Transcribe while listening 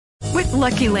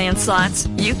Lucky Land Slots,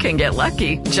 you can get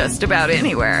lucky just about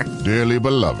anywhere. Dearly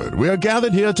beloved, we are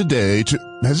gathered here today to...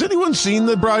 Has anyone seen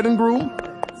the bride and groom?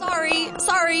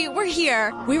 Sorry, we're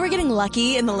here. We were getting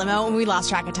lucky in the limo and we lost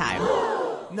track of time.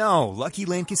 No, Lucky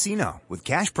Land Casino, with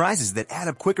cash prizes that add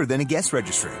up quicker than a guest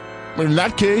registry. In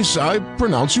that case, I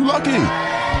pronounce you lucky.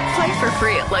 Play for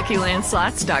free at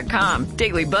LuckyLandSlots.com.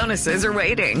 Daily bonuses are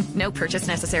waiting. No purchase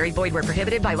necessary. Void where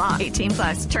prohibited by law.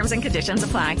 18+. Terms and conditions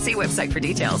apply. See website for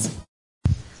details.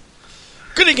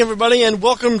 Good evening, everybody, and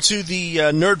welcome to the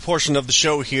nerd portion of the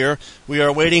show here. We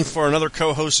are waiting for another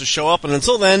co-host to show up, and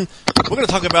until then, we're going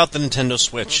to talk about the Nintendo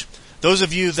Switch. Those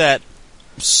of you that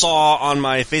saw on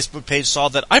my Facebook page saw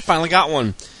that I finally got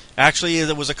one. Actually,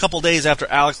 it was a couple days after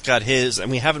Alex got his,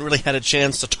 and we haven't really had a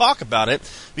chance to talk about it,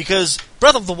 because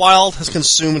Breath of the Wild has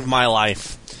consumed my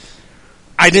life.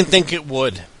 I didn't think it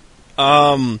would.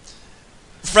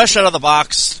 Fresh out of the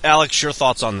box, Alex, your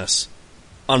thoughts on this?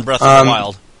 On Breath of the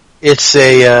Wild? It's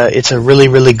a really,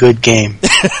 really good game.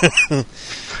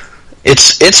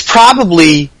 It's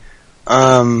probably,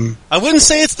 I wouldn't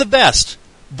say it's the best.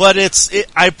 But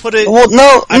I put it. Well,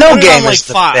 no game is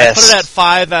the best. I put it at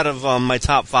 5 out of my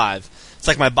top 5. It's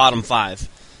like my bottom 5.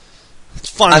 It's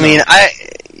fun. I mean,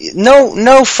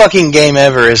 no fucking game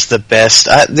ever is the best.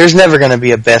 There's never going to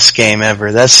be a best game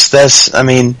ever. That's. If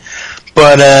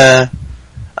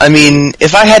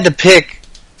I had to pick,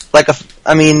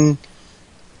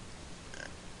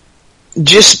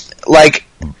 just like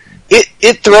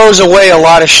it throws away a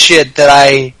lot of shit that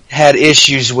I had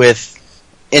issues with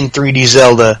in 3D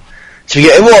Zelda.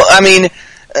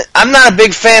 I'm not a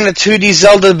big fan of 2D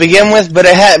Zelda to begin with, but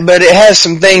it has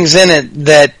some things in it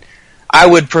that I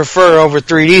would prefer over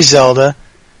 3D Zelda.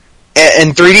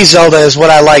 And 3D Zelda is what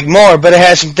I like more, but it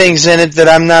has some things in it that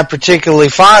I'm not particularly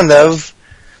fond of.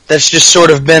 That's just sort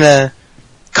of been a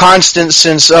constant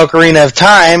since Ocarina of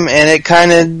Time, and it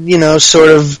kind of, sort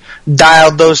of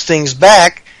dialed those things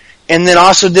back, and then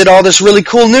also did all this really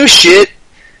cool new shit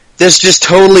that's just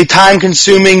totally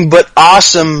time-consuming, but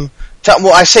awesome.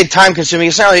 Well, I say time-consuming.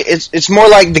 It's not. It's more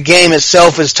like the game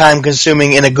itself is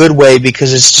time-consuming in a good way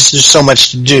because it's just there's so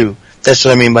much to do. That's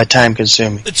what I mean by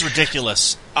time-consuming. It's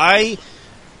ridiculous. I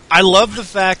love the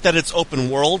fact that it's open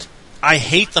world. I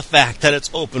hate the fact that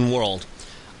it's open world.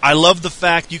 I love the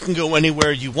fact you can go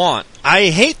anywhere you want. I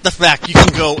hate the fact you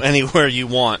can go anywhere you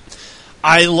want.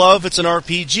 I love it's an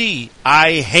RPG.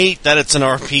 I hate that it's an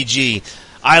RPG.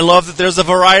 I love that there's a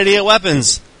variety of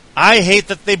weapons. I hate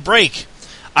that they break.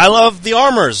 I love the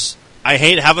armors. I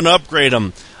hate having to upgrade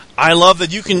them. I love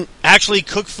that you can actually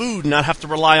cook food and not have to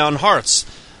rely on hearts.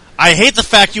 I hate the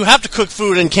fact you have to cook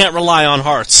food and can't rely on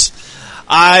hearts.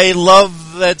 I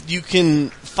love that you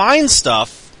can find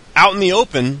stuff out in the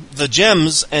open, the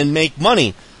gems, and make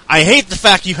money. I hate the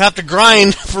fact you have to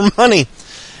grind for money.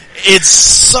 It's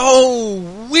so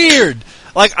weird.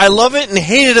 Like, I love it and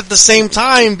hate it at the same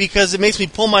time because it makes me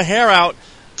pull my hair out,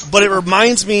 but it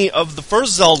reminds me of the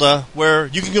first Zelda where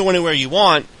you can go anywhere you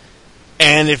want,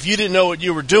 and if you didn't know what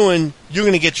you were doing, you're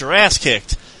going to get your ass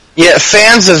kicked. Yeah,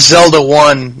 fans of Zelda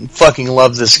 1 fucking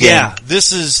love this game. Yeah,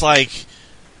 this is like,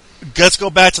 let's go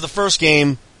back to the first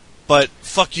game, but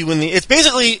fuck you in the...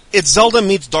 It's Zelda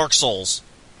meets Dark Souls,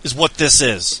 is what this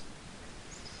is.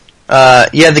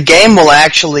 The game will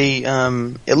actually,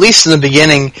 at least in the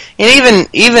beginning, and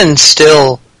even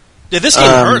still... Yeah, this game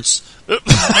hurts.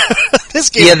 This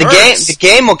game hurts. The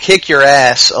game will kick your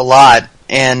ass a lot,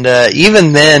 and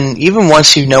even then, even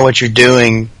once you know what you're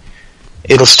doing,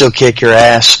 it'll still kick your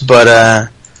ass. But,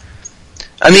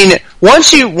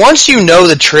 once you know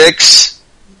the tricks,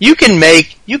 you can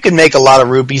make a lot of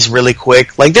rupees really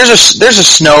quick. Like, there's a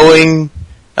snow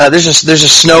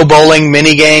bowling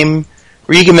mini game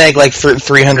where you can make like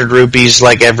 300 rupees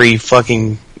like every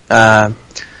fucking I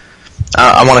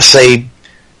want to say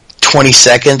 20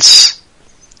 seconds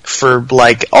for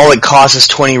like all it costs is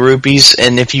 20 rupees,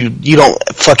 and if you don't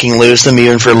fucking lose them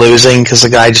even for losing because the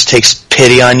guy just takes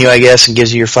pity on you, I guess, and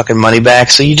gives you your fucking money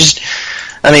back. So you just,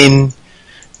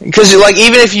 because like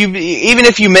even if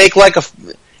you make like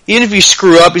even if you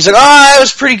screw up, he's like, oh, that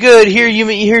was pretty good.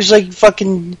 Here's like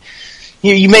fucking.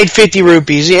 You made 50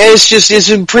 rupees. It's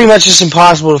pretty much just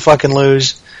impossible to fucking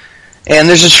lose. And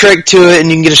there's a trick to it, and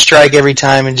you can get a strike every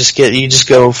time, and you just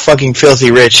go fucking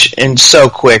filthy rich and so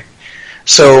quick.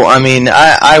 So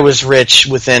I was rich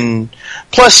within.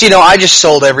 Plus, I just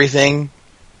sold everything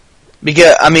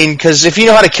because if you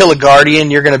know how to kill a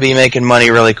guardian, you're going to be making money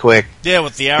really quick. Yeah,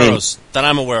 with the arrows that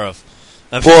I'm aware of.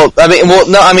 If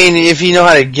you know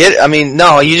how to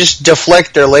you just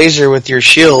deflect their laser with your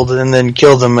shield and then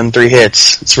kill them in 3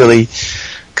 hits. It's really,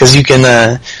 because you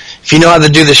can if you know how to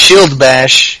do the shield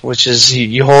bash, which is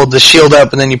you hold the shield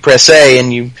up and then you press A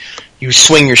and you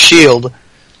swing your shield,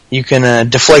 you can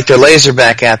deflect their laser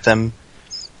back at them,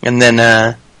 and then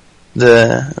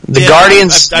the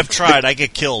Guardians. I've tried. I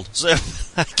get killed. So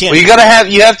I can't. Well,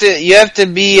 you have to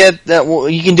be at that. Well,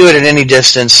 you can do it at any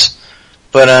distance,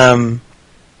 but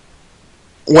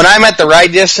when I'm at the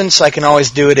right distance, I can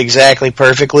always do it exactly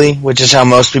perfectly, which is how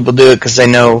most people do it, because they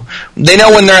know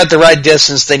when they're at the right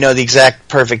distance, they know the exact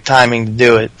perfect timing to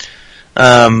do it.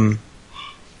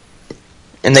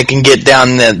 And they can get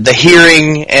down the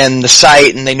hearing and the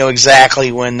sight, and they know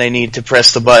exactly when they need to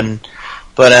press the button.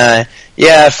 But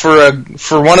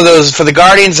for one of those, for the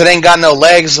Guardians that ain't got no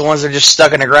legs, the ones that are just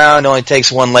stuck in the ground, it only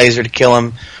takes one laser to kill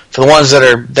them. For the ones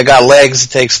that got legs, it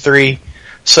takes 3.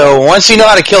 So once you know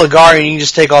how to kill a Guardian, you can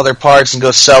just take all their parts and go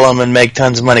sell them and make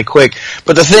tons of money quick.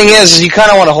 But the thing is you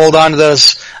kind of want to hold on to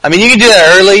those. I mean, you can do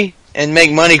that early and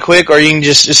make money quick, or you can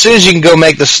just, as soon as you can go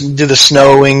do the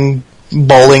snowing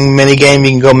bowling minigame,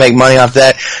 you can go make money off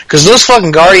that. Because those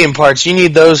fucking Guardian parts, you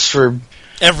need those for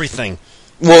everything.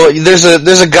 Well, there's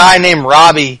a guy named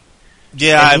Robbie.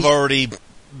 Yeah, I've already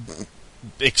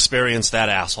experienced that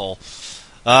asshole.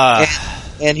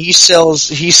 And he sells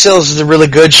the really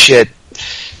good shit.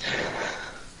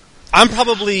 I'm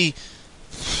probably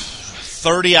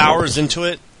 30 hours into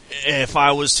it, if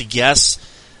I was to guess.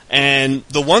 And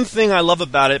the one thing I love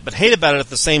about it, but hate about it at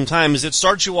the same time, is it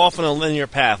starts you off on a linear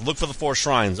path. Look for the 4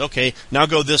 shrines. Okay, now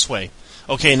go this way.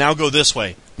 Okay, now go this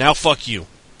way. Now fuck you.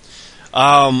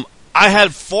 I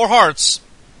had 4 hearts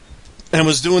and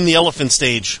was doing the elephant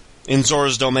stage in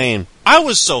Zora's Domain. I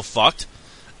was so fucked.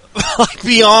 Like,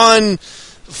 beyond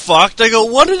fucked. I go,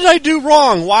 what did I do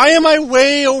wrong? Why am I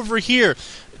way over here?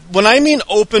 When I mean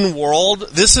open world,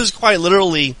 this is quite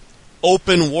literally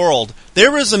open world.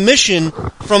 There is a mission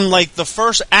from, like, the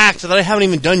first act that I haven't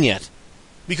even done yet.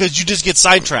 Because you just get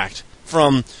sidetracked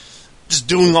from just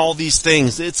doing all these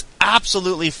things. It's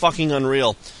absolutely fucking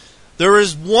unreal. There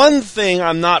is one thing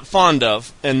I'm not fond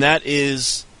of, and that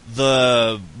is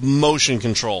the motion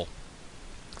control.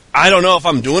 I don't know if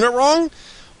I'm doing it wrong,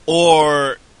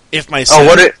 or if my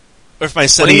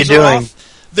settings are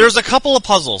off. There's a couple of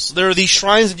puzzles. There are these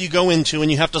shrines that you go into, and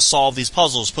you have to solve these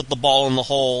puzzles. Put the ball in the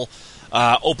hole,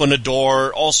 open a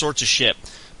door, all sorts of shit.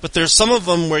 But there's some of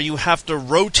them where you have to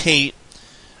rotate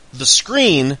the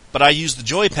screen, but I use the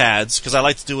joypads, because I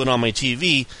like to do it on my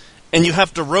TV, and you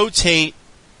have to rotate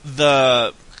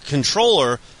the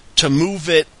controller to move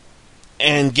it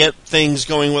and get things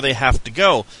going where they have to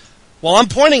go. Well, I'm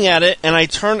pointing at it, and I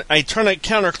turn it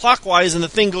counterclockwise, and the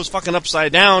thing goes fucking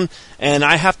upside down, and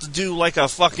I have to do like a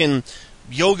fucking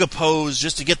yoga pose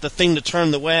just to get the thing to turn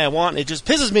the way I want. It just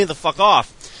pisses me the fuck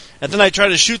off. And then I try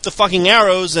to shoot the fucking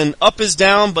arrows, and up is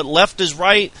down, but left is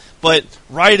right, but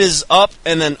right is up,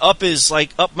 and then up is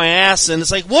like up my ass, and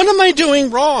it's like, what am I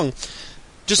doing wrong?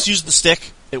 Just use the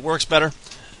stick. It works better.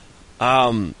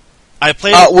 I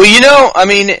played. Well, you know, I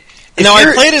mean,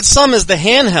 I played it some as the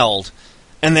handheld.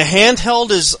 And the handheld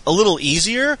is a little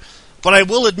easier, but I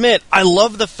will admit, I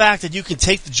love the fact that you can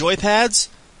take the joypads,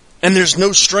 and there's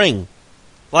no string.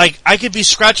 Like, I could be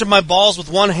scratching my balls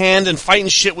with one hand and fighting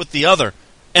shit with the other,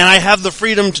 and I have the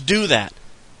freedom to do that.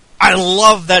 I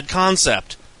love that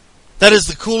concept. That is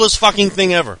the coolest fucking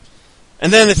thing ever.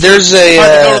 And then if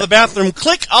I go to the bathroom,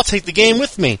 click, I'll take the game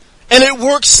with me. And it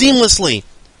works seamlessly.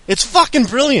 It's fucking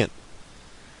brilliant.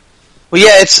 Well,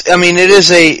 yeah,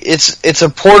 it's a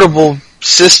portable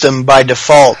system by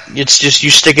default. It's just you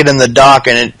stick it in the dock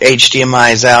and it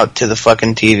HDMI's out to the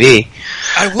fucking TV.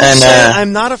 I will say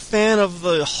I'm not a fan of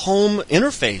the home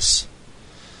interface.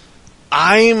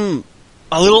 I'm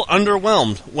a little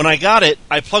underwhelmed. When I got it,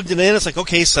 I plugged it in. It's like,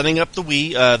 okay, setting up the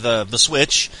Wii, the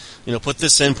Switch. You know, put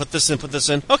this in, put this in, put this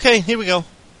in. Okay, here we go.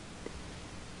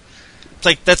 It's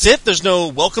like, that's it? There's no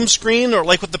welcome screen? Or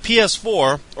like with the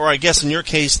PS4, or I guess in your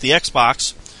case, the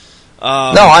Xbox. No,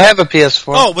 I have a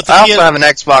PS4. Oh, with the I also have an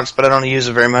Xbox, but I don't use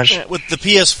it very much. Yeah, with the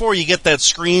PS4, you get that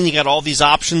screen, you got all these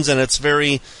options, and it's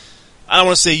very, I don't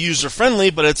want to say user-friendly,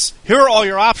 but it's, here are all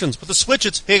your options. With the Switch,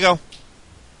 it's, here you go.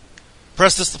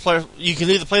 Press this to play. You can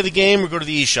either play the game or go to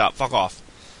the eShop. Fuck off.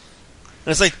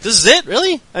 And it's like, this is it?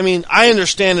 Really? I mean, I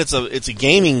understand it's a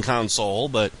gaming console,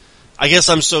 but I guess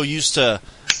I'm so used to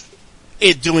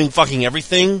it doing fucking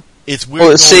everything. It's weird.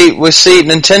 Well, see,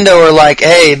 Nintendo are like,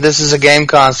 hey, this is a game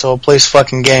console. Plays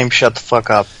fucking game. Shut the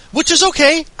fuck up. Which is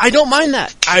okay. I don't mind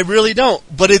that. I really don't.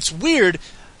 But it's weird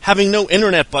having no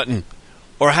internet button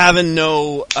or having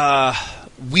no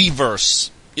Wiiverse.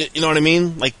 You know what I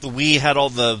mean? Like the Wii had all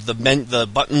the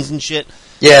buttons and shit.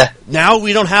 Yeah. Now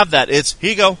we don't have that. It's, here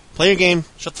you go. Play your game.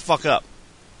 Shut the fuck up.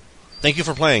 Thank you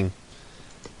for playing.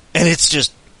 And it's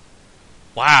just,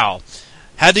 wow.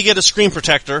 Had to get a screen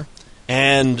protector,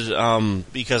 and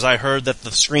because I heard that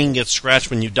the screen gets scratched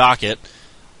when you dock it.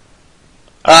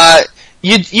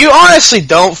 You honestly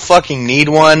don't fucking need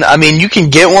one. I mean, you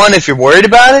can get one if you're worried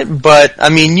about it, but I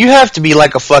mean, you have to be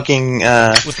like a fucking.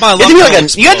 With my luck,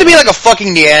 you have to be like a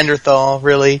fucking Neanderthal,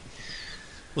 really.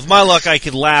 With my luck, I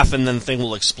could laugh and then the thing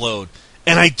will explode.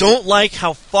 And I don't like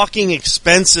how fucking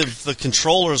expensive the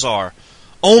controllers are.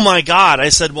 Oh my god! I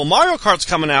said, well, Mario Kart's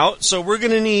coming out, so we're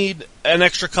gonna need an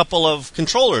extra couple of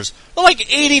controllers. They're like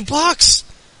 $80.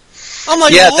 I'm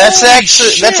like, yeah,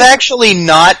 shit. that's actually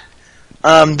not.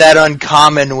 That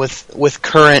uncommon with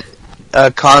current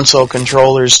console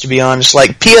controllers, to be honest.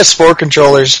 Like PS4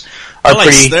 controllers are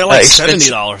they're like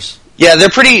expensive. $70. Yeah,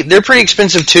 they're pretty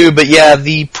expensive too. But yeah,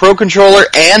 the Pro controller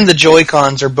and the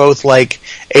Joy-Cons are both like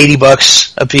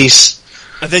 $80 a piece.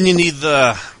 And then you need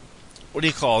the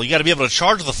You got to be able to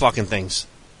charge the fucking things.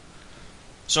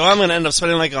 So I'm going to end up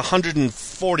spending like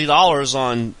 $140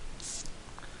 on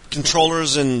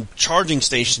controllers and charging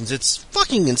stations. It's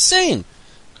fucking insane.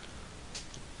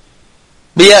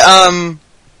 But yeah,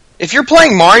 if you're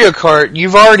playing Mario Kart,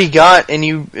 you've already got,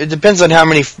 it depends on how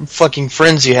many fucking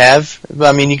friends you have.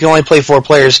 I mean, you can only play 4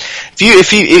 players.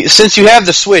 Since you have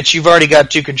the Switch, you've already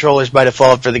got 2 controllers by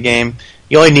default for the game.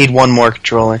 You only need 1 more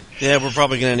controller. Yeah, we're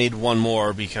probably going to need 1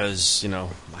 more because,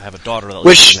 I have a daughter that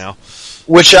lives here now.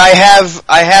 Which I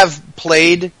have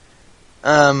played,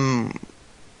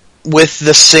 with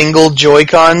the single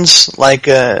Joy-Cons. Like,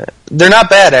 they're not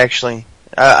bad, actually.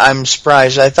 I'm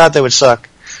surprised. I thought they would suck.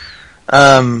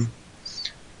 It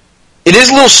is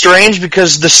a little strange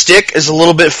because the stick is a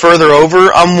little bit further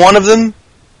over on one of them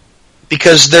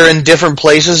because they're in different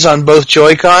places on both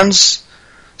Joy-Cons.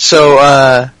 So,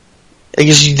 I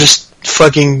guess you just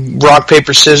fucking rock,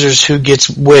 paper, scissors who gets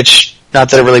which. Not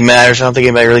that it really matters. I don't think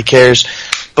anybody really cares.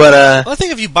 But, I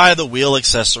think if you buy the wheel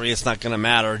accessory, it's not going to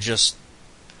matter. Just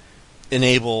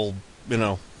enable,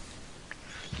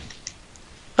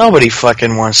 Nobody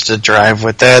fucking wants to drive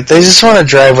with that. They just want to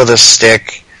drive with a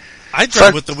stick. I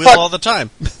drive with the wheel all the time.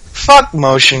 Fuck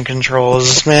motion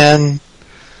controls, man.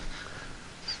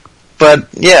 But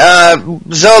yeah,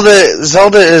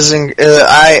 Zelda is.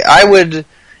 I would,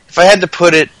 if I had to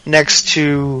put it next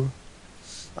to,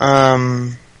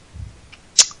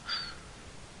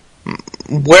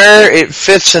 where it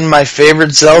fits in my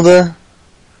favorite Zelda,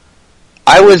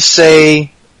 I would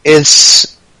say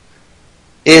it's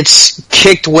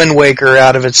kicked Wind Waker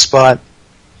out of its spot.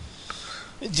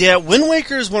 Yeah, Wind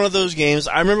Waker is one of those games.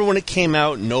 I remember when it came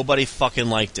out, nobody fucking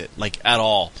liked it, like, at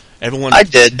all. I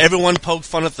did. Everyone poked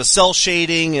fun at the cell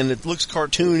shading, and it looks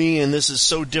cartoony, and this is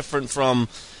so different from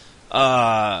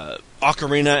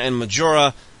Ocarina and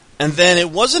Majora. And then it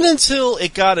wasn't until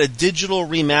it got a digital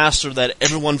remaster that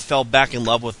everyone fell back in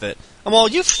love with it. I'm all,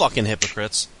 you fucking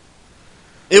hypocrites.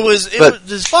 It was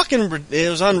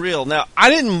unreal. Now, I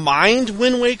didn't mind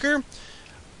Wind Waker.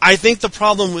 I think the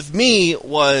problem with me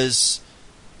was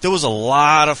there was a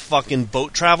lot of fucking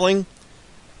boat traveling,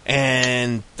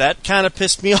 and that kind of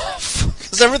pissed me off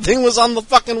because everything was on the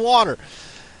fucking water.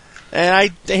 And I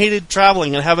hated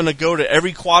traveling and having to go to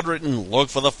every quadrant and look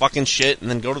for the fucking shit, and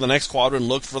then go to the next quadrant and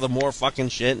look for the more fucking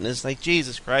shit, and it's like,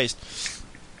 Jesus Christ.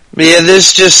 But yeah,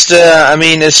 there's just,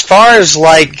 as far as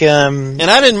like... And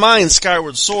I didn't mind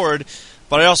Skyward Sword,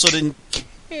 but I also didn't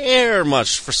care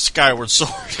much for Skyward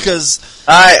Sword, because...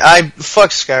 I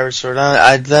fuck Skyward Sword.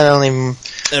 I don't even...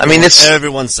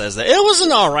 Everyone says that. It was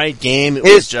an alright game. No,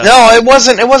 it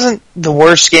wasn't the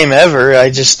worst game ever. I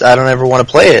don't ever want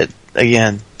to play it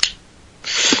again.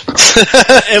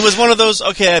 It was one of those,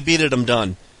 okay, I beat it, I'm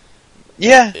done.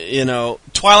 Yeah.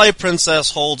 Twilight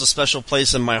Princess holds a special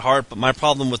place in my heart, but my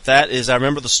problem with that is I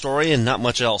remember the story and not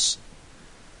much else.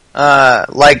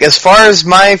 As far as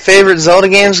my favorite Zelda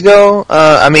games go,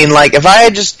 if I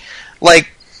had just,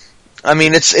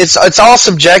 it's all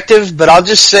subjective, but I'll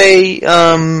just say, if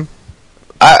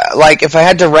I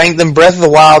had to rank them, Breath of the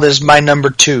Wild is my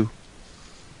number 2.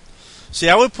 See,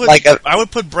 I would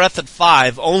put Breath at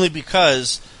 5 only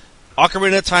because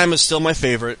Ocarina of Time is still my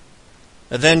favorite.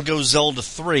 And then goes Zelda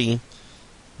 3.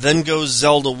 Then goes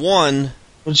Zelda 1.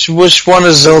 Which one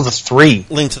is Zelda 3?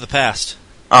 Link to the Past.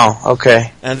 Oh,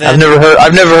 okay. And then,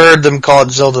 I've never heard them call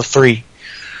it Zelda 3.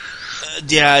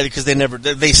 Yeah, because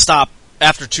they stopped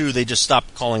after 2. They just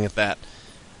stopped calling it that.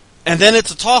 And then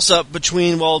it's a toss-up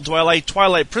between, well, do I like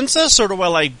Twilight Princess or do I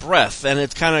like Breath? And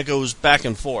it kind of goes back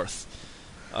and forth.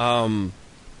 And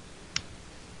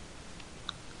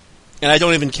I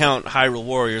don't even count Hyrule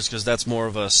Warriors because that's more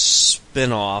of a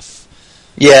spin-off.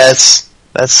 Yes,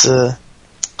 that's a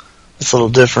little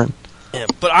different. Yeah,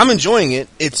 but I'm enjoying it.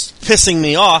 It's pissing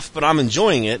me off, but I'm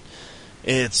enjoying it.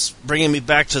 It's bringing me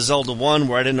back to Zelda 1,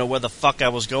 where I didn't know where the fuck I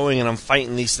was going, and I'm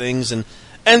fighting these things, and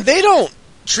they don't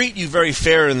treat you very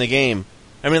fair in the game.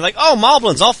 I mean, like, oh,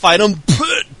 Moblins, I'll fight him.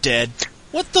 Dead.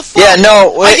 What the fuck? Yeah,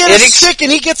 no, I get a stick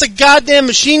and he gets a goddamn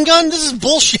machine gun? This is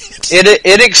bullshit.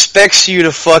 It expects you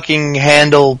to fucking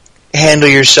handle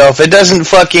yourself. It doesn't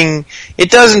fucking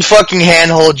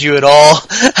handhold you at all.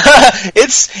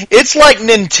 It's like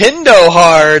Nintendo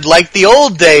hard, like the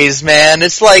old days, man.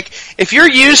 It's like, if you're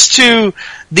used to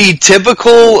the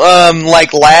typical,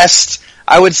 like last,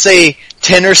 I would say,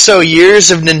 10 or so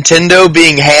years of Nintendo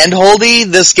being handholdy,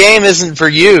 this game isn't for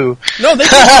you. No,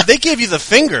 they gave you the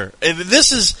finger.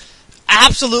 This is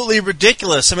absolutely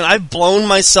ridiculous. I mean, I've blown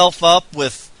myself up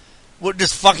with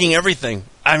just fucking everything.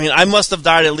 I mean, I must have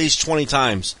died at least 20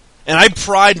 times. And I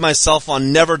pride myself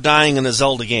on never dying in a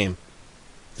Zelda game.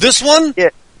 This one? Yeah.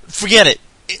 Forget it.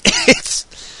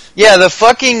 Yeah,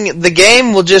 the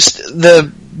game will just,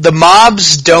 the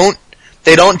mobs don't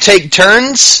take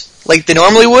turns like they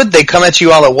normally would. They come at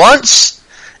you all at once,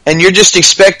 and you're just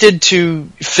expected to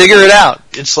figure it out.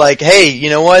 It's like, hey, you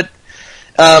know what?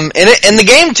 And the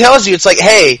game tells you, it's like,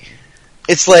 hey,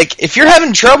 it's like, if you're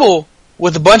having trouble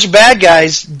with a bunch of bad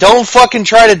guys, don't fucking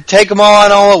try to take them all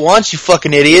on all at once, you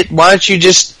fucking idiot. Why don't you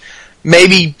just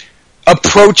maybe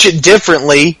approach it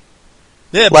differently?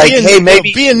 Yeah, like, hey,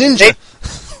 maybe be a ninja.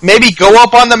 Maybe go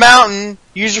up on the mountain,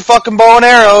 use your fucking bow and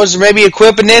arrows, or maybe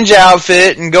equip a ninja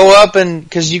outfit and go up, and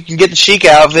because you can get the Sheik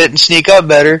outfit and sneak up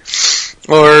better,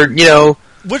 or you know.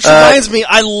 Which reminds me,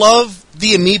 I love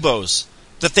the amiibos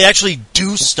that they actually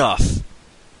do stuff.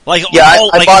 Like, yeah,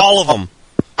 all of them.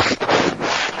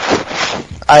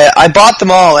 I bought them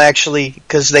all actually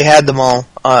because they had them all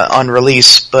on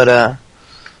release, but I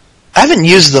haven't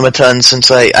used them a ton since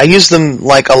I used them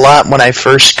like a lot when I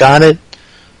first got it.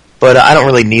 But I don't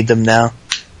really need them now.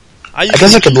 I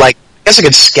guess I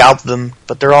could scalp them,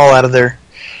 but they're all out of their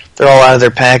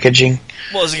packaging.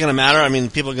 Well, is it going to matter? I mean,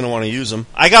 people are going to want to use them.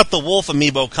 I got the Wolf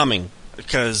amiibo coming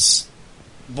because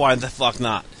why the fuck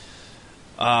not?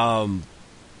 And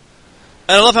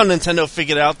I love how Nintendo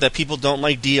figured out that people don't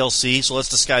like DLC, so let's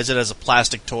disguise it as a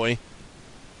plastic toy.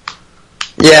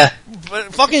 Yeah,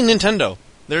 but fucking Nintendo,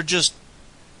 they're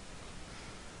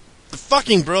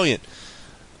fucking brilliant.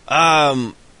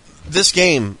 This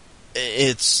game,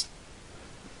 it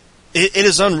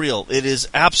is unreal. It is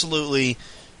absolutely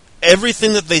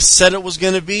everything that they said it was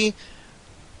going to be,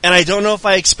 and I don't know if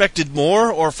I expected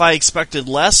more or if I expected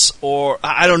less, or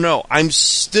I don't know. I'm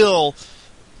still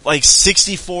like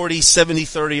 60-40,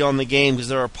 70-30 on the game, because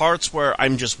there are parts where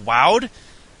I'm just wowed,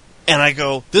 and I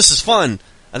go, this is fun.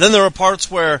 And then there are parts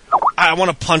where I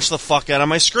want to punch the fuck out of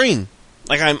my screen.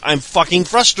 Like, I'm fucking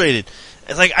frustrated.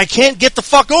 It's like, I can't get the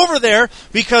fuck over there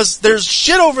because there's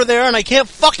shit over there and I can't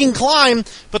fucking climb,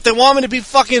 but they want me to be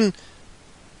fucking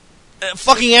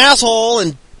asshole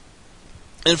and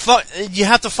you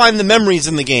have to find the memories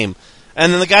in the game.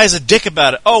 And then the guy's a dick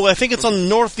about it. Oh, I think it's on the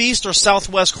northeast or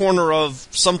southwest corner of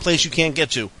some place you can't get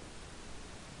to.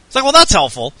 It's like, well, that's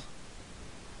helpful.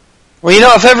 Well, you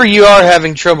know, if ever you are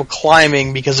having trouble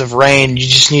climbing because of rain, you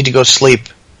just need to go sleep.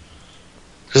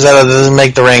 Because that doesn't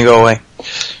make the rain go away.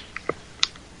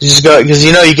 You just go, because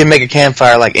you know you can make a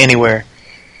campfire like anywhere.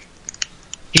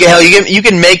 You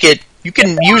can make it. You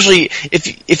can usually,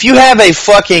 if you have a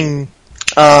fucking.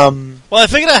 Well, I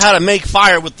figured out how to make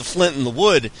fire with the flint and the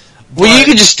wood. Well, you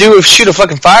can just shoot a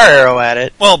fucking fire arrow at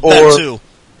it. Well, that too.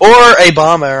 Or a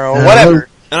bomb arrow, or whatever.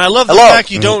 And I love the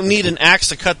fact you don't need an axe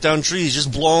to cut down trees.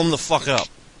 Just blow them the fuck up.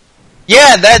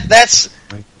 Yeah, that's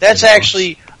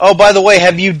actually. Oh, by the way,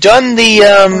 have you done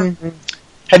the?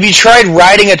 Have you tried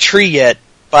riding a tree yet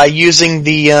by using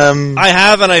the? I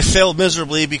have, and I failed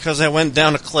miserably because I went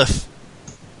down a cliff.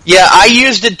 Yeah, I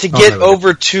used it to get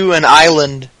over to an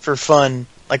island for fun.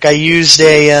 Like I used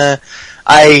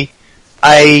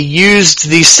I used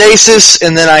the stasis,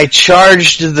 and then I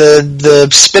charged the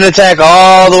spin attack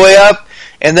all the way up,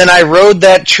 and then I rode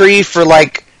that tree for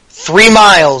like 3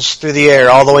 miles through the air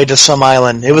all the way to some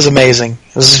island. It was amazing.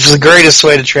 It was the greatest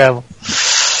way to travel.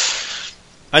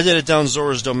 I did it down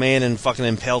Zora's Domain and fucking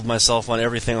impaled myself on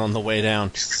everything on the way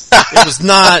down. It was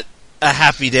not a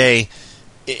happy day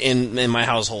in my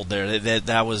household there.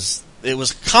 It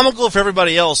was comical for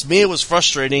everybody else. Me, it was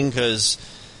frustrating because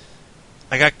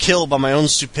I got killed by my own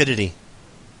stupidity.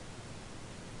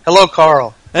 Hello,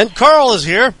 Karl. And Karl is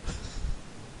here.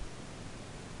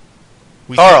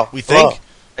 Karl. We think?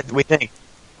 Hello. We think.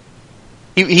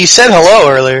 He said hello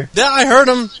earlier. Yeah, I heard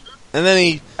him. And then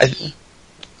he...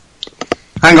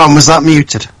 Hang on, was that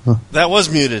muted? That was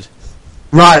muted.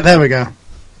 Right, there we go.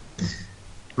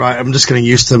 Right, I'm just getting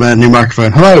used to my new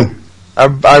microphone. Hello.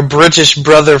 Our British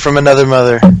brother from another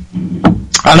mother.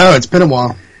 I know, it's been a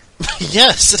while.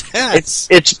 Yes, it has.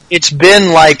 It's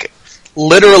been like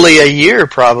literally a year,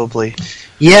 probably.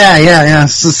 Yeah.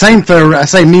 It's the same for, I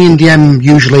say, me and DM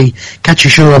usually catch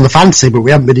each other on the fantasy, but we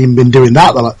haven't even been doing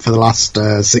that for the last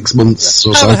 6 months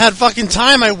or so. I haven't had fucking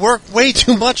time. I work way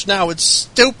too much now. It's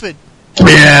stupid.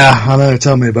 Yeah, I know.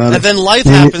 Tell me about it. And then life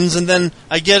happens, and then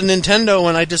I get a Nintendo,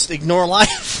 and I just ignore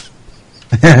life.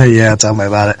 Yeah, tell me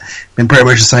about it. Been pretty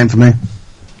much the same for me.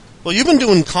 Well, you've been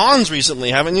doing cons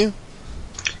recently, haven't you?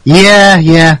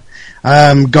 Yeah.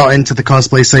 Got into the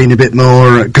cosplay scene a bit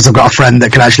more because I've got a friend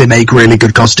that can actually make really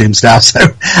good costumes now, so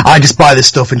I just buy this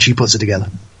stuff and she puts it together.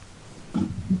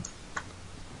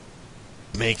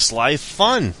 Makes life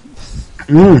fun.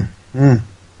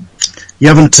 You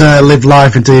haven't lived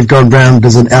life until you've gone round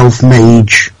as an elf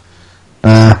mage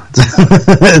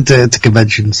to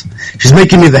conventions. She's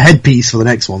making me the headpiece for the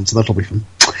next one, so that'll be fun.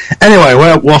 Anyway,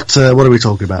 what are we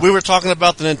talking about? We were talking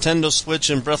about the Nintendo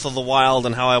Switch and Breath of the Wild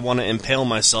and how I want to impale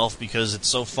myself because it's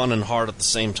so fun and hard at the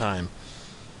same time.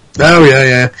 Oh,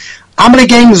 yeah. How many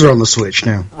games are on the Switch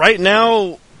now? Right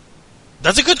now,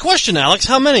 that's a good question, Alex.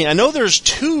 How many? I know there's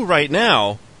 2 right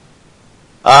now.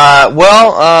 I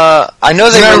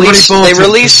know they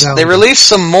released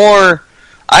some more.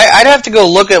 I'd have to go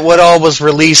look at what all was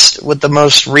released with the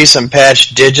most recent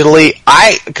patch digitally.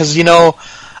 Because I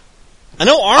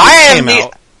know ARMS came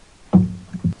out.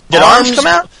 Did ARMS come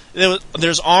out?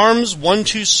 There's ARMS,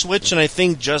 1-2 Switch, and I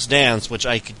think Just Dance, which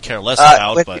I could care less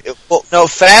about. No,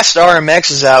 Fast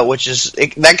RMX is out,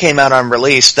 that came out on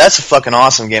release. That's a fucking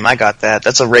awesome game. I got that.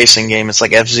 That's a racing game. It's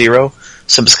like F-Zero,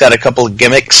 so it's got a couple of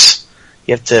gimmicks.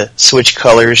 You have to switch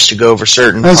colors to go over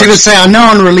certain. I was going to say, I know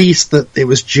on release that it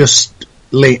was just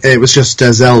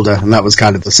Zelda, and that was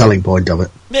kind of the selling point of it.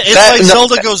 Yeah, it's like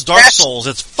Zelda goes Dark Souls.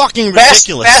 It's fucking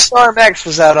ridiculous. Fast RMX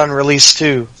was out on release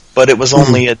too, but it was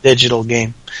only a digital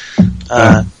game.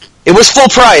 It was full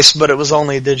price, but it was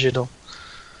only digital.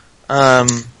 How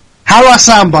do I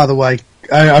sound, by the way?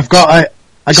 I got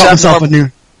myself a new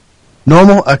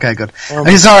normal. Okay, good.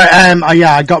 Okay, sorry.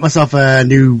 I got myself a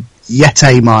new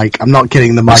Yeti mic. I'm not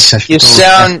kidding. The mic session.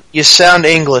 You sound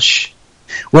English.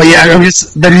 Well, yeah.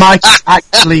 The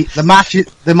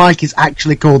mic is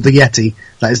actually called the Yeti.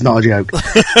 That is not a joke.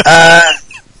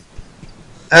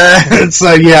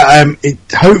 So yeah,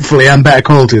 hopefully I'm better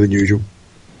quality than usual.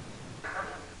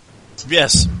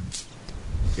 Yes.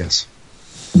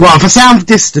 Well, if I sound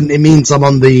distant, it means I'm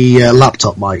on the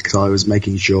laptop mic, so I was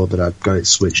making sure that I'd got it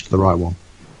switched to the right one.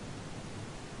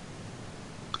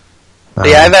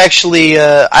 Yeah, I've actually,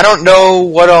 I don't know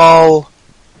what all,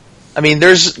 I mean,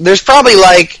 there's probably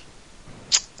like,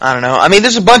 I don't know, I mean,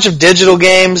 there's a bunch of digital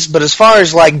games, but as far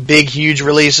as like big, huge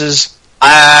releases,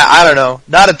 I don't know,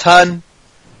 not a ton,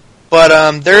 but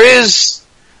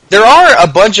there are a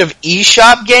bunch of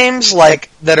eShop games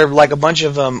that are like a bunch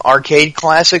of arcade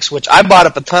classics, which I bought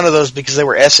up a ton of those because they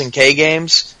were SNK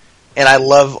games, and I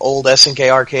love old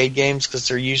SNK arcade games because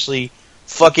they're usually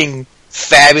fucking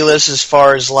fabulous as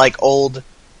far as like old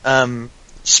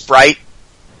sprite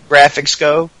graphics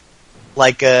go.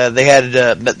 Like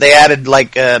they added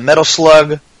like Metal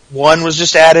Slug 1 was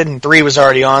just added and 3 was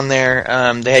already on there.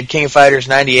 They had King of Fighters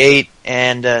 98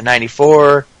 and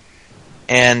 94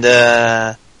 and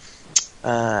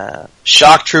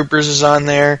Shock Troopers is on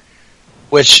there,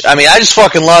 which, I mean, I just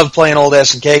fucking love playing old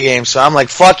SNK games, so I'm like,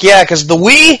 fuck yeah, because the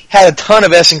Wii had a ton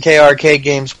of SNK arcade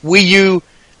games, Wii U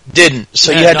didn't,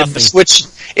 so you had to switch,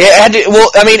 it had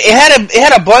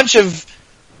a bunch of,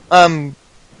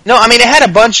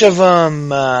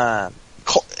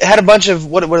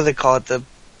 what do they call it, I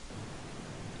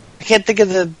can't think of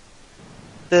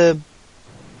the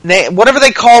name, whatever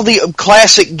they call the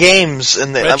classic games,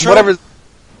 and whatever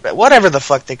the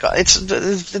fuck they call it.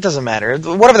 It doesn't matter.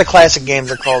 Whatever the classic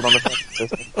games are called on the fucking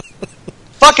system.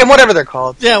 Fuck them, whatever they're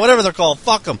called. Yeah, whatever they're called.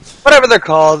 Fuck them. Whatever they're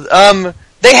called.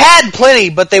 They had plenty,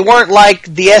 but they weren't like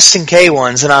the SNK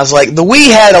ones, and I was like, the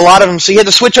Wii had a lot of them, so you had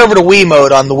to switch over to Wii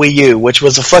mode on the Wii U, which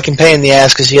was a fucking pain in the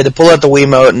ass, because you had to pull out the Wii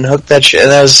mode and hook that shit,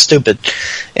 and that was stupid.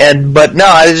 But no,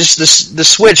 the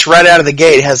Switch right out of the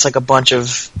gate has like a bunch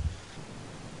of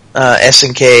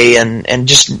SNK and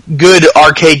just good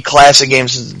arcade classic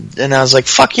games, and I was like,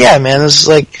 fuck yeah, man, this is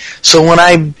like, so when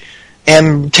I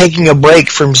am taking a break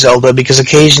from Zelda, because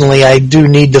occasionally I do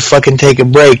need to fucking take a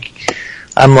break,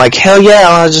 I'm like, hell yeah,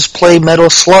 I'll just play Metal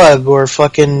Slug, or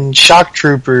fucking Shock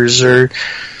Troopers, or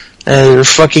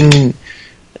fucking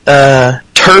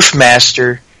Turf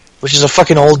Master, which is a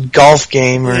fucking old golf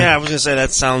game. Yeah, I was gonna say,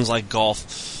 that sounds like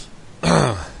golf.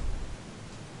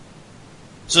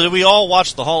 So did we all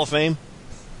watch the Hall of Fame?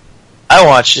 I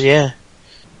watched it, yeah.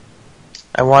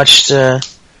 I watched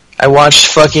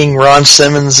fucking Ron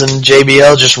Simmons and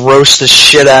JBL just roast the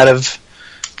shit out of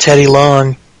Teddy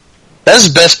Long. That's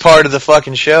the best part of the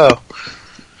fucking show.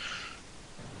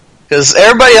 Because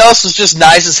everybody else was just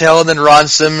nice as hell, and then Ron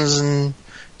Simmons and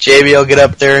JBL get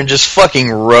up there and just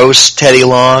fucking roast Teddy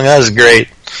Long. That was great.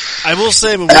 I will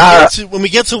say, when we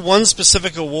get to one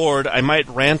specific award, I might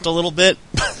rant a little bit,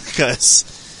 because...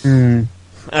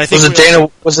 I think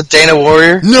was it Dana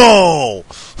Warrior? No!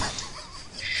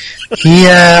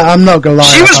 Yeah, I'm not gonna lie.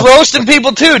 She was roasting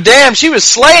people too. Damn, she was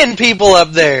slaying people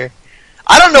up there.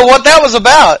 I don't know what that was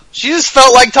about. She just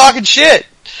felt like talking shit.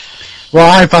 Well,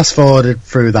 I fast forwarded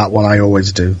through that one. I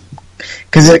always do,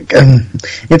 because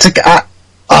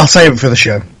I'll save it for the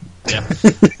show. Yeah.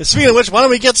 Speaking of which, why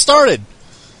don't we get started?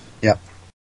 Yep.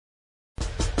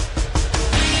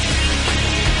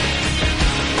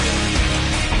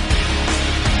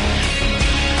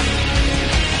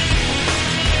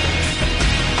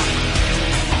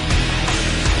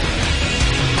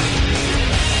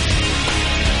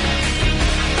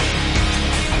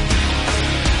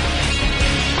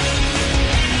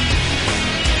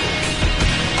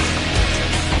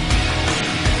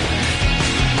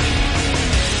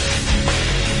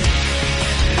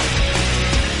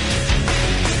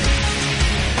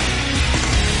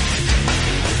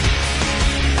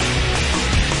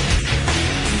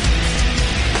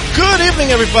 Good evening,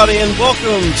 everybody, and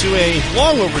welcome to a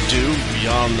long overdue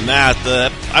Beyond the Mat.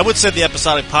 I would say the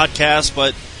episodic podcast,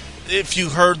 but if you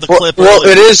heard the clip,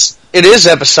 it is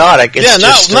episodic.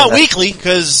 It's not weekly,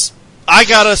 because I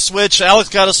got a Switch, Alex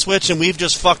got a Switch, and we've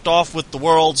just fucked off with the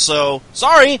world. So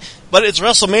sorry, but it's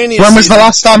WrestleMania. When was the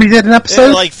last time you did an episode?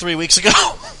 Yeah, like 3 weeks ago.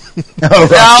 Oh,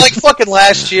 right. Like fucking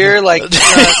last year. Like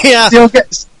yeah.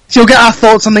 You'll get our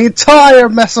thoughts on the entire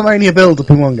WrestleMania build-up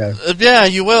in one go. Yeah,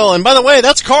 you will. And by the way,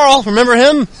 that's Karl. Remember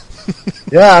him?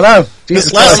 Yeah, I know.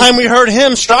 Last time we heard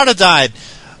him, Strata died.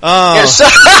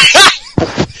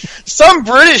 Some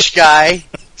British guy.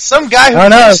 Some guy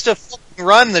who used to fucking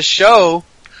run the show.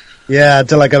 Yeah,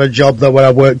 until I got a job that where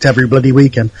I worked every bloody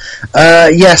weekend.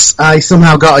 Yes, I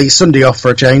somehow got a Sunday off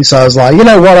for a change, so I was like, you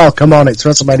know what, I'll come on, it's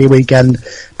WrestleMania weekend,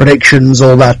 predictions,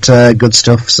 all that good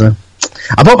stuff, so...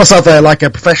 I bought myself a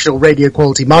professional radio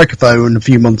quality microphone a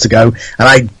few months ago, and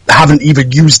I haven't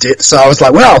even used it, so I was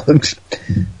like, well,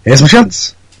 here's my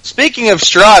chance. Speaking of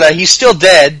Strata, he's still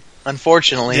dead,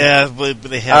 unfortunately. Yeah, but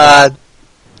they haven't.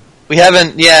 We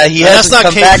haven't, yeah, he hasn't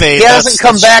come back. He hasn't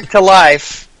come back to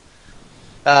life.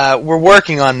 We're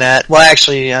working on that. Well,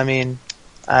 actually, I mean,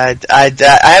 I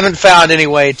haven't found any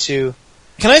way to...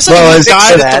 Can I say he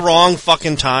died at the wrong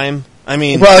fucking time? I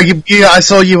mean, well, I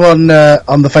saw you on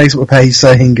the Facebook page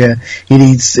saying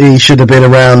he should have been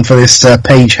around for this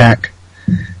Paige hack.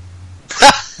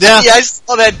 Yeah, I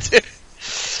saw that too.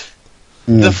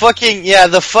 The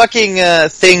fucking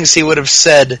things he would have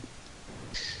said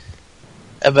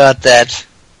about that.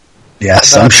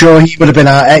 Yes, I'm sure he would have been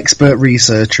our expert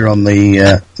researcher on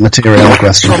the material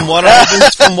question. From what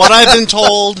I've been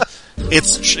told.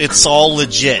 It's all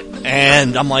legit,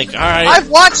 and I'm like, all right. I've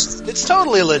watched. It's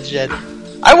totally legit.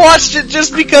 I watched it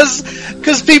just because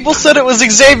people said it was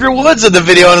Xavier Woods in the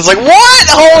video, and it's like, what?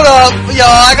 Hold up, yo,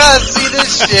 I gotta see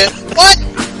this shit. What?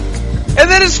 And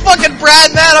then it's fucking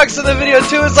Brad Maddox in the video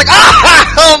too. It's like,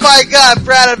 oh my god,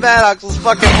 Brad Maddox was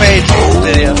fucking Paige in the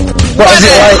video. What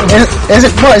is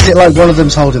it like? One of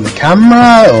them's holding the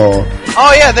camera, or?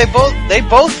 Oh yeah, they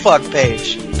both fuck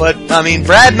Paige. But I mean,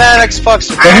 Brad Maddox fucks.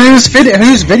 But who's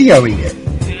videoing it?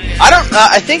 I don't.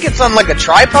 I think it's on like a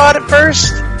tripod at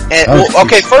first. And,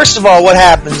 okay, first of all, what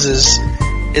happens is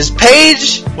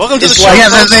Paige. Welcome to the show.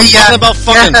 Talking about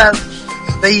fucking.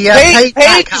 Paige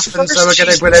happened, so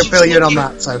we're gonna fill you in on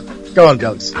that. So go on,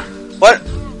 Jokes. What?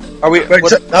 Are we? I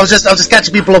was just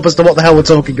catching people up as to what the hell we're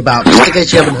talking about, just in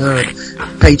case you haven't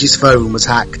heard. Paige's phone was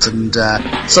hacked, and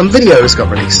some videos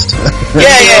got released.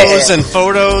 Yeah. And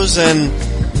photos and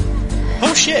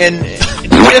oh shit! And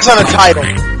it's on a title.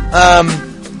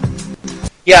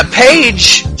 Yeah,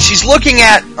 Paige. She's looking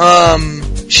at.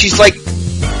 She's like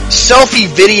selfie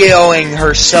videoing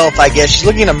herself. I guess she's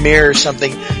looking in a mirror or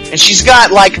something, and she's got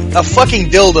like a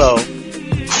fucking dildo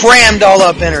crammed all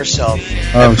up in herself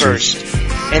at first.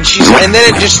 And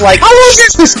then it just like... How long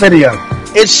is this video?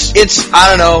 It's I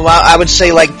don't know, I would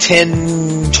say like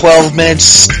 10, 12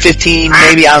 minutes, 15,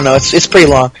 maybe, I don't know, it's pretty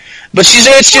long. But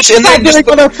it's just... And then just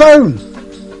on her phone?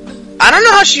 I don't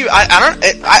know how she...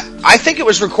 I think it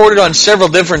was recorded on several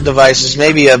different devices,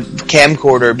 maybe a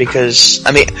camcorder, because,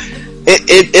 I mean,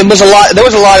 it was a lot. There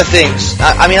was a lot of things.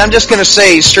 I mean, I'm just gonna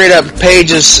say straight up,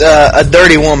 Paige is a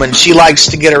dirty woman. She likes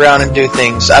to get around and do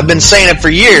things. I've been saying it for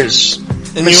years.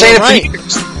 And you were right.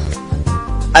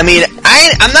 I mean,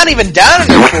 I'm not even down on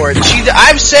her for it.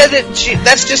 I've said that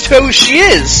that's just who she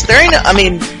is. There ain't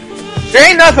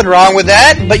nothing wrong with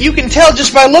that, but you can tell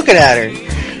just by looking at her.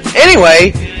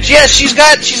 Anyway, she's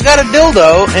got a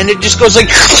dildo, and it just goes like,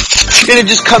 and it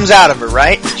just comes out of her,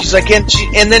 right? She's like, and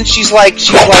then she's like,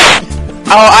 oh,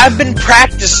 I've been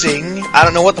practicing. I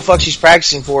don't know what the fuck she's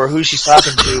practicing for, or who she's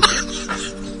talking to.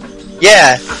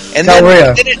 Yeah, and then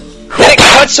it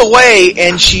cuts away,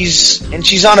 and she's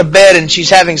on a bed, and she's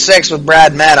having sex with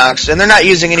Brad Maddox, and they're not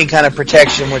using any kind of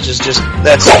protection, which is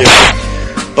that's stupid.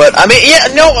 But I mean, yeah,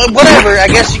 no, whatever. I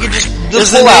guess you could just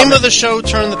is the name of the show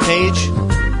Turn the Page?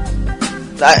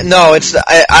 No, it's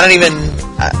I don't even.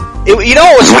 You know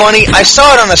what was funny? I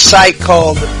saw it on a site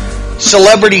called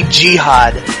Celebrity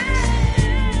Jihad.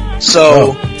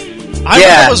 So, I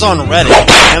thought it was on Reddit,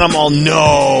 and I'm all,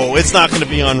 no, it's not going to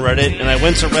be on Reddit. And I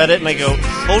went to Reddit, and I go,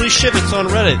 holy shit, it's on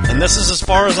Reddit, and this is as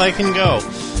far as I can go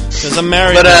because I'm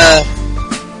married. But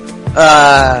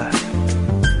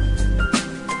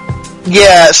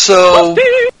yeah, so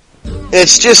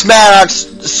it's just Maddox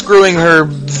screwing her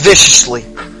viciously.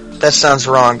 That sounds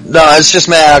wrong. No, it's just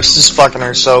Maddox just fucking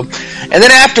her. So, and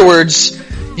then afterwards,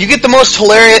 you get the most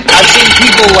hilarious. I've seen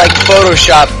people like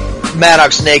Photoshop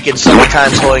Maddox naked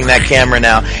sometimes holding that camera.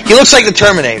 Now he looks like the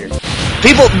Terminator.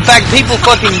 People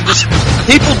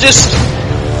just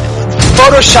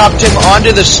photoshopped him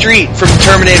onto the street from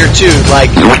Terminator 2,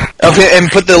 like, okay, and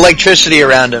put the electricity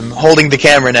around him, holding the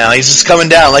camera. Now he's just coming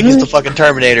down like he's the fucking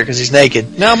Terminator because he's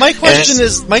naked. Now my question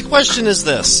is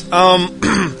this: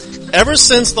 ever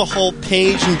since the whole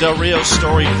Paige and Del Rio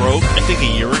story broke, I think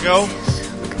a year ago,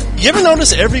 you ever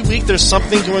notice every week there's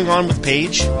something going on with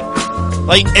Paige?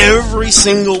 Like every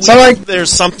single week there's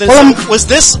something. Was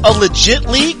this a legit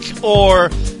leak, or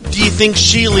do you think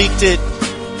she leaked it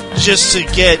just to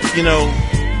get,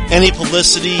 any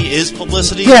publicity is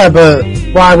publicity? Yeah, but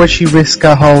why would she risk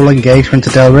her whole engagement to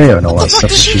Del Rio and all that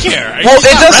stuff? Does she care? Well,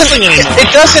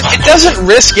 it doesn't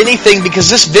risk anything because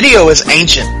this video is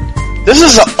ancient. This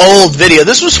is an old video.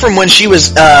 This was from when she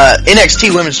was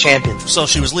NXT Women's Champion. So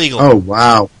she was legal. Oh,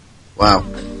 wow.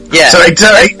 Yeah. So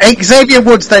Xavier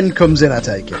Woods then comes in, I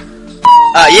take it.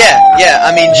 Yeah.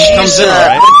 I mean, she comes in,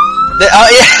 right?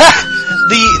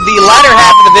 The latter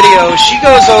half of the video, she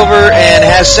goes over and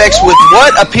has sex with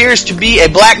what appears to be a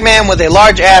black man with a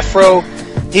large afro.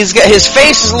 His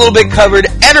face is a little bit covered.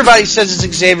 Everybody says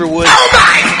it's Xavier Woods. I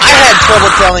had trouble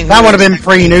telling. That would have been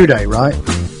pre-New Day, right?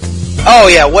 Oh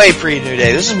yeah, way pre-New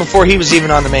Day. This is before he was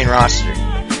even on the main roster.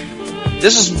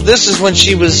 This is when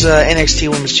she was NXT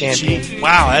Women's Champion.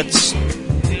 Wow, that's...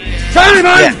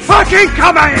 fucking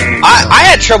coming! I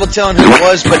had trouble telling who it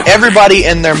was, but everybody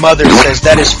and their mother says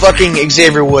that is fucking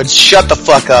Xavier Woods. Shut the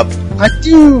fuck up. I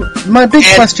do... My big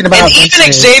question about this is... And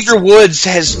even Xavier Woods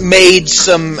has made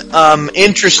some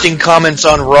interesting comments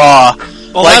on Raw.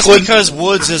 Well, like that's because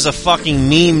Woods is a fucking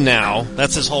meme now.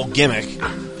 That's his whole gimmick.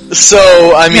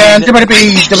 So, I mean, yeah, he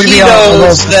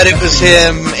knows that it was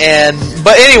him,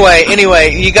 but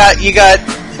anyway, you got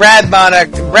Brad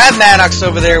Maddox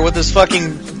over there with his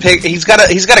fucking he's got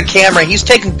a camera. He's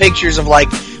taking pictures of like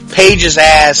Paige's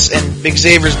ass and Big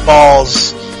Xavier's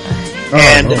balls.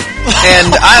 And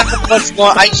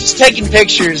I'm just taking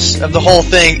pictures of the whole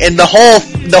thing, and the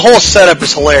whole setup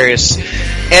is hilarious.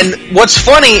 And what's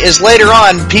funny is later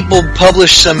on, people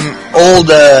publish some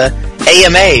old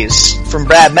AMAs from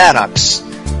Brad Maddox,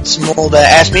 some old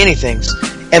Ask Me Anythings,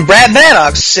 and Brad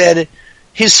Maddox said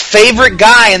his favorite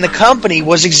guy in the company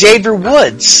was Xavier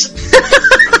Woods.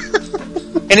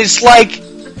 And it's like,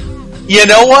 you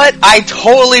know what? I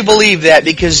totally believe that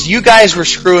because you guys were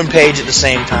screwing Paige at the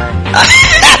same time.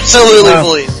 I absolutely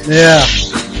believe. Yeah.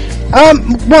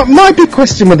 Well, my big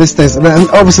question with this is, and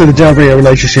obviously the Del Rio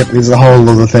relationship is a whole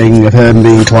other thing of her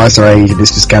being twice her age, and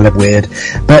it's just kind of weird.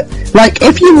 But, like,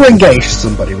 if you were engaged to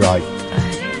somebody, right,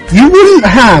 you wouldn't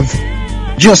have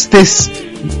just this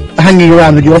hanging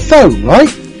around with your phone, right?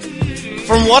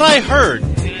 From what I heard,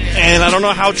 and I don't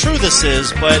know how true this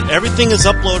is, but everything is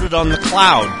uploaded on the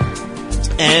cloud.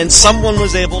 And someone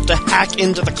was able to hack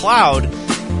into the cloud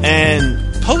and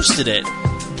posted it.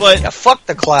 But yeah, fuck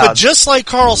the cloud. But just like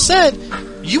Karl said,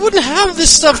 you wouldn't have this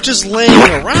stuff just laying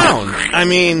around. I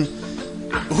mean,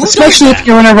 especially if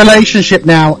you're in a relationship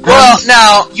now. Well,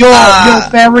 now you're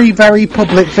very, very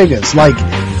public figures. Like,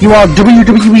 you are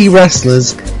WWE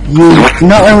wrestlers. You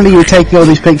not only are taking all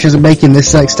these pictures and making this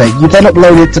sex tape, you then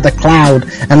upload it to the cloud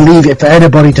and leave it for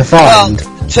anybody to find.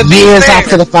 Well, years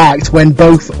after the fact, when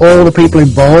all the people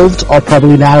involved are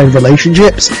probably now in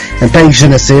relationships, and Paige is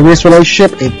in a serious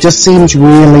relationship, it just seems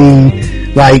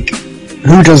really, like,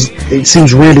 it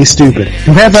seems really stupid.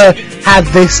 Whoever had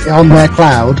this on their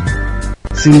cloud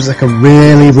seems like a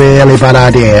really, really bad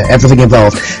idea, everything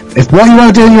involved. If what you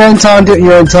want to do in your own time, do it in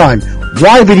your own time.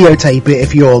 Why videotape it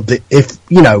if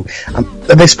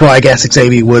at this point I guess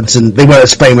Xavier Woods, and they weren't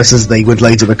as famous as they would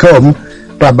later become.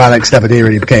 Brad Maddox never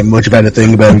really became much of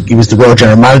anything, but he was the World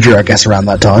General Manager, I guess, around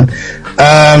that time.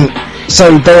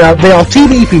 So they are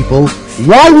TV people.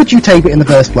 Why would you tape it in the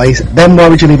first place? Then why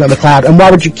would you leave it on the cloud? And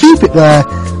why would you keep it there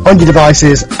on your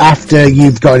devices after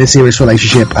you've got in a serious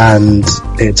relationship and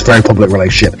it's a very public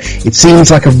relationship? It seems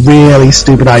like a really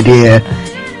stupid idea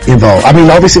involved. I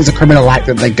mean, obviously it's a criminal act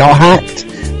that they got hacked,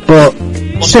 but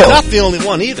still. She's not the only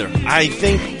one either. I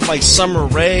think like Summer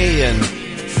Rae and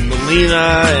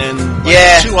Melina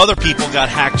and two other people got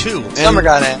hacked too. Summer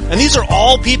got hacked. And these are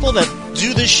all people that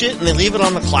do this shit and they leave it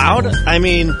on the cloud? I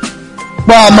mean...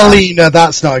 Well, Melina,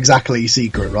 that's not exactly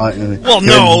secret, right? Well,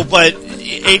 no, but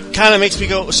it kind of makes me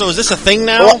go, so is this a thing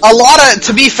now? Well,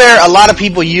 to be fair, a lot of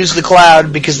people use the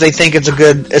cloud because they think it's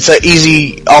an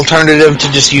easy alternative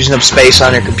to just using up space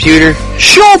on your computer.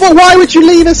 Sure, but why would you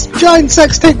leave a giant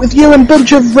sex tape with you and a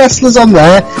bunch of wrestlers on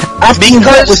there after you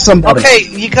met with somebody? Okay,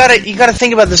 you gotta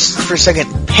think about this for a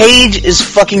second. Paige is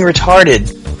fucking retarded.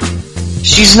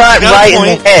 She's not right in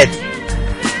the head.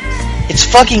 It's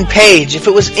fucking Paige. If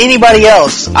it was anybody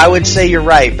else, I would say you're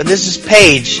right. But this is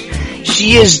Paige.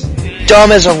 She is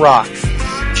dumb as a rock.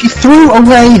 She threw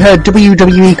away her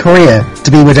WWE career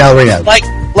to be with Del Rio.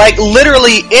 Like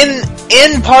literally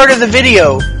in part of the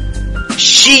video,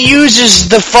 she uses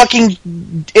the fucking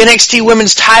NXT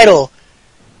Women's title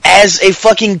as a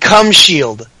fucking cum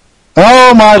shield.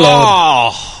 Oh my lord!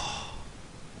 Oh.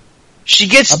 She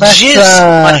gets jizz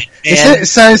on it, man.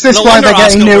 Is this why they're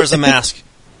getting new? Wears a mask.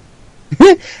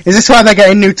 Is this why they're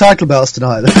getting new title belts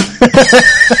tonight?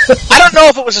 I don't know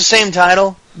if it was the same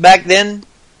title back then.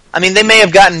 I mean, they may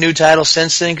have gotten new titles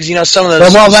since then, because some of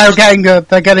those. Well, they're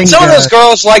getting. Some of those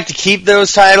girls like to keep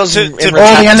those titles. To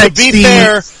be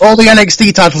fair, all the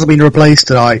NXT titles have been replaced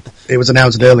tonight. It was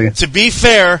announced earlier. To be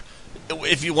fair,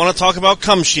 if you want to talk about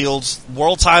cum shields,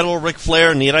 world title, Ric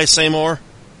Flair. Need I say more?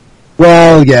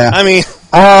 Well, yeah. I mean,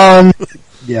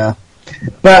 yeah,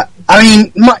 but. I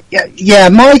mean,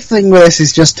 my thing with this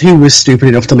is just who was stupid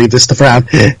enough to leave this stuff around.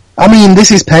 I mean,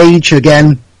 this is Paige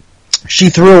again. She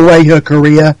threw away her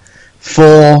career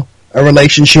for a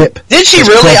relationship. Did she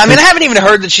really? I mean, I haven't even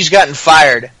heard that she's gotten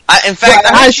fired. In fact,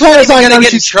 as far as I know,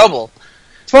 she's in trouble.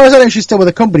 As far as I know, she's still with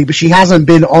the company, but she hasn't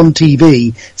been on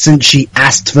TV since she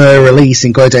asked for a release,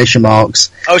 in quotation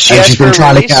marks. Oh, she's been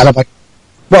trying to get out of a...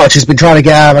 Well, she's been trying to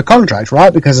get out of her contract,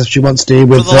 right? Because if she wants to...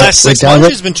 For the last 6 months,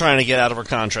 she's been trying to get out of her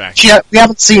contract. We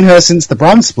haven't seen her since the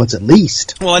brand split, at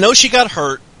least. Well, I know she got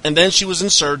hurt, and then she was in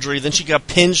surgery, then she got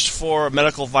pinched for a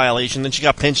medical violation, then she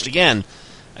got pinched again.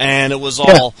 And it was all...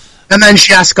 Yeah. And then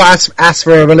she asked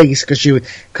for a release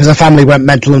because her family went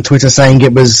mental on Twitter saying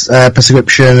it was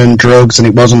prescription and drugs and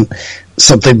it wasn't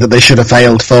something that they should have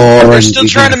failed for. They're still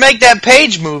trying to make that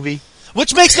Paige movie.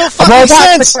 Which makes no fucking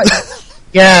sense!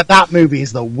 Yeah, that movie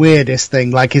is the weirdest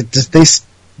thing. Like, does this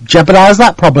jeopardize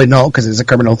that? Probably not, because it's a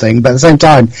criminal thing. But at the same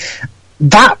time,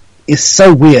 that is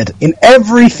so weird. In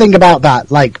everything about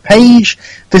that, like, Paige,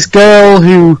 this girl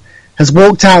who has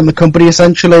walked out in the company,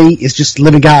 essentially, is just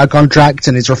living out a contract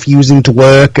and is refusing to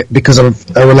work because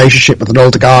of a relationship with an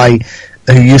older guy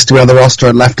who used to be on the roster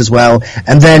and left as well,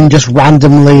 and then just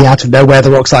randomly out of nowhere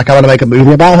The Rock's like, I want to make a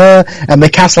movie about her, and they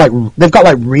cast they've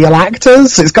got real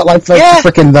actors. It's got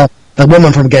freaking the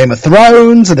woman from Game of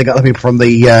Thrones, and they got the people from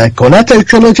the Cornetto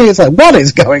trilogy. It's like, what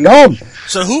is going on?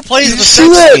 So who plays the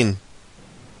sex scene?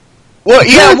 Well,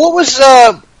 yeah, what was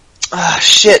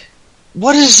shit?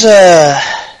 What is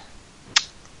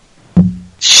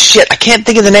shit? I can't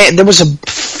think of the name. There was a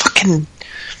fucking,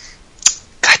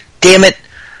 god damn it!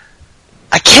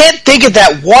 I can't think of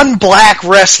that one black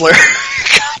wrestler.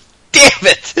 God damn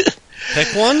it!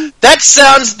 Pick one? That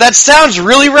sounds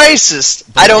really racist.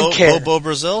 I don't care. Bobo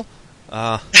Brazil?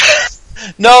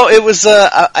 No, it was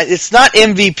it's not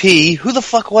MVP. Who the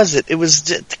fuck was it? It was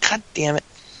god damn it.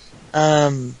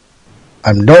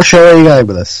 I'm not sure where you're going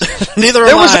with this. Neither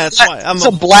am I. That's why it's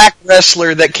a black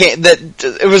wrestler that came. That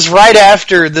it was right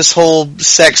after this whole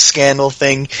sex scandal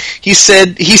thing. He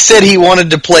said he wanted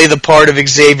to play the part of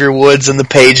Xavier Woods in the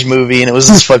Paige movie, and it was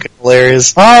just fucking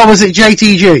hilarious. Oh, was it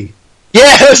JTG? Yeah,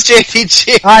 it was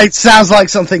JTG. It sounds like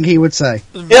something he would say.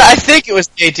 Yeah, I think it was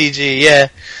JTG. Yeah,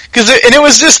 and it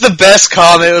was just the best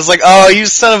comment. It was like, "Oh, you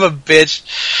son of a bitch."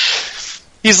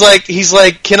 He's like,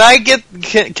 can I,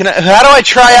 how do I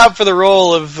try out for the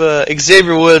role of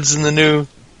Xavier Woods in the new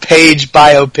Paige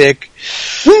biopic?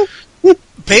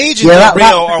 Paige and Del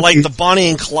Rio are like the Bonnie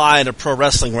and Clyde of pro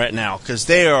wrestling right now, because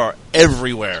they are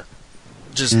everywhere.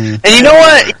 Just And you know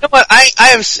what? I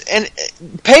have, and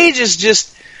Paige is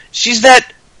just, she's that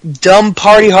dumb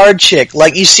party hard chick.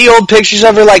 Like, you see old pictures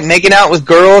of her, like, making out with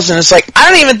girls, and it's like, I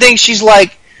don't even think she's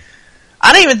like,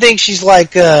 and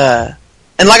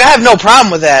like, I have no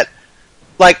problem with that.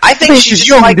 Like, I think she's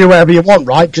you like, can do whatever you want,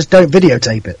 right? Just don't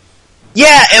videotape it.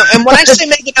 yeah, and when I say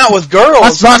making out with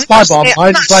girls, that's my bomb.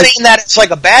 I'm not saying that it's like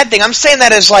a bad thing. I'm saying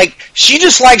that it's like, she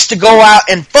just likes to go out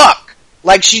and fuck.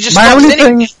 Like, she just loves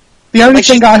anything. The only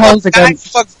thing I hold against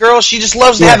fuck girls, she just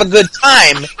loves to have a good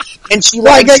time, and she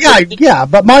likes. Yeah.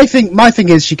 But my thing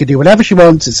is, she can do whatever she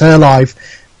wants. It's her life.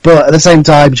 But at the same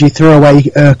time, she threw away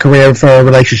her career for a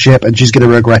relationship, and she's going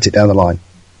to regret it down the line.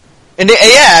 And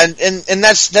and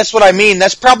that's what I mean.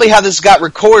 That's probably how this got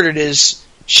recorded. Is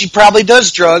she probably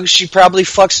does drugs? She probably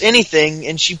fucks anything,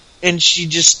 and she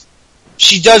does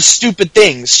stupid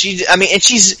things. And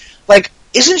she's like,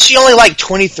 isn't she only like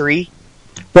 23?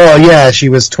 Well, yeah, she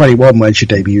was 21 when she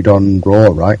debuted on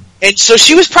Raw, right? And so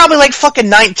she was probably like fucking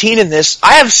 19 in this.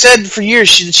 I have said for years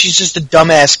she's just a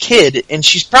dumbass kid, and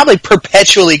she's probably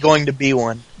perpetually going to be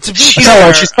one. To be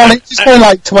fair, she's probably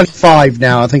like 25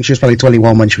 now. I think she was probably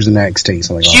 21 when she was in NXT,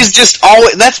 something like that. She's just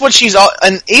always, that's what she's,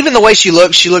 and even the way she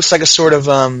looks like a sort of,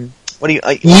 what do you,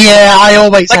 like, yeah, I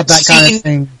always like have that kind of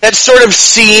thing. That sort of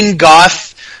scene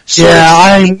goth.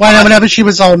 Whenever she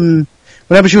was on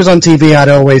TV, I'd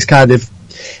always kind of,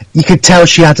 you could tell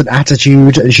she had an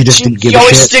attitude, and she just didn't give a shit. She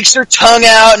always sticks her tongue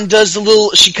out and does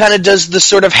she kind of does the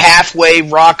sort of halfway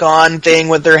rock on thing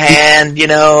with her hand,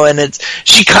 and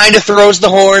she kind of throws the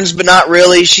horns, but not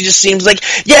really. She just seems like,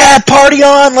 yeah, party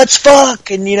on, let's fuck,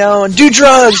 and and do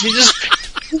drugs. You just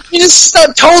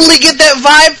totally get that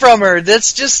vibe from her.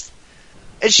 That's just,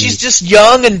 and she's just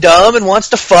young and dumb and wants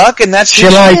to fuck, and that's who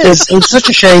she is. It's such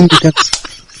a shame because.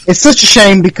 It's such a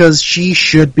shame because she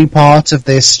should be part of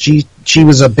this. She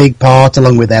was a big part,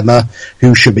 along with Emma,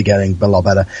 who should be getting a lot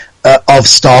better, of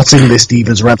starting this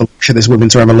Divas Revolution, this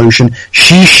Women's Revolution.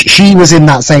 She was in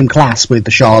that same class with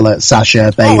the Charlotte,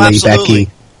 Sasha, Bayley,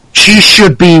 Becky. She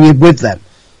should be with them,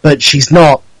 but she's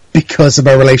not because of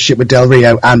her relationship with Del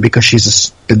Rio and because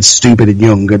she's been stupid and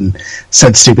young and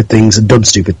said stupid things and done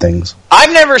stupid things.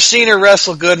 I've never seen her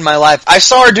wrestle good in my life. I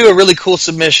saw her do a really cool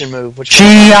submission move. She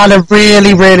had a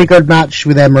really, really good match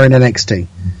with Emma in NXT.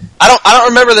 I don't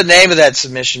remember the name of that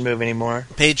submission move anymore.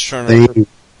 Page Turner.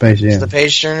 The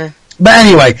Page Turner? But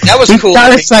anyway, that was cool.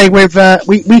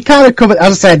 We kind of covered,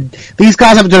 as I said, these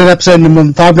guys haven't done an episode in a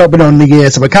month. I've not been on in a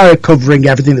year, so we're kind of covering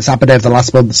everything that's happened over the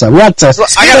last month. So we had to.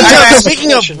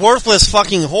 Speaking of worthless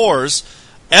fucking whores,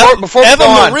 before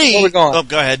we go on. Oh,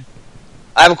 go ahead.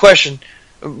 I have a question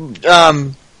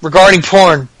regarding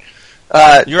porn.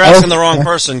 You're asking the wrong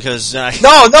person because no,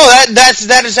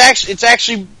 that is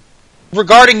actually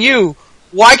regarding you.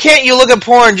 Why can't you look at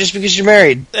porn just because you're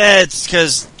married? It's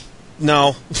because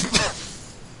no.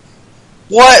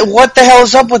 What the hell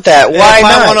is up with that? Why if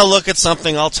not? I want to look at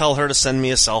something, I'll tell her to send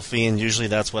me a selfie, and usually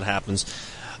that's what happens.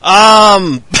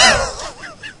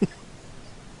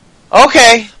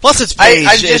 Okay. Plus, it's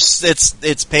Paige.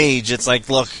 It's Paige. It's like,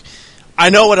 look, I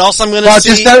know what else I'm going to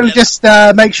see. Just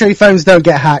make sure your phones don't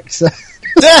get hacked. So.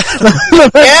 Yeah.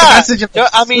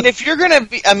 I mean, if you're going to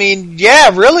be, yeah,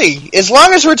 really. As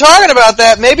long as we're talking about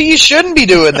that, maybe you shouldn't be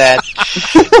doing that.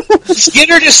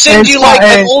 Skinner just send you like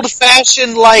an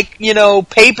old-fashioned,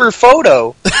 paper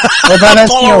photo.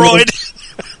 Polaroid.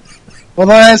 Well,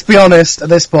 let's be honest. At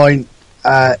this point,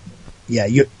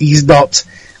 he's not.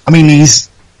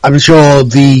 I'm sure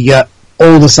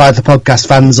all the side of the podcast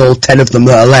fans, all 10 of them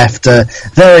that are left, are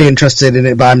very interested in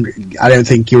it, but I don't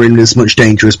think you're in as much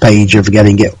danger as Paige of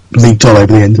getting it leaked all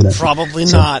over the internet. Probably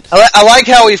not. I like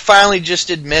how we finally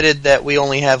just admitted that we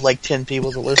only have 10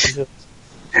 people to listen to.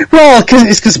 Well,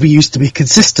 it's because we used to be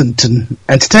consistent and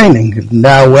entertaining.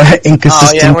 Now we're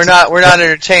inconsistent. Oh yeah, we're not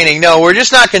entertaining. No, we're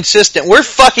just not consistent. We're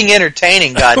fucking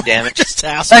entertaining. God damn it! Just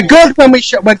assholes. We're good when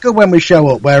we show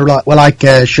up. We're like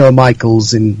Shawn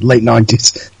Michaels in late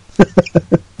 '90s.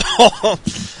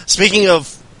 Speaking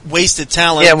of wasted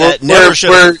talent, that never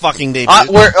should have fucking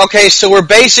debuted. So we're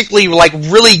basically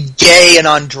really gay and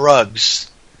on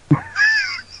drugs.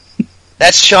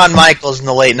 That's Shawn Michaels in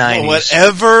the late '90s.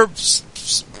 Whatever.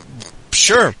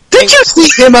 Sure. Did you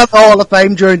see him at the Hall of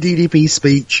Fame during DDP's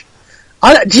speech?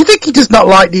 Do you think he does not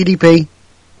like DDP?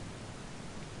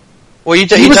 Well, you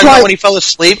talking about when he fell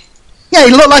asleep? Yeah,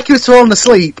 he looked like he was falling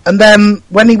asleep, and then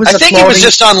when he was I think he was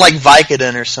just on, like,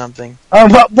 Vicodin or something.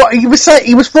 What he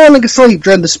was falling asleep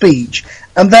during the speech,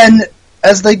 and then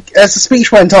as the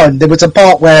speech went on, there was a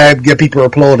part where people were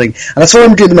applauding, and I saw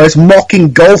him do the most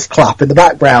mocking golf clap in the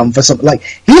background for something. Like,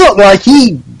 he looked like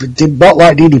he did not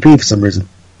like DDP for some reason.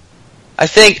 I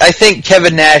think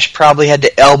Kevin Nash probably had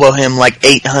to elbow him like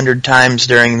 800 times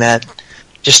during that,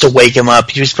 just to wake him up.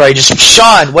 He was probably just,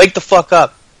 Sean, wake the fuck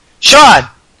up. Sean!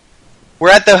 We're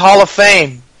at the Hall of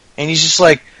Fame. And he's just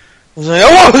like,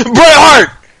 oh, Bret Hart!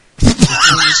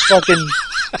 He's fucking...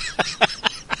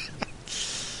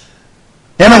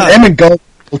 Him and Goldberg.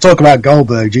 We'll talk about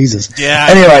Goldberg, Jesus. Yeah.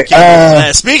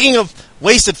 Anyway, speaking of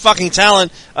wasted fucking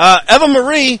talent, Eva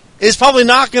Marie is probably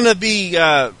not going to be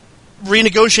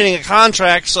renegotiating a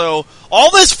contract, so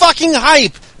all this fucking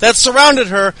hype that surrounded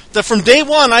her, that from day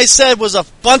one I said was a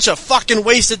bunch of fucking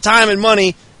wasted time and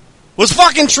money, was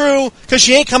fucking true, because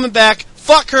she ain't coming back.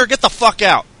 Fuck her, get the fuck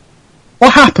out.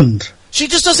 What happened? She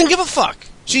just doesn't give a fuck.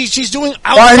 She's doing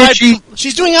outside.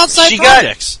 She's doing outside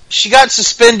projects. She got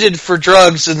suspended for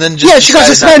drugs, and then just she got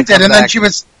suspended, and then she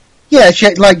was. Yeah, she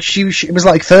it was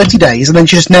like 30 days, and then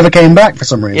she just never came back for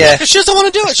some reason. Yeah, she doesn't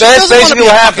want to do it. She doesn't want to be a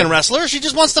fucking wrestler. She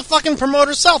just wants to fucking promote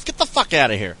herself. Get the fuck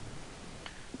out of here.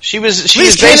 She was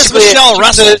basically Michelle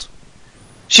wrestled.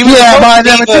 She was a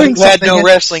diva who had no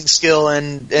wrestling skill,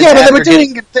 and but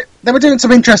they were doing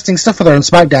some interesting stuff with her on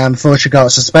SmackDown before she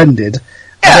got suspended.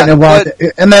 Yeah, I don't know why,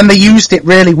 and then they used it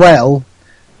really well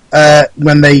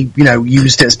when they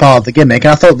used it as part of the gimmick.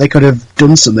 I thought they could have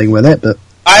done something with it, but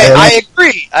I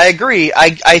agree.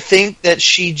 I think that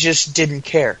she just didn't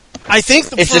care. I think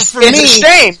it's a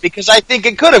shame because I think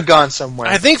it could have gone somewhere.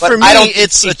 I think for me,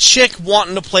 it's a chick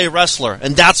wanting to play wrestler,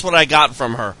 and that's what I got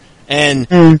from her. And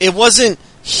it wasn't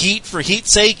heat for heat's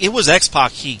sake; it was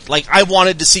X-Pac heat. Like, I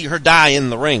wanted to see her die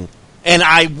in the ring, and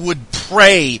I would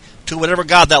pray to whatever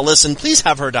god that listened, please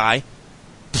have her die,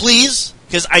 please,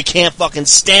 because I can't fucking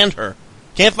stand her.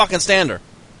 Can't fucking stand her.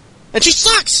 And she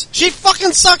sucks. She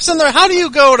fucking sucks in there. How do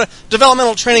you go to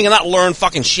developmental training and not learn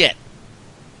fucking shit?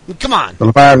 Come on. Well,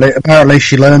 apparently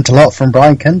she learned a lot from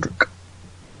Brian Kendrick.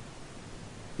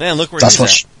 Man, look where he's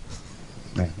at.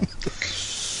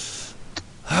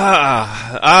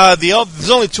 There's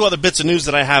only two other bits of news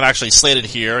that I have actually slated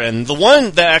here, and the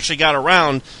one that actually got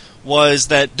around was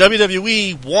that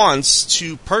WWE wants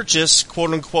to purchase,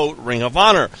 quote-unquote, Ring of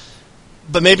Honor.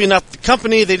 But maybe not the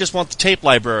company, they just want the tape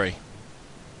library.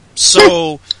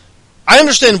 So, I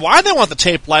understand why they want the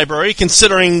tape library,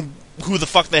 considering who the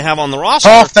fuck they have on the roster.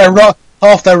 Half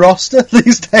their roster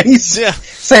these days. Yeah.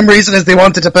 Same reason as they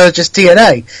wanted to purchase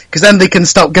TNA, because then they can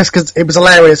stop. Because it was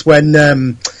hilarious when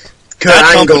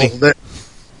Kurt Angle.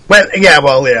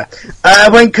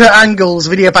 When Kurt Angle's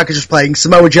video package was playing,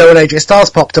 Samoa Joe and AJ Styles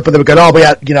popped up, and they were going, we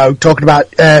had, talking about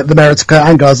the merits of Kurt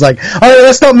Angle. I was like,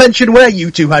 let's not mention where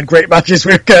you two had great matches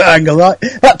with Kurt Angle, right?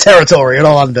 That territory in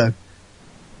Orlando.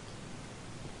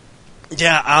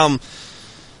 Yeah,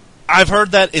 I've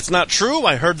heard that it's not true.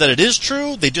 I heard that it is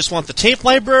true. They just want the tape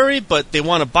library, but they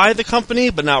want to buy the company,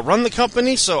 but not run the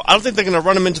company. So I don't think they're going to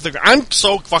run them into the... I'm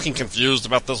so fucking confused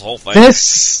about this whole thing.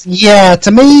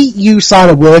 To me, you sign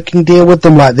a working deal with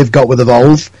them like they've got with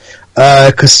Evolve,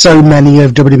 because so many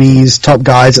of WWE's top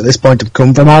guys at this point have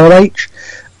come from ROH,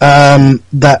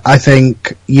 that I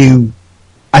think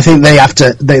they have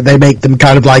to... They make them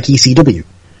kind of like ECW.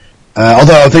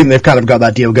 Although I think they've kind of got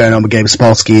that deal going on with Gabe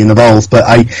Sapolsky and Evolve, but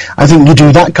I think you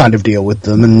do that kind of deal with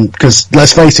them, and because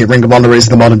let's face it, Ring of Honor is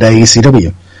the modern day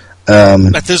ECW.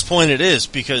 At this point, it is,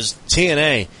 because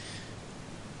TNA,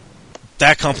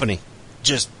 that company,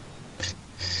 just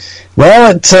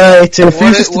it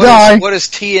refuses to die. What is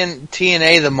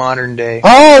TNA the modern day?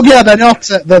 Oh yeah, they're not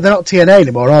TNA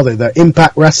anymore, are they? They're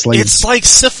Impact Wrestling. It's like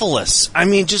syphilis. I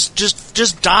mean, just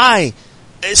die.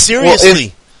 Seriously.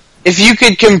 Well, if you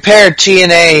could compare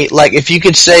TNA, like if you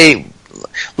could say,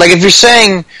 like if you're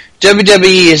saying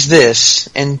WWE is this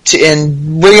and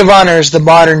Ring of Honor is the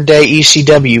modern day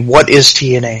ECW, what is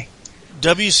TNA?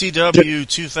 WCW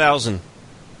 2000.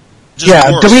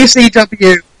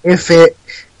 WCW.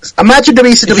 Imagine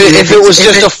WCW if it was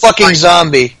just a fucking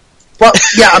zombie. Well,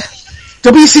 yeah.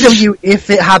 WCW if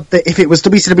it was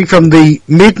WCW from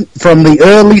the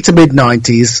early to mid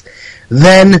 90s,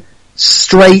 then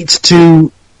straight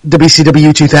to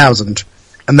WCW 2000,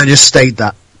 and then just stayed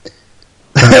that.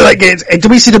 Like it's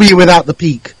WCW without the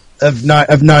peak of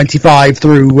 95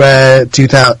 through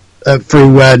 2000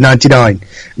 through 99.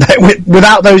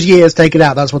 Without those years taken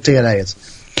out, that's what TNA is.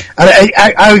 And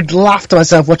I would laugh to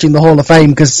myself watching the Hall of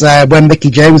Fame because when Mickie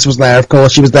James was there, of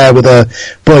course, she was there with her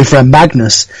boyfriend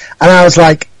Magnus, and I was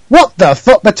like, what the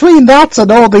fuck? Between that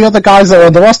and all the other guys that are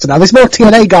on the roster now, there's more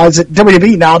TNA guys at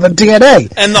WWE now than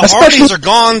TNA. And the Hardys are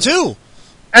gone, too.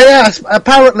 Yes,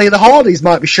 apparently the Hardys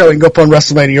might be showing up on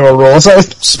WrestleMania or Raw. So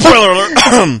spoiler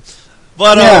alert.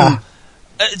 But,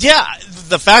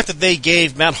 the fact that they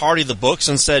gave Matt Hardy the books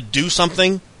and said, do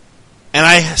something, and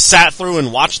I sat through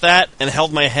and watched that and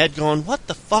held my head going, what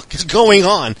the fuck is going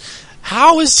on?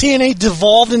 How is TNA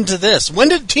devolved into this? When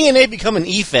did TNA become an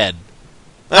E-Fed?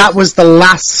 That was the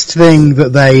last thing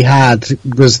that they had,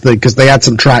 because they had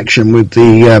some traction with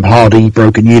the Hardy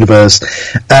Broken Universe,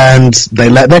 and they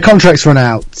let their contracts run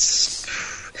out.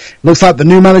 Looks like the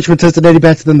new management has done any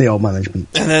better than the old management.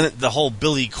 And then the whole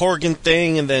Billy Corgan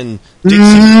thing, and then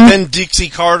Dixie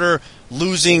Carter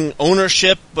losing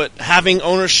ownership, but having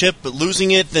ownership, but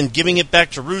losing it, then giving it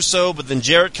back to Russo, but then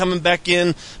Jarrett coming back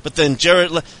in, but then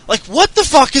Jarrett... Like, what the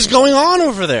fuck is going on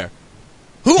over there?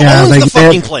 Who owns the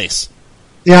fucking place?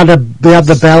 They had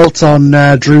the belt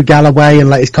on Drew Galloway and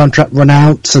let his contract run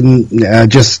out, and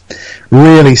just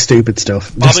really stupid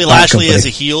stuff. Bobby Lashley is a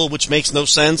heel, which makes no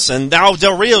sense, and now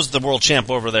Del Rio's the world champ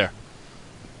over there.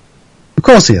 Of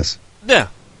course he is. Yeah.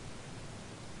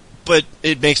 But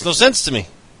it makes no sense to me.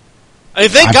 I mean,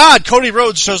 thank God Cody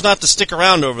Rhodes chose not to stick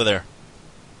around over there.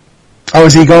 Oh,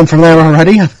 is he gone from there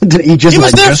already? He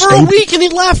was there for a week and he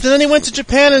left, and then he went to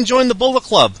Japan and joined the Bullet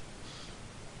Club.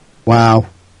 Wow.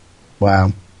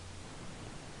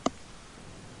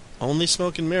 Only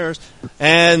smoke and mirrors.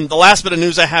 And the last bit of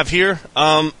news I have here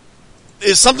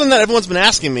is something that everyone's been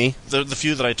asking me, the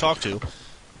few that I talked to.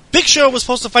 Big Show was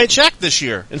supposed to fight Shaq this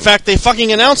year. In fact, they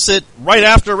fucking announced it right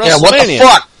after WrestleMania. Yeah, what the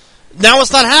fuck? Now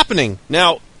it's not happening.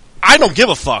 Now, I don't give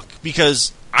a fuck,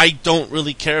 because I don't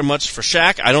really care much for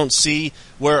Shaq. I don't see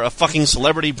where a fucking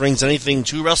celebrity brings anything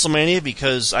to WrestleMania,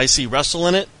 because I see wrestle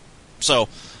in it. So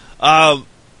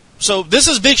this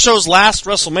is Big Show's last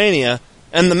WrestleMania,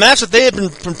 and the match that they have been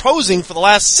proposing for the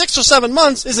last 6 or 7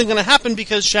 months isn't going to happen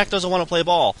because Shaq doesn't want to play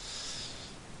ball.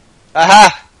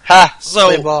 So,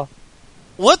 play ball.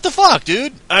 What the fuck,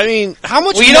 dude? I mean, how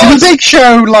much... Well, isn't Big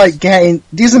Show,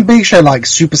 isn't Big Show,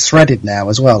 super shredded now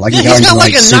as well? He's got a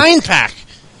 9-pack.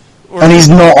 And he's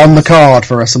not on the card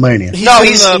for WrestleMania.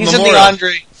 He's in the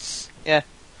Andre. Yeah.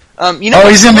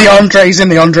 He's in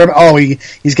the Andre. Oh,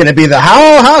 he's going to be the...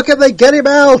 How can they get him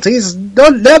out? He's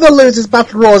never loses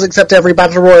Battle Royals except every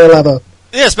Battle Royal ever.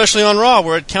 Yeah, especially on Raw,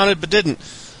 where it counted but didn't.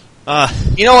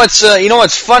 You know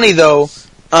what's funny, though?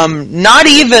 Not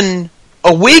even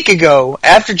a week ago,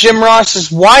 after Jim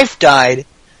Ross's wife died,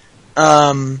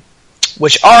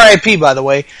 which R.I.P., by the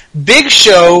way, Big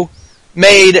Show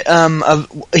made...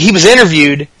 he was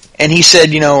interviewed, and he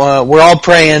said, we're all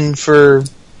praying for...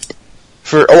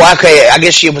 Oh, okay, I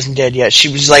guess she wasn't dead yet.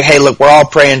 She was like, hey, look, we're all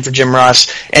praying for Jim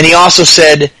Ross. And he also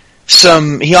said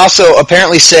he also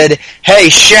apparently said, hey,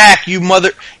 Shaq, you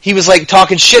mother... He was,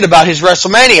 talking shit about his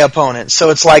WrestleMania opponent. So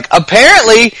it's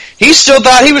apparently, he still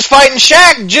thought he was fighting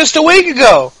Shaq just a week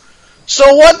ago.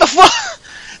 So what the fuck?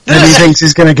 Maybe he thinks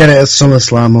he's going to get it at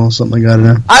SummerSlam or something, I don't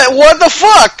know. What the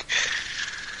fuck?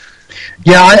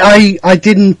 Yeah, I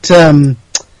didn't...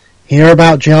 hear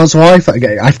about JL's wife.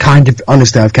 I've kind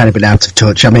of been out of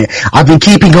touch. I mean, I've been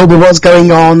keeping up with what's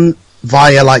going on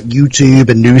via YouTube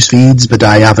and news feeds, but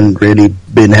I haven't really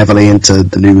been heavily into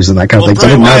the news and that kind of thing. So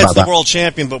I didn't know about that. World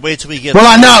champion, but wait till we get.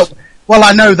 I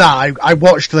know that. I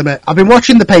watched them. I've been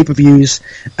watching the pay-per-views,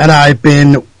 and I've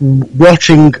been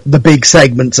watching the big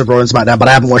segments of Raw and SmackDown, but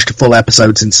I haven't watched a full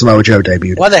episode since Samoa Joe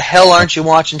debuted. Why the hell aren't you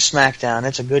watching SmackDown?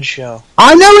 It's a good show.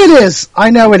 I know it is.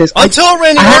 Until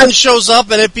Randy Orton shows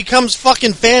up and it becomes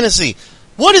fucking fantasy.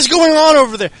 What is going on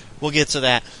over there? We'll get to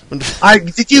that.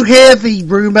 Did you hear the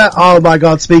rumor? Oh my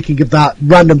god, speaking of that,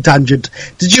 random tangent.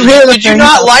 Did you hear the Did you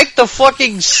not like the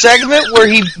fucking segment where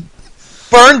he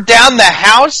burned down the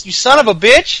house, you son of a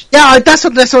bitch? Yeah, that's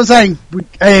what I'm saying.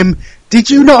 Did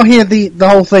you not hear the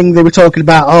whole thing they were talking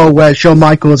about? Where Shawn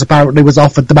Michaels apparently was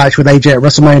offered the match with AJ at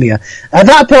WrestleMania. At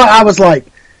that point, I was like,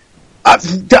 I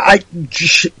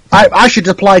should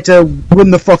apply to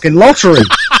win the fucking lottery.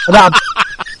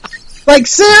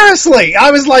 Seriously,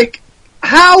 I was like,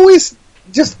 how is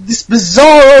just this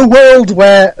bizarro world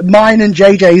where mine and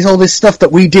JJ's, all this stuff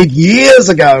that we did years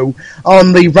ago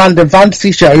on the random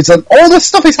fantasy shows, and all this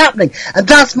stuff is happening, and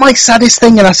that's my saddest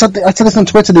thing. And I said this on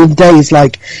Twitter the other day. Is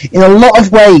in a lot of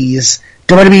ways,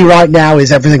 WWE right now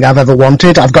is everything I've ever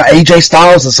wanted. I've got AJ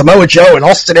Styles and Samoa Joe and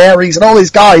Austin Aries and all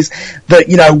these guys that,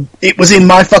 it was in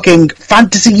my fucking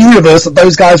fantasy universe that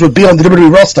those guys would be on the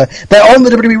WWE roster. They're on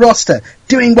the WWE roster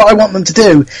doing what I want them to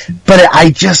do, but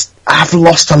I've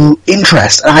lost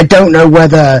interest, and I don't know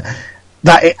whether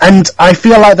and I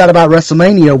feel like that about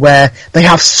WrestleMania, where they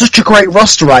have such a great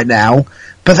roster right now,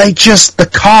 but the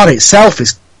card itself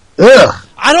is, ugh.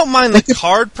 I don't mind the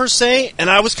card per se, and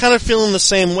I was kind of feeling the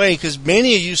same way, because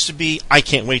Mania used to be, I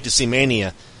can't wait to see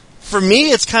Mania. For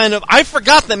me, it's kind of, I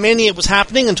forgot that Mania was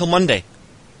happening until Monday.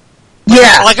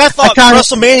 Yeah. Like, I thought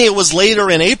WrestleMania was later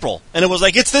in April, and it was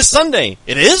like, it's this Sunday.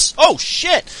 It is? Oh,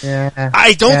 shit. Yeah.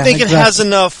 I don't think it has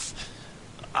enough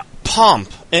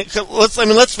pomp.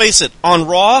 Let's face it, on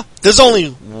Raw, there's only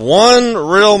one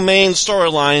real main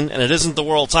storyline, and it isn't the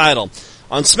world title.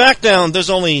 On SmackDown, there's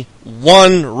only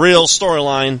one real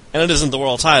storyline, and it isn't the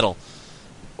world title.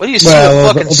 What do you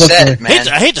fucking said, man?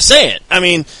 I hate to say it. I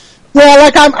mean, well,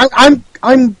 like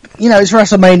I'm, it's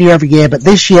WrestleMania every year, but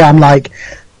this year I'm like,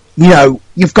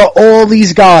 you've got all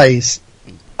these guys.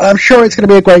 I'm sure it's going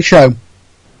to be a great show,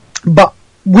 but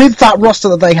with that roster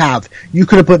that they have, you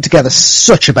could have put together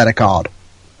such a better card.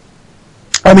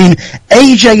 I mean,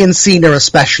 AJ and Cena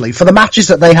especially, for the matches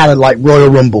that they had at, like, Royal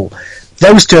Rumble,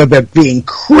 those two have been being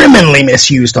criminally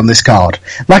misused on this card.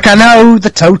 Like, I know the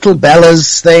Total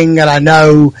Bellas thing, and I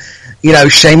know,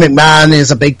 Shane McMahon is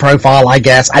a big profile, I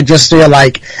guess. I just feel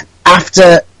like,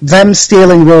 after them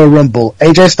stealing Royal Rumble,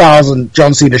 AJ Styles and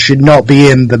John Cena should not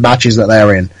be in the matches that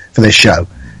they're in for this show.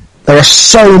 There are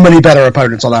so many better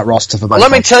opponents on that roster for both. Let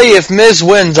me tell you, if Miz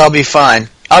wins, I'll be fine.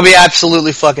 I'll be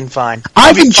absolutely fucking fine.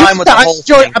 I've been following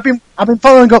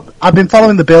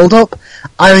the build up.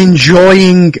 I'm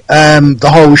enjoying the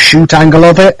whole shoot angle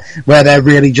of it, where they're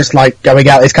really just like going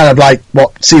out. It's kind of like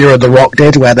what Cena and The Rock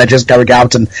did, where they're just going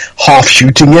out and half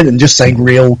shooting it and just saying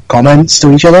real comments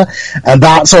to each other, and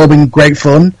that's all been great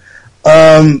fun.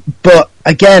 But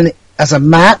again, as a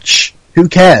match, who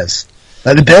cares?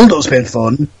 Like, the build up's been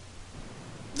fun.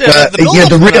 Yeah,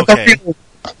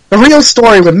 the real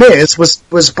story with Miz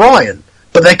was Bryan,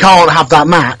 but they can't have that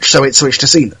match, so it switched to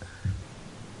Cena.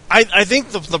 I think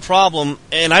the problem,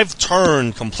 and I've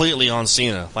turned completely on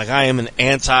Cena. Like, I am an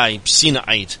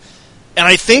anti-Cena-ite. And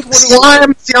I think I'm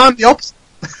the opposite.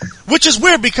 Which is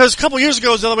weird, because a couple years ago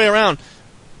it was the other way around.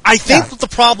 I think what the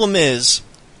problem is,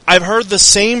 I've heard the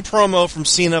same promo from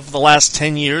Cena for the last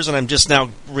 10 years, and I'm just now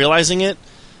realizing it.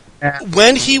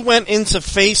 When he went in to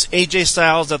face AJ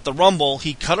Styles at the Rumble,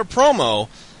 he cut a promo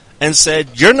and said,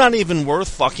 "You're not even worth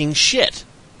fucking shit."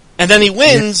 And then he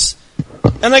wins,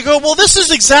 and I go, well, this is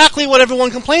exactly what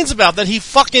everyone complains about, that he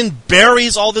fucking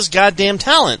buries all this goddamn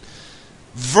talent.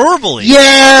 Verbally.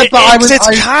 Yeah, but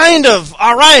it's kind of,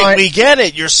 alright, we get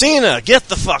it, you're Cena, get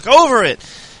the fuck over it.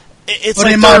 It's but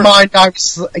like in my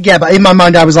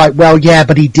mind, I was like, well, yeah,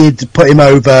 but he did put him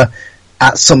over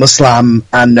at SummerSlam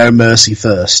and No Mercy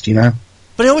first, But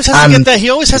he always has to get that. He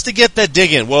always has to get that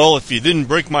dig in. Well, if you didn't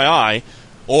break my eye,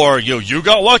 or you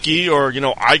got lucky, or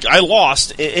I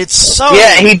lost. It's so.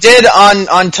 Yeah, he did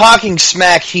on Talking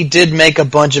Smack. He did make a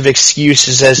bunch of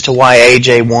excuses as to why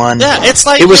AJ won. Yeah, it's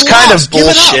like it was kind of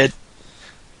bullshit.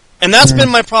 And that's been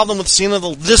my problem with Cena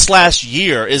this last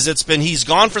year. He's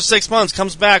gone for 6 months,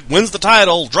 comes back, wins the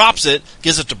title, drops it,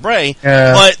 gives it to Bray,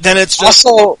 but then it's just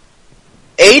also.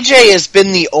 AJ has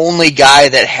been the only guy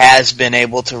that has been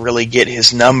able to really get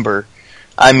his number.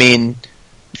 I mean,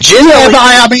 generally,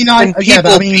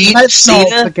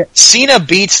 Cena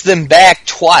beats them back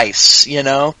twice,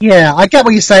 Yeah, I get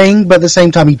what you're saying, but at the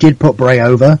same time, he did put Bray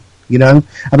over, I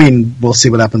mean, we'll see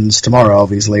what happens tomorrow,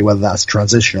 obviously, whether that's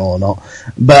transitional or not.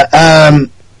 But,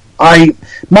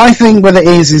 my thing with it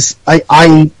is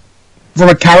I from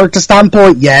a character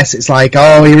standpoint, yes, it's like,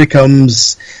 oh, here he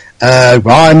comes.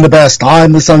 I'm the best,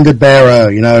 I'm the sun god bearer,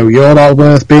 you're not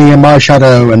worth being in my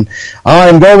shadow, and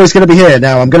I'm always going to be here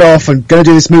now, I'm going to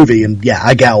do this movie, and yeah,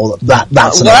 I get all that.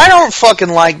 That's what I don't fucking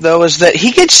like, though, is that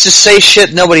he gets to say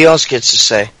shit nobody else gets to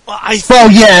say. He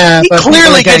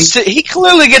clearly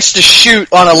gets to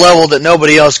shoot on a level that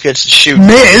nobody else gets to shoot.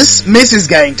 Miz is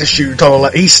getting to shoot on a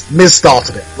level. Miz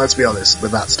started it, let's be honest,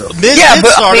 with that stuff. Miz did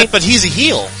start it, but he's a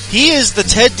heel. He is the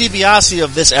Ted DiBiase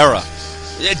of this era.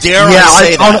 Dare I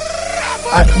say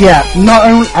that? Not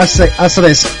only I say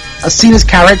this, I've seen his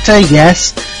character,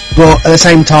 yes, but at the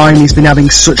same time he's been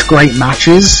having such great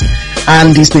matches,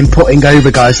 and he's been putting over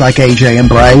guys like AJ and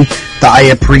Bray that I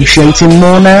appreciate him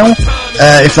more now,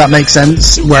 if that makes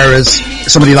sense. Whereas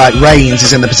somebody like Reigns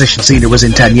is in the position Cena was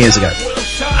in 10 years ago.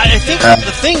 I think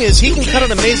the thing is, he can cut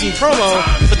an amazing promo,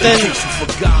 but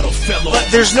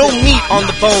there's no meat on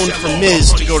the bone for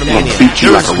Miz to go to Mania. Beat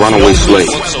you like a runaway slave.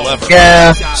 Whatsoever.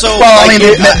 Yeah. So, well, I mean,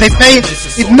 they've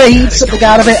made something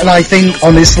out of it, and I think,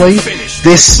 honestly,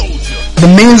 The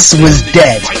Miz was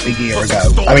dead a year ago.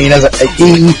 I mean,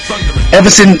 ever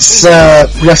since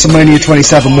WrestleMania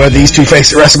 27, where these two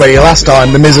faced at WrestleMania last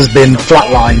time, The Miz has been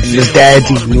flatlined. He was dead.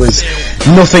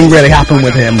 Nothing really happened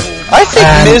with him. I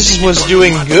think Miz was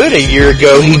doing good a year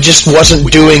ago. He just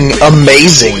wasn't doing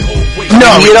amazing.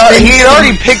 No, he had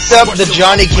already picked up the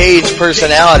Johnny Cage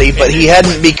personality, but he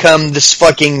hadn't become this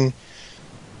fucking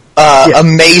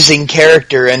amazing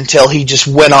character until he just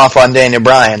went off on Daniel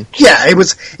Bryan. Yeah, it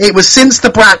was since the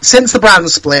brand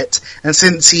split, and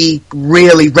since he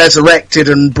really resurrected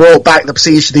and brought back the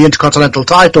prestige to the Intercontinental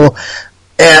title,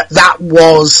 that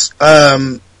was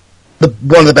one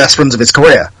of the best runs of his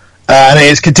career. And it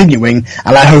is continuing,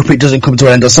 and I hope it doesn't come to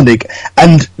an end on Sunday.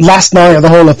 And last night at the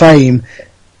Hall of Fame,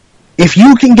 if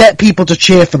you can get people to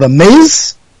cheer for The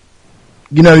Miz,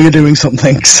 you know you're doing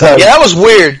something. So yeah, that was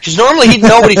weird, because normally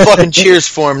nobody fucking cheers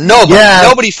for him.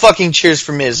 Nobody fucking cheers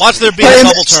for Miz. Watch there be a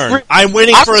double turn. I'm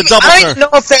waiting for a double turn. I don't know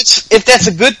if that's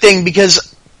a good thing,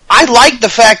 because I like the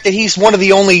fact that he's one of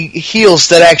the only heels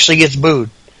that actually gets booed.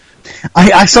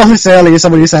 I saw this earlier.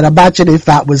 Somebody said, "Imagine if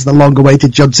that was the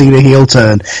long-awaited John Cena heel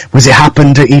turn. Was it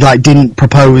happened? He didn't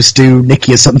propose to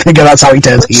Nikki or something, and that's how he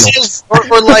turns heel."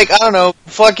 Or like, I don't know,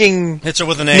 fucking hits her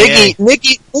with an AA.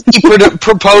 Nikki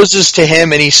proposes to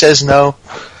him, and he says no.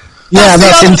 Yeah,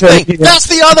 that's interesting. That's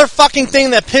the other fucking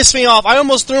thing that pissed me off. I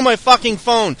almost threw my fucking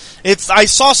phone. I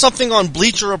saw something on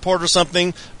Bleacher Report or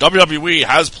something. WWE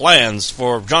has plans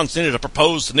for John Cena to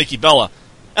propose to Nikki Bella,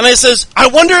 and I says, I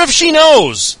wonder if she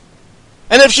knows.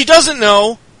 And if she doesn't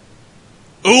know,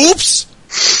 oops.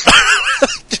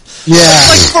 Yeah.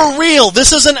 Like, for real,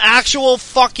 this is an actual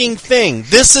fucking thing.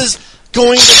 This is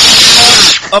going to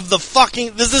be part of the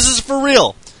fucking... This is for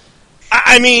real.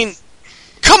 I mean,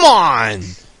 come on.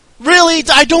 Really?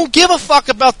 I don't give a fuck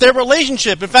about their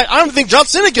relationship. In fact, I don't think John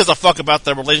Cena gives a fuck about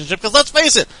their relationship, because let's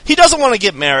face it, he doesn't want to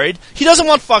get married. He doesn't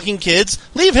want fucking kids.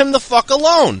 Leave him the fuck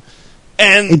alone.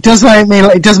 And it does make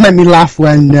me laugh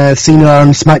when Cena on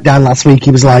SmackDown last week, he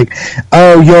was like,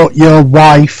 "Oh, your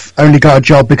wife only got a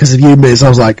job because of you, Miz." I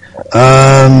was like,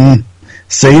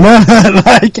 Cena?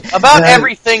 About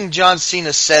everything John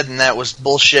Cena said, and that was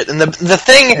bullshit. And the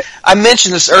thing, I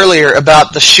mentioned this earlier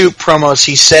about the shoot promos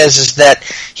he says, is that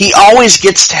he always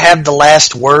gets to have the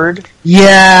last word.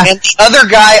 Yeah. And the other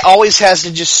guy always has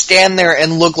to just stand there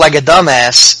and look like a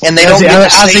dumbass, and they don't get to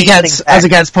say anything back. As he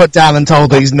gets put down and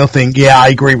told that he's nothing, yeah, I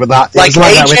agree with that.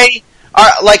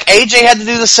 Like AJ had to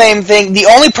do the same thing. The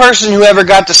only person who ever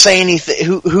got to say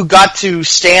anything, who got to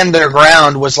stand their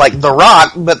ground, was like The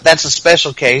Rock, but that's a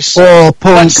special case. Or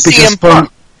Punk, because Punk.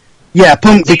 Yeah,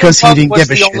 Punk, because he didn't give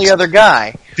a shit. Was the only other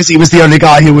guy. Because he was the only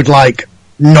guy who would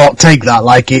not take that.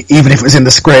 Even if it was in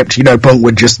the script, Punk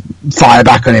would just fire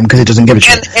back on him because he doesn't give a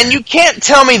shit. And you can't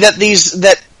tell me that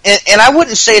and I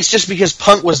wouldn't say it's just because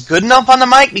Punk was good enough on the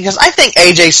mic, because I think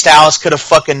AJ Styles could have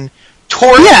fucking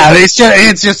torn. Yeah, it's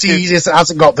just he just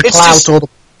hasn't got the clout or the.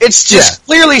 It's just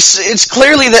clearly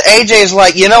that AJ is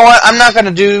like, you know what? I'm not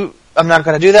gonna do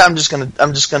that. I'm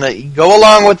just gonna go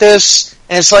along with this.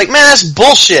 And it's like, man, that's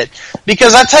bullshit.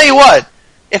 Because I tell you what,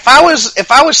 if I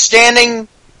was standing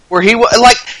where he was,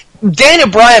 like, Daniel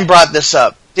Bryan brought this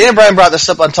up. Daniel Bryan brought this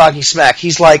up on Talking Smack.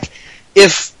 He's like,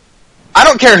 if I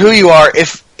don't care who you are,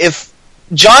 if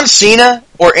John Cena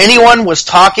or anyone was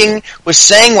saying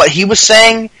what he was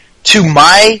saying to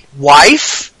my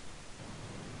wife,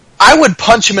 I would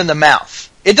punch him in the mouth.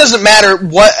 It doesn't matter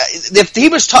what, if he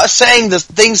was saying the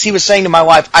things he was saying to my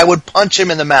wife, I would punch him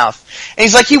in the mouth. And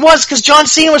he's like, he was, because John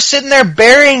Cena was sitting there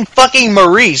burying fucking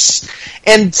Maurice.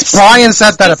 And Brian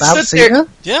said that about Cena?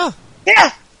 Yeah.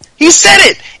 Yeah. He said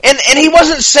it. And he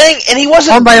wasn't saying, and he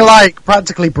wasn't... Aren't they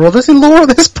practically brothers-in-law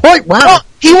at this point? Wow. Well,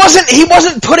 he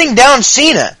wasn't putting down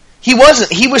Cena. He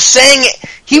wasn't. He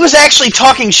was actually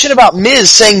talking shit about Miz,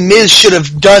 saying Miz should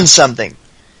have done something.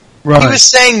 Right. He was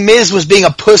saying Miz was being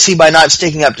a pussy by not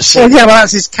sticking up to Cena. Well, yeah, but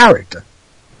that's his character.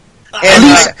 And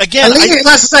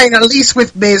that's saying, at least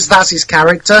with Miz, that's his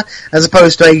character, as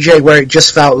opposed to AJ, where it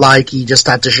just felt like he just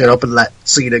had to shut up and let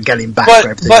Cena get him back for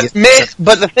everything.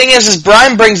 But the thing is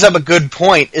Brian brings up a good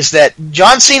point, is that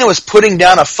John Cena was putting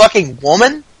down a fucking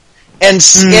woman, and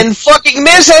fucking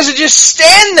Miz has to just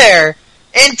stand there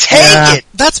and take it.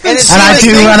 That's been Cena's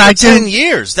thing for 10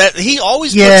 years. That he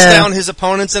always puts down his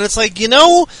opponents, and it's like,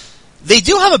 they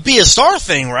do have a be a star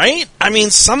thing, right? I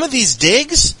mean, some of these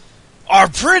digs are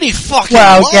pretty fucking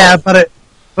low. Yeah, but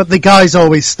the guys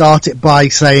always start it by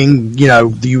saying,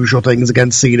 the usual things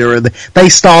against Cena, and they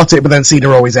start it, but then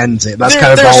Cena always ends it. That's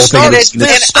kind of the whole thing.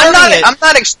 I'm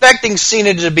not expecting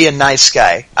Cena to be a nice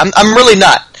guy. I'm really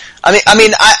not.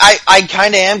 I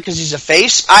kind of am, because he's a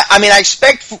face. I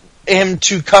expect him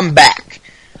to come back.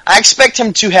 I expect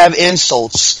him to have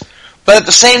insults. But at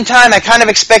the same time, I kind of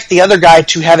expect the other guy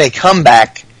to have a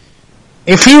comeback.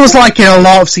 If he was like in a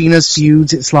lot of Cena's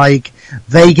feuds, it's like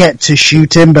they get to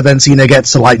shoot him, but then Cena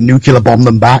gets to like nuclear bomb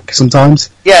them back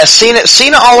sometimes. Yeah,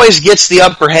 Cena always gets the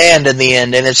upper hand in the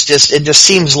end, and it just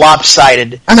seems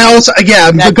lopsided. And also,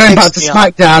 going back to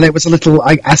SmackDown, it was a little.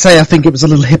 I think it was a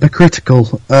little hypocritical.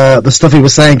 The stuff he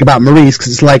was saying about Maryse,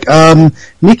 because it's like,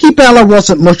 Nikki Bella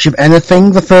wasn't much of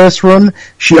anything the first run.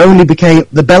 The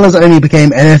Bellas only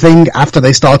became anything after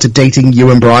they started dating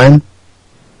you and Brian.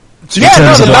 To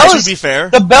be fair,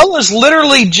 the Bellas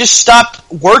literally just stopped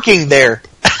working there.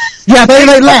 Yeah,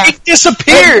 they left. They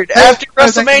disappeared after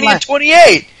WrestleMania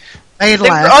 28. They were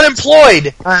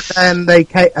unemployed. And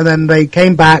they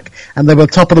came back, and they were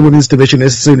top of the women's division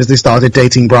as soon as they started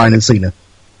dating Brian and Cena.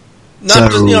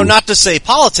 Not to say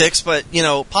politics, but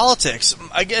politics.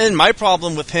 Again, my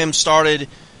problem with him started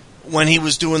when he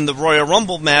was doing the Royal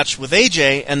Rumble match with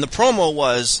AJ, and the promo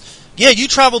was, "Yeah, you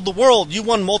traveled the world, you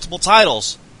won multiple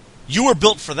titles. You were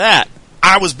built for that.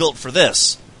 I was built for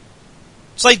this."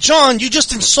 It's like, John, you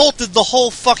just insulted the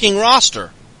whole fucking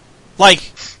roster.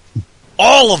 Like,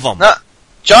 all of them.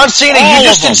 John Cena, you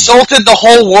just insulted the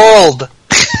whole world.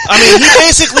 I mean, he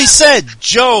basically said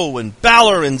Joe and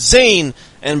Balor and Zayn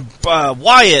and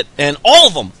Wyatt and all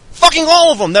of them, fucking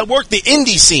all of them that work the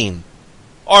indie scene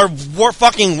are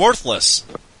fucking worthless.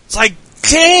 It's like,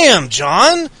 damn,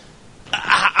 John.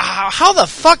 How the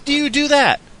fuck do you do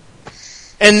that?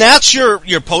 And that's your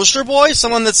poster boy?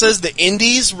 Someone that says the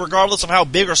indies, regardless of how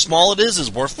big or small it is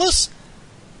worthless?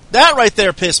 That right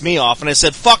there pissed me off, and I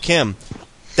said, fuck him.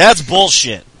 That's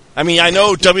bullshit. I mean, I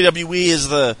know WWE is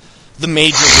the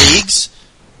major leagues,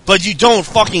 but you don't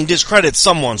fucking discredit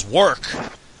someone's work.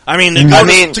 I mean,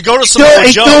 to go to Samoa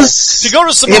Joe,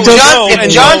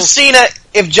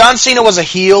 if John Cena was a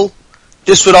heel,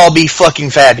 this would all be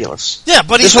fucking fabulous. Yeah,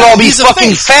 but this would all be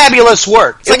fucking fabulous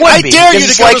work. It's like, I dare you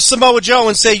to go to Samoa Joe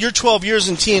and say your 12 years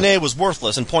in TNA was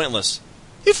worthless and pointless.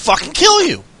 He'd fucking kill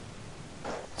you.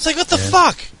 It's like, what the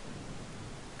fuck?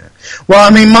 Well, I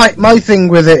mean, my thing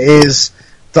with it is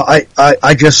that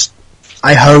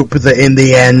I hope that in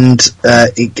the end,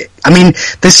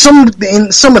 there's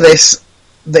some of this.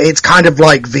 It's kind of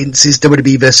like Vince's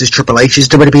WWE versus Triple H's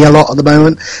WWE a lot at the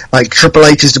moment. Like, Triple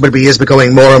H's WWE is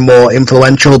becoming more and more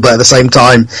influential, but at the same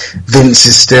time, Vince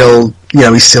is still,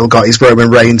 he's still got his Roman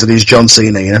Reigns and his John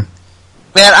Cena, Man,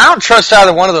 I don't trust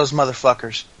either one of those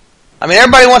motherfuckers. I mean,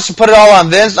 everybody wants to put it all on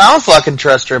Vince. I don't fucking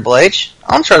trust Triple H.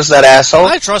 I don't trust that asshole.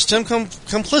 I trust him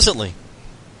complicitly.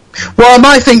 Well,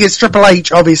 my thing is Triple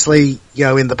H, obviously,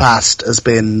 in the past has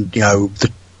been,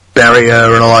 the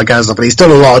barrier and all that kind of stuff, and he's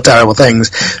done a lot of terrible things,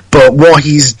 but what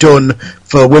he's done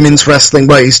for women's wrestling,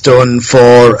 what he's done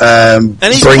for and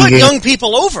he's brought young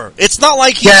people over. It's not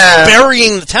like he's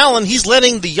burying the talent, he's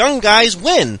letting the young guys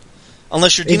win,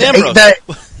 unless you're Dean Ambrose.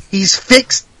 He's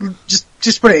fixed,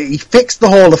 just put it, he fixed the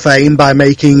Hall of Fame by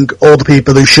making all the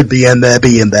people who should be in there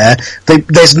be in there.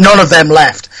 There's none of them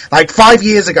left. Like, 5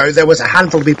 years ago, there was a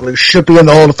handful of people who should be in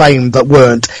the Hall of Fame that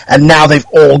weren't, and now they've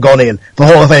all gone in. The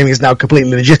Hall of Fame is now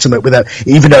completely legitimate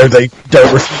even though they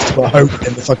don't refuse to put hope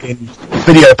in the fucking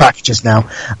video packages now.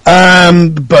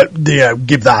 But,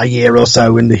 give that a year or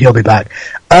so and he'll be back.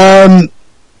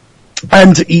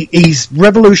 And he's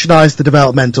revolutionized the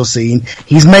developmental scene.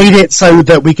 He's made it so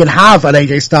that we can have an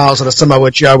AJ Styles and a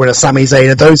Samoa Joe and a Sami Zayn,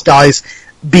 and those guys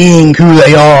being who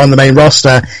they are on the main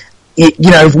roster.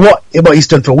 What he's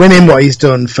done for women, what he's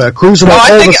done for cruiserweight.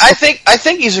 Well, I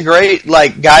think he's a great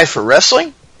guy for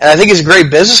wrestling, and I think he's a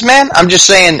great businessman. I'm just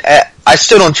saying, I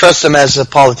still don't trust him as a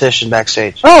politician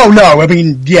backstage. Oh no, I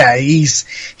mean, yeah, he's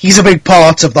a big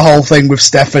part of the whole thing with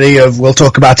Stephanie. We'll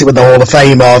talk about it with the Hall of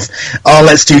Fame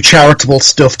let's do charitable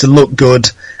stuff to look good.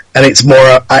 And it's more,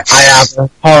 I have a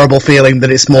horrible feeling that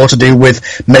it's more to do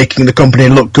with making the company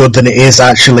look good than it is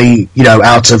actually,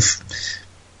 out of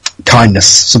kindness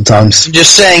sometimes.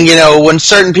 Just saying, when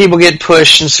certain people get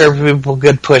pushed and certain people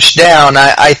get pushed down,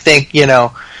 I think,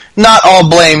 not all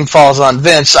blame falls on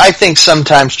Vince. I think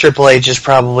sometimes Triple H is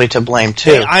probably to blame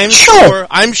too. Hey, I'm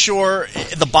sure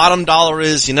the bottom dollar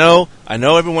is, I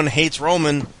know everyone hates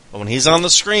Roman, but when he's on the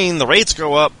screen, the rates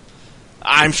go up.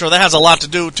 I'm sure that has a lot to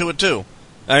do to it too.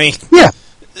 I mean, yeah.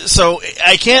 So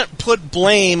I can't put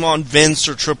blame on Vince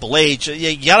or Triple H.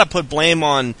 You gotta put blame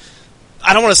on,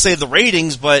 I don't want to say the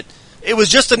ratings, but it was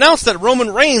just announced that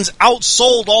Roman Reigns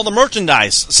outsold all the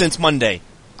merchandise since Monday.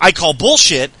 I call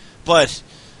bullshit, but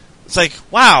it's like,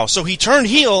 wow, so he turned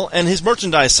heel and his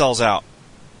merchandise sells out.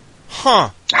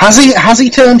 Huh. Has he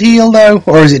turned heel though,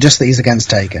 or is it just that he's against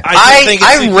Taker?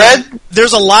 I read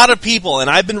there's a lot of people, and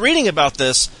I've been reading about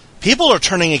this. People are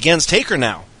turning against Taker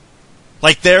now.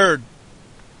 Like they're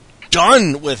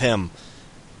done with him.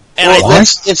 And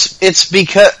it's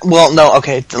because no,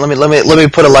 okay, let me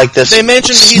put it like this. They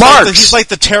mentioned he's like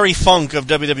the Terry Funk of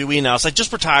WWE now. It's like,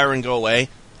 just retire and go away.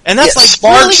 And that's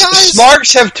really, guys?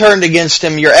 Smarks have turned against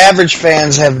him. Your average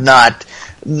fans have not,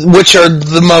 which are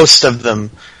the most of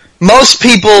them. Most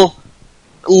people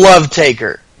love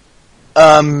Taker.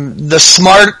 The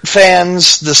smart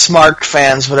fans, the smark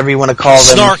fans, whatever you want to call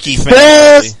them. Snarky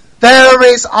fans. There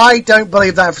is, I don't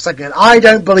believe that for a second. I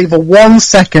don't believe for 1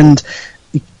 second,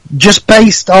 just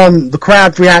based on the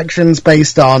crowd reactions,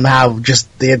 based on how just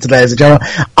the internet is in general,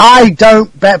 I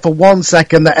don't bet for 1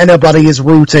 second that anybody is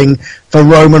rooting for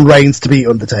Roman Reigns to beat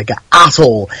Undertaker at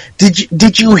all.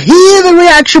 Did you hear the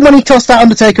reaction when he tossed that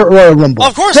Undertaker at Royal Rumble?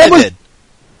 Of course I did.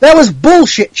 There was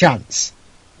bullshit chants.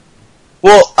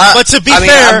 Well, but to be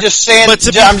fair, I'm just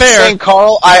saying,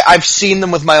 Karl, I've seen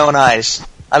them with my own eyes.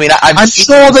 I mean, I'm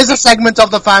sure there's a segment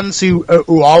of the fans who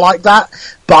are like that,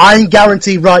 but I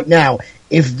guarantee right now,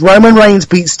 if Roman Reigns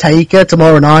beats Taker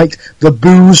tomorrow night, the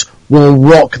boos will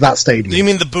rock that stadium. Do you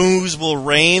mean the boos will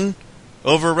reign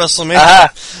over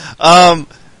WrestleMania?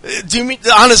 Do you mean,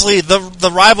 honestly,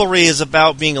 the rivalry is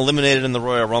about being eliminated in the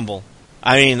Royal Rumble?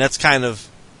 I mean, that's kind of...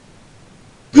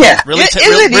 Yeah. Really,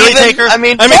 really Taker? I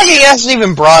mean, he hasn't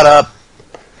even brought up...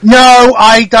 No,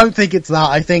 I don't think it's that.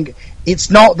 I think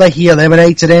it's not that he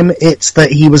eliminated him, it's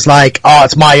that he was like, oh,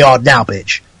 it's my yard now,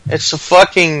 bitch. It's the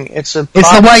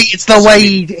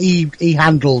way he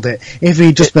handled it. If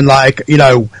he'd just been like,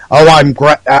 I'm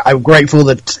grateful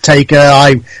that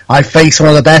Taker, I face one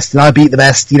of the best and I beat the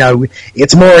best.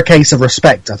 It's more a case of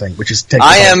respect, I think, which is Taker.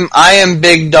 I am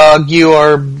big dog. You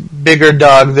are bigger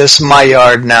dog. This is my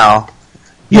yard now.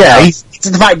 Yeah, it's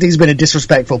the fact that he's been a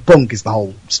disrespectful punk is the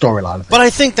whole storyline. But I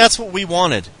think that's what we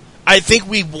wanted. I think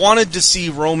we wanted to see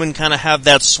Roman kind of have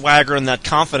that swagger and that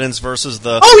confidence versus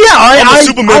the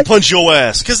Superman punch your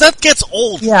ass, because that gets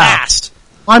old fast.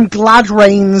 I'm glad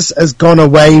Reigns has gone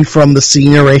away from the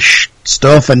Cena-ish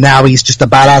stuff, and now he's just a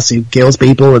badass who kills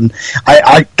people, and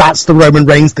that's the Roman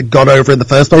Reigns that got over in the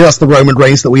first place. That's the Roman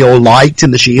Reigns that we all liked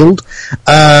in The Shield.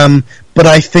 But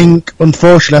I think,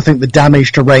 unfortunately, the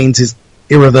damage to Reigns is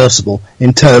irreversible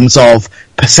in terms of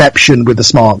perception with the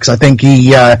Smarks. I think he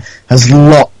has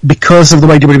because of the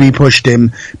way WWE pushed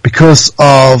him, because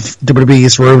of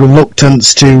WWE's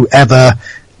reluctance to ever,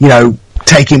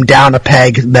 take him down a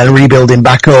peg, then rebuild him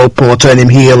back up, or turn him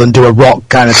heel and do a Rock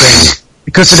kind of thing.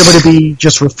 Because of WWE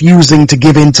just refusing to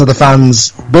give in to the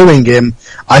fans booing him,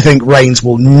 I think Reigns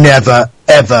will never,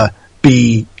 ever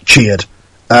be cheered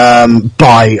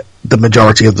by the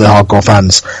majority of the hardcore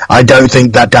fans. I don't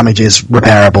think that damage is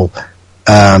repairable.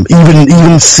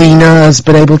 Even Cena has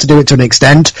been able to do it to an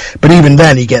extent, but even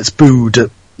then he gets booed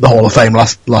at the Hall of Fame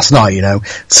last night.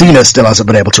 Cena still hasn't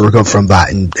been able to recover from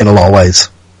that in a lot of ways.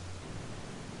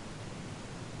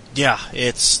 Yeah,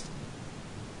 it's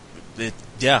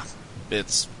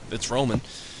Roman.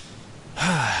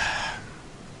 That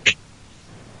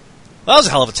was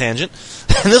a hell of a tangent,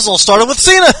 and this all started with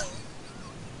Cena.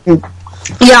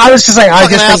 Yeah, I was just saying, I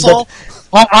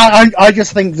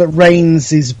just think that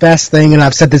Reigns is best thing, and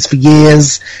I've said this for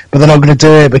years, but they're not going to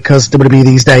do it because WWE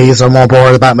these days are more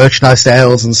bored about merchandise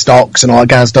sales and stocks and all that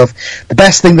kind of stuff. The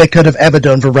best thing they could have ever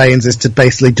done for Reigns is to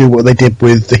basically do what they did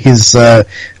with his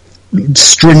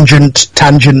stringent,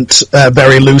 tangent,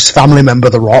 very loose family member,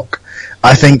 The Rock.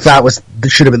 I think that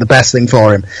should have been the best thing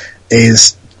for him,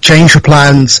 is change the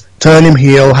plans, turn him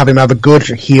heel, have him have a good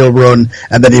heel run,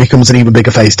 and then he becomes an even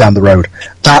bigger face down the road.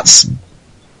 That's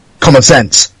common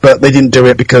sense, but they didn't do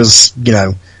it because,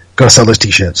 got to sell those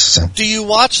t-shirts. So. Do you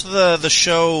watch the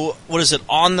show, what is it,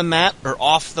 On the Mat or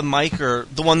Off the Mic, or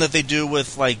the one that they do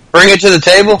with, Bring It to the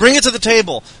Table? Bring It to the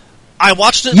Table. I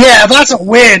watched it. Yeah, that's a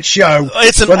weird show.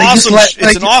 It's an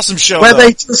awesome show. Where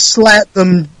they just let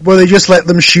them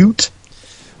shoot.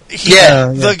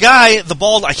 The guy, the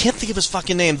bald, I can't think of his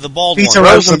fucking name, the bald Peter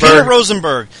one. Rosenberg. Peter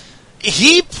Rosenberg.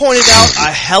 He pointed out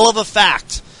a hell of a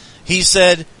fact. He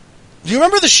said, do you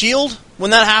remember The Shield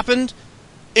when that happened?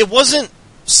 It wasn't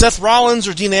Seth Rollins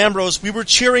or Dean Ambrose. We were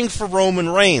cheering for Roman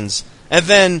Reigns. And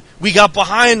then we got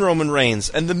behind Roman Reigns.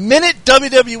 And the minute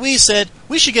WWE said,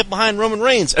 we should get behind Roman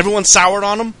Reigns, everyone soured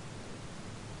on him.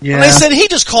 Yeah. And they said, he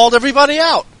just called everybody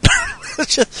out.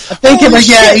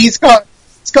 He's got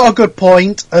a good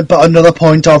point, but another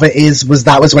point of it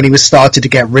was when he was started to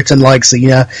get written like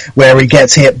Cena, where he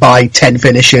gets hit by 10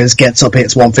 finishers, gets up,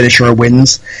 hits one finisher and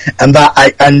wins, and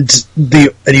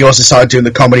he also started doing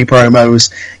the comedy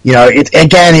promos.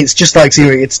 It's just like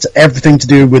Cena. It's everything to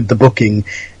do with the booking.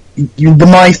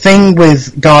 My thing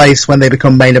with guys when they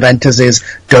become main eventers is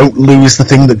don't lose the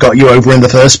thing that got you over in the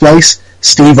first place.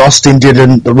 Steve Austin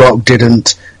didn't, The Rock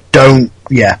didn't, don't.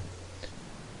 Yeah.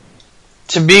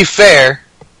 To be fair,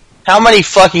 how many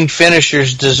fucking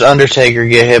finishers does Undertaker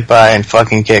get hit by and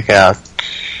fucking kick out?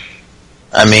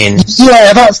 I mean,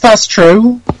 yeah, that's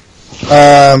true. But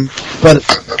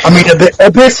I mean,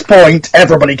 at this point,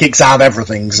 everybody kicks out of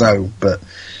everything. So, but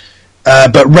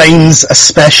Reigns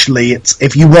especially,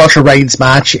 if you watch a Reigns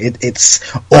match, it's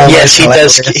always yes,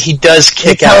 hilarious. he does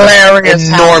kick out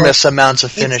enormous amounts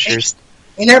of finishers.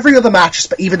 In every other match,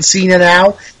 but even Cena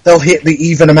now, they'll hit the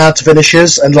even amount of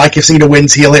finishers, and like if Cena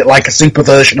wins, he'll hit like a super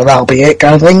version of that'll be it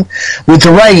kind of thing. With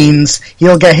Reigns,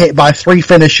 he'll get hit by 3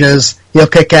 finishers, he'll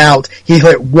kick out, he'll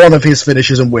hit one of his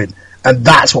finishers and win. And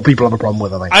that's what people have a problem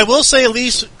with, I think. I will say, at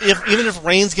least, even if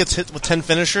Reigns gets hit with 10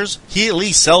 finishers, he at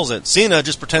least sells it. Cena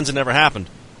just pretends it never happened.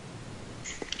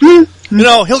 You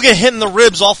know, he'll get hit in the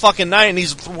ribs all fucking night, and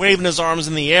he's waving his arms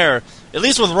in the air. At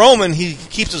least with Roman, he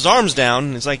keeps his arms down,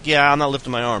 and it's like, yeah, I'm not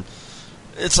lifting my arm.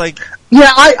 It's like...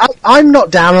 Yeah, I'm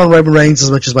not down on Roman Reigns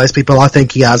as much as most people. I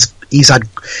think he's had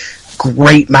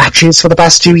great matches for the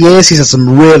past 2 years. He's had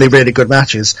some really, really good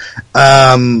matches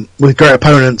with great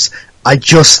opponents. I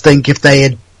just think if they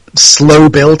had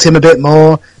slow-built him a bit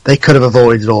more, they could have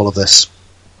avoided all of this.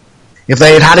 If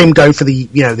they had him go for the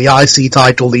IC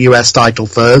title, the US title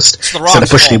first, instead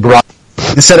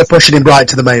of pushing him right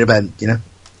to the main event, you know?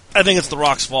 I think it's The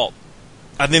Rock's fault.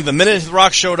 I think the minute The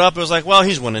Rock showed up, it was like, well,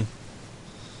 he's winning.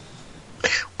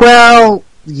 Well,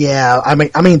 yeah, I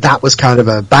mean that was kind of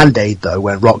a band-aid though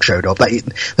when Rock showed up.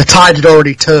 The tide had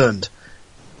already turned,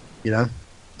 you know.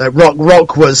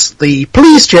 Rock was the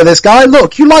please cheer this guy.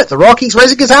 Look, you like The Rock? He's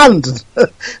raising his hand.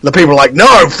 The people are like,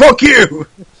 no, fuck you.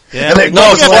 Yeah, and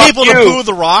no, get people to boo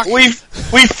The Rock. We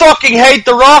fucking hate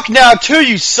The Rock now too,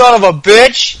 you son of a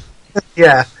bitch.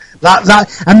 Yeah.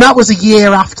 That was a year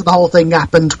after the whole thing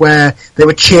happened where they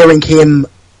were cheering him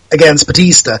against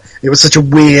Batista. It was such a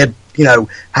weird,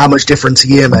 how much difference a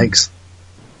year makes.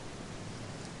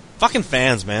 Fucking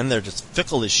fans, man. They're just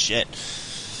fickle as shit.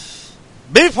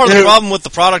 Maybe part of the problem with the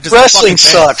product is wrestling the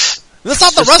fucking fans. sucks. It's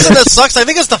not the wrestling that sucks. I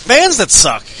think it's the fans that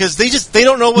suck. Because they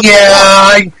don't know what they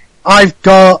want. I've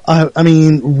got,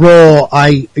 Raw,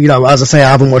 as I say,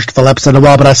 I haven't watched the full episode in a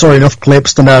while, but I saw enough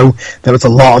clips to know there was a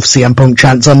lot of CM Punk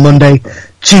chants on Monday.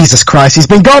 Jesus Christ, he's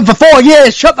been gone for 4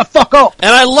 years, shut the fuck up!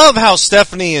 And I love how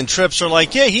Stephanie and Trips are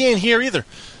like, yeah, he ain't here either.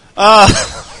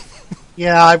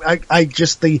 Yeah, I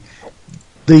just, the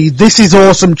this is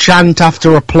awesome chant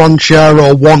after a plunger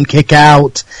or one kick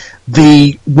out,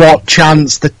 the what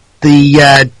chants, the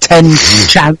 10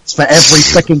 chants for every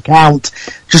second count.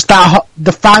 Just that,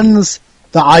 the fans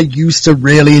that I used to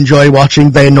really enjoy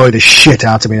watching, they annoy the shit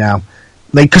out of me now.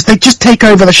 Because they just take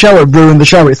over the show and ruin the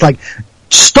show. It's like,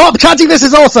 stop chanting, this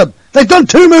is awesome! They've done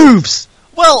 2 moves!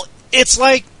 Well, it's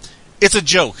like, it's a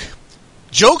joke.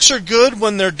 Jokes are good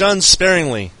when they're done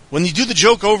sparingly. When you do the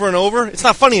joke over and over, it's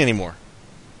not funny anymore.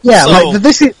 Yeah, like,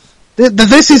 the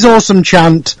This Is Awesome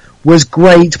chant was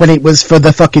great when it was for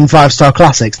the fucking 5-star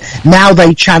classics. Now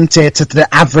they chant it at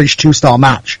the average 2-star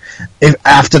match.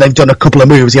 After they've done a couple of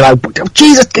moves, you're like,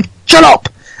 Jesus, shut up!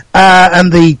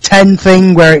 And the 10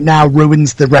 thing where it now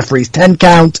ruins the referee's 10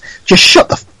 count, just shut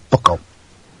the fuck up.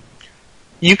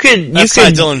 That's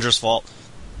Ty Dillinger's fault.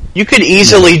 You could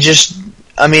easily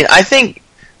I think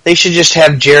they should just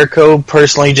have Jericho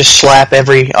personally just slap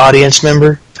every audience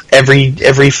member, every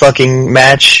fucking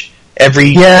match,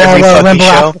 every fucking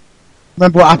show.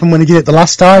 Remember what happened when he did it the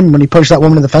last time? When he punched that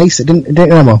woman in the face? It didn't go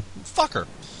well. Fuck her.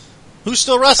 Who's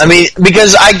still wrestling?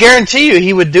 Because I guarantee you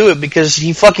he would do it because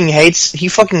he fucking hates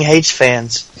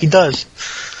fans. He does.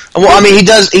 Well,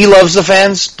 he loves the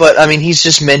fans, but he's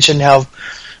just mentioned how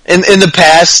in the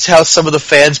past how some of the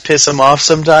fans piss him off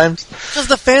sometimes. Because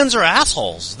the fans are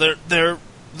assholes. They're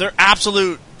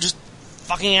absolute just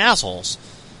fucking assholes.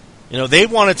 They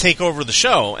want to take over the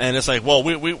show, and it's like, well,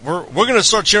 we're going to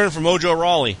start cheering for Mojo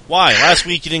Rawley. Why? Last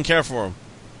week you didn't care for him.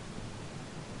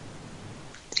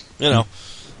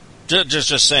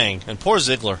 Just saying. And poor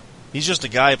Ziggler, he's just a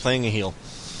guy playing a heel.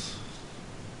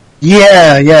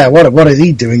 Yeah. What is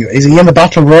he doing? Is he in the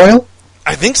Battle Royal?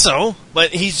 I think so,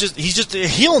 but he's just a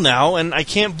heel now, and I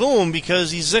can't boo him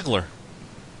because he's Ziggler.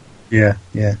 Yeah.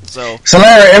 So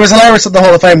it was hilarious at the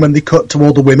Hall of Fame when they cut to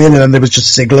all the women, and then there was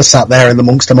just Ziggler sat there in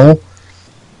amongst them all.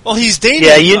 Well, he's dating.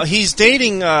 Yeah, he's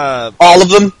dating all of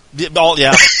them.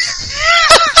 Yeah.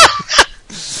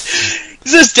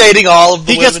 He's just dating all of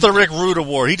them. He gets the Rick Rude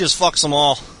award. He just fucks them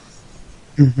all.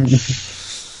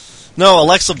 No,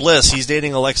 Alexa Bliss. He's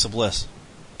dating Alexa Bliss.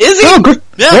 Is he? Oh, good.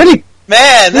 Yeah. Really?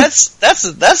 Man,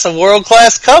 that's a world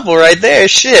class couple right there.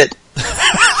 Shit.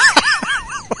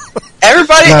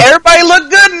 Everybody look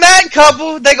good in that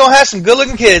couple. They gonna have some good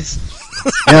looking kids.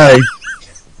 Yeah,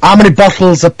 How many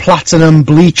bottles of platinum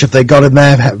bleach have they got in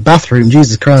their bathroom?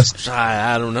 Jesus Christ.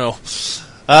 I don't know.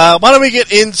 Why don't we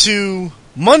get into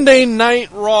Monday Night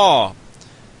Raw?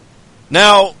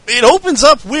 Now, it opens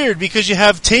up weird because you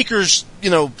have Taker's,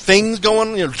 things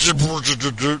going,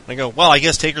 I go, well, I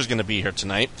guess Taker's going to be here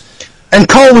tonight. And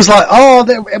Cole was like,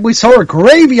 we saw a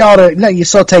graveyard. No, you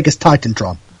saw Taker's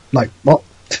Titantron. Like, what?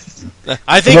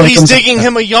 I think he's digging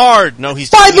him a yard. No, he's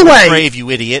digging a grave, you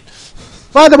idiot.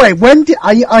 By the way,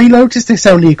 I noticed this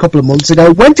only a couple of months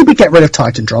ago. When did we get rid of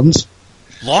Titantrons?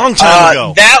 Long time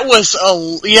ago. That was,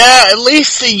 at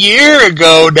least a year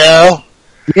ago now.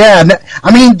 Yeah,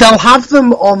 I mean, they'll have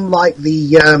them on, like,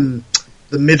 the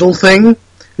middle thing.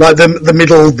 Like, the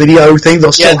middle video thing.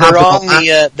 They'll still have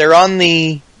them they're on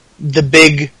the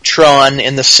big Tron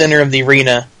in the center of the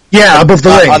arena. Yeah, above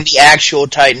the ring. On the actual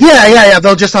Titan. Yeah.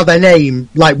 They'll just have their name,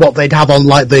 like what they'd have on,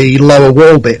 like, the lower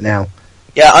wall bit now.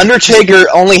 Yeah, Undertaker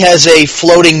only has a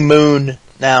floating moon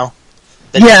now.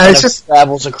 That it's just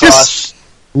travels across. Just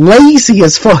lazy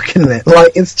as fuck, isn't it?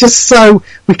 Like, it's just so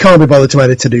we can't be bothered to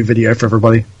edit a new video for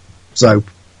everybody. So,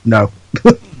 no.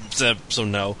 So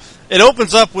no. It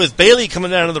opens up with Bayley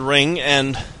coming down to the ring,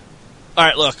 and all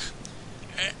right, look,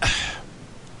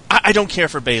 I don't care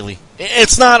for Bayley.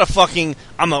 It's not a fucking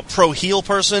I'm a pro heel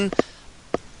person.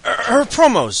 Her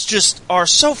promos just are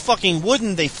so fucking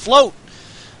wooden they float.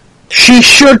 She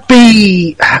should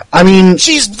be. I mean,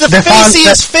 she's the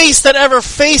faciest face that ever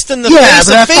faced in the face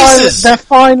of faces. They're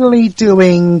finally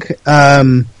doing.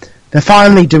 They're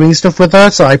finally doing stuff with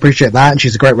her, so I appreciate that, and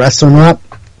she's a great wrestler and that.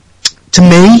 To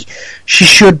me, she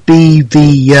should be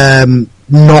the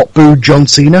not booed John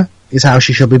Cena. Is how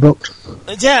she should be booked.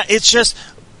 Yeah, it's just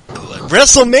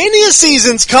WrestleMania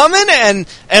season's coming, and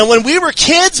when we were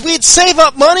kids, we'd save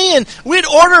up money and we'd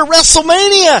order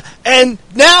WrestleMania, and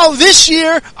now this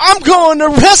year, I'm going to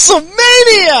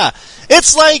WrestleMania!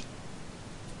 It's like,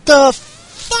 the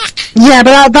fuck? Yeah,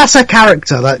 but that's a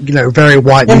character that, very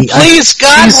white. And please,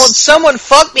 God, will someone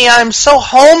fuck me? I'm so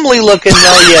homely looking,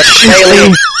 though,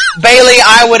 Bayley. Bayley,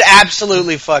 I would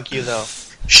absolutely fuck you, though.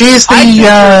 She's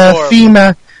the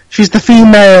female. She's the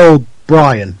female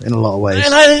Brian in a lot of ways,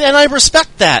 and I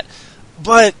respect that.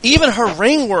 But even her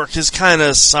ring work has kind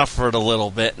of suffered a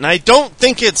little bit, and I don't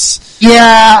think it's.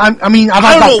 Yeah, I mean, I've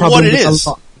had that problem what it is.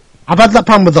 I've had that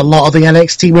problem with a lot of the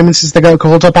NXT women since they got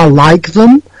called up. I like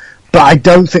them, but I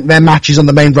don't think their matches on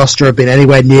the main roster have been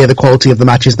anywhere near the quality of the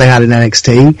matches they had in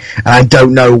NXT, and I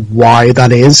don't know why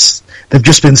that is. They've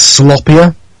just been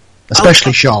sloppier,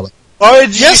 especially Charlotte. Oh,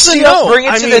 did you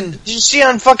see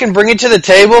on fucking Bring It to the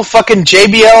Table? Fucking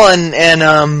JBL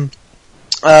and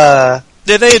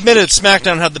They admitted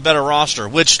SmackDown had the better roster,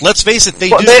 which, let's face it, they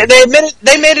do. They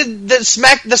admitted the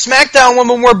SmackDown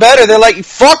women were better. They're like,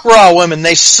 fuck Raw women,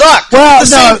 they suck. Well,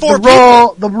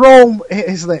 the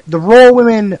Raw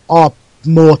women are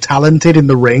more talented in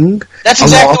the ring. That's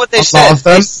exactly what they said. A lot of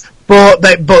them, but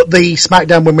the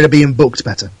SmackDown women are being booked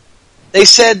better. They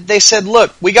said,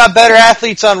 look, we got better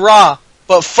athletes on Raw,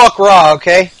 but fuck Raw,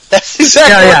 okay? That's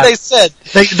exactly what they said.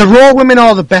 The Raw women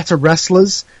are the better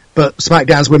wrestlers, but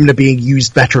SmackDown's women are being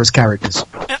used better as characters.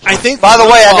 I think. By the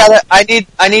way,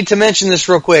 I need to mention this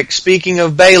real quick. Speaking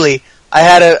of Bayley, I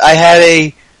had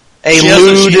a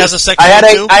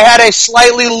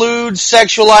slightly lewd,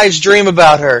 sexualized dream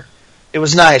about her. It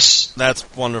was nice. That's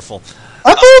wonderful.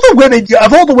 Of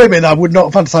all the women, I would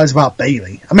not fantasize about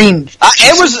Bayley. I mean,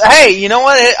 it was. Hey, you know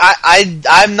what?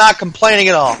 I'm not complaining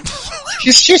at all.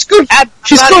 She's good.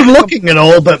 She's good looking and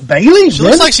all, but Bayley, she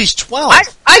looks like she's 12.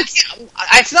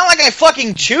 It's not like I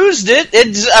fucking chose it.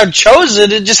 It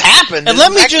just happened. And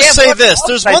let me just say this: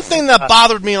 there's one thing that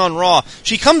bothered me on Raw.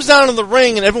 She comes down to the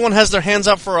ring and everyone has their hands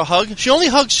up for a hug. She only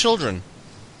hugs children.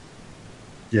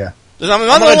 Yeah. I'm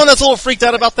the one that's a little freaked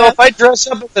out about that. If I dress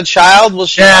up as a child, will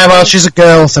she? Yeah, well, she's a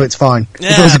girl, so it's fine.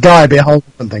 Yeah. If it was a guy, it'd be a whole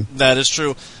different thing. That is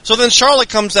true. So then Charlotte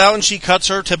comes out and she cuts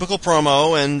her typical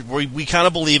promo, and we kind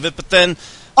of believe it. But then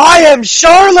I am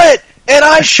Charlotte, and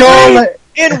I'm Charlotte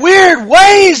in weird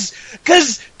ways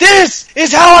because this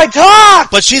is how I talk.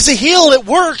 But she's a heel; it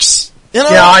works.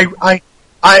 Yeah,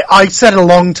 I said a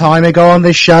long time ago on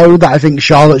this show that I think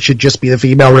Charlotte should just be the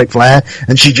female Ric Flair,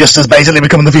 and she just has basically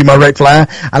become the female Ric Flair,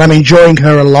 and I'm enjoying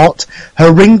her a lot.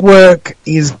 Her ring work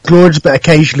is good, but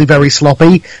occasionally very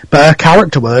sloppy, but her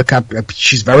character work,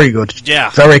 she's very good. Yeah.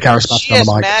 Very charismatic. She has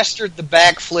mastered the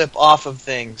backflip off of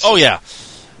things. Oh, yeah.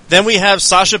 Then we have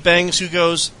Sasha Banks who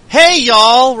goes, "Hey,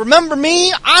 y'all, remember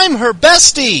me? I'm her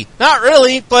bestie." Not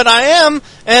really, but I am,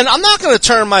 and I'm not going to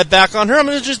turn my back on her. I'm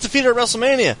going to just defeat her at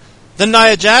WrestleMania. Then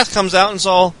Nia Jax comes out and it's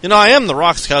all, I am The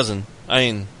Rock's cousin. I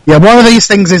mean... Yeah, one of these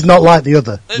things is not like the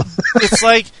other. It's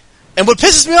like, And what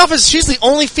pisses me off is she's the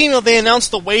only female they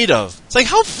announced the weight of. It's like,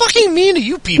 how fucking mean are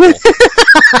you people?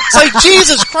 It's like,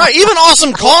 Jesus Christ. Even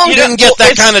Awesome Kong didn't get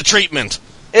that kind of treatment.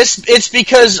 It's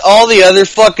because all the other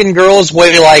fucking girls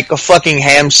weigh like a fucking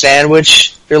ham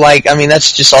sandwich. They're like, I mean,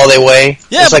 that's just all they weigh.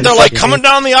 Yeah, but they're like coming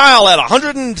down the aisle at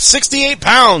 168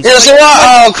 pounds. Yeah, so,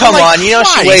 oh, come on. Christ. You know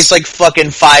she weighs like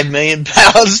fucking 5 million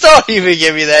pounds. Don't even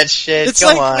give me that shit. It's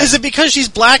come like, on. Is it because she's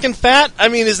black and fat? I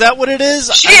mean, is that what it is?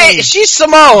 She's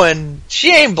Samoan.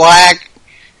 She ain't black.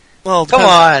 Well, come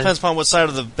on. Depends upon what side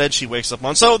of the bed she wakes up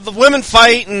on. So the women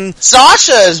fight and...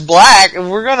 Sasha is black. If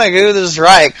we're gonna do this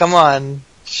right, come on.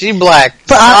 She black.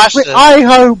 But I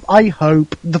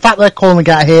hope the fact they're calling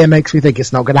it here makes me think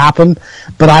it's not going to happen.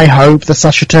 But I hope that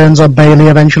Sasha turns on Bayley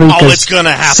eventually. Oh, it's going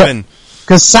to happen.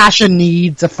 Because Sasha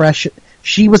needs a fresh.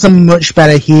 She was a much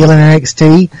better heel in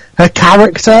NXT. Her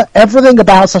character, everything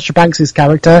about Sasha Banks'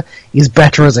 character is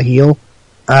better as a heel,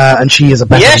 and she is a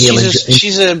better heel.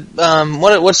 She's a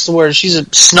what's the word? She's a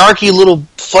snarky little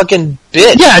fucking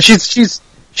bitch. Yeah, she's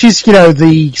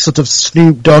the sort of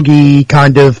Snoop Doggy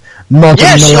kind of modern.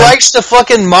 Yeah, she likes to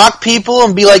fucking mock people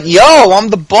and be like, "Yo, I'm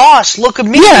the boss. Look at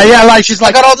me." Yeah, like she's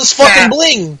like, I got all this fucking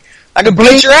bling. I can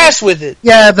beat your ass with it.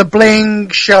 Yeah, the bling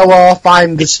show off.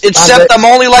 I'm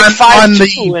only like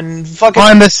 5'2" and fucking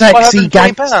I'm the sexy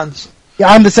pounds. Yeah,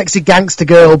 I'm the sexy gangster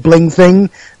girl bling thing.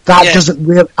 That doesn't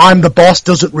really. I'm the boss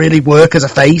doesn't really work as a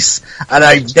face, and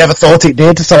I never thought it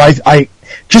did. So I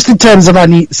just in terms of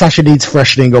Sasha needs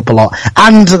freshening up a lot,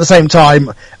 and at the same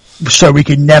time, so we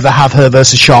can never have her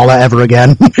versus Charlotte ever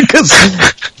again because,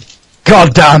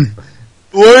 god damn.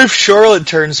 What if Charlotte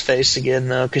turns face again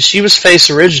though? Because she was face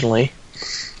originally.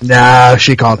 No,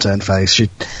 she can't turn face. She's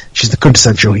the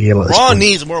quintessential heel at this Raw point.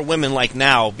 needs more women like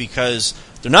now because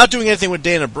they're not doing anything with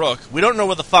Dana Brooke. We don't know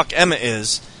where the fuck Emma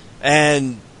is,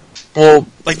 and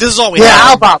like this is all we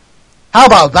have. How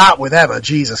about that with Emma?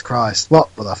 Jesus Christ!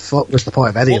 What the fuck was the point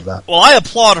of any of that? Well, I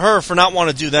applaud her for not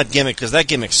wanting to do that gimmick because that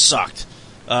gimmick sucked.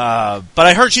 But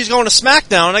I heard she's going to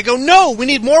SmackDown, and I go, no, we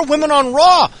need more women on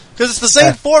Raw because it's the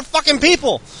same four fucking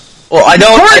people. Well, I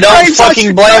don't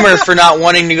fucking blame her for not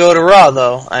wanting to go to Raw,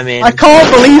 though. I mean, I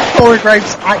can't believe Corey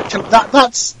Graves actually.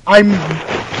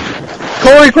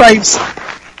 Corey Graves.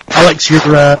 Alex,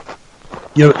 I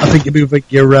think you're moving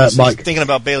your mic. Thinking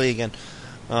about Bayley again.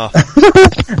 Oh.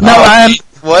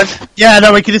 What? Yeah,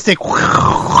 no, we can just say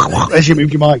as you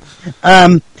move your mic.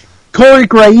 Corey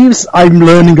Graves, I'm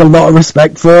learning a lot of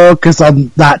respect for because on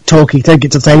that talk he take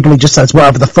it to the table. He just says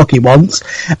whatever the fuck he wants.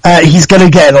 He's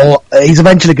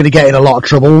eventually going to get in a lot of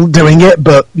trouble doing it,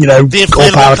 but the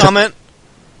inflatable comment.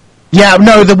 Yeah,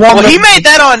 no, the one. Well, he made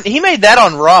that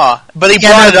on Raw, but he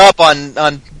brought it up on.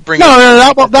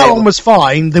 That one was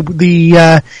fine.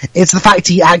 It's the fact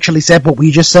he actually said what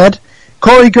we just said.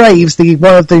 Corey Graves,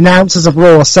 one of the announcers of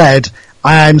Raw, said,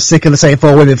 "I'm sick of the same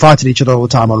four women fighting each other all the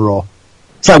time on Raw."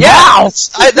 So wow,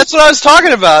 that's what I was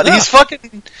talking about. Yeah. He's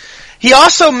fucking. He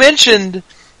also mentioned,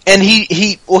 and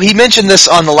he mentioned this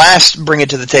on the last Bring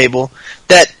It to the Table,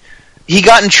 that he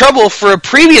got in trouble for a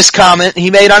previous comment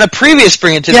he made on a previous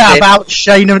Bring It to the Table. About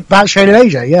Shane and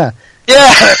AJ. Yeah.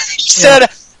 He said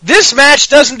this match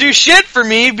doesn't do shit for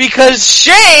me because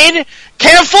Shane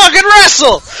can't fucking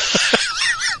wrestle.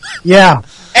 Yeah.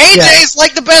 AJ's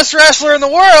like the best wrestler in the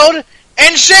world,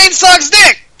 and Shane sucks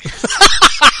dick.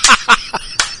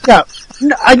 Yeah,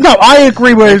 no, I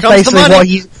agree with basically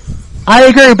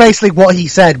what he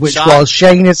said, which was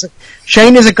Shane is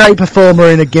a great performer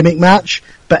in a gimmick match,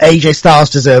 but AJ Styles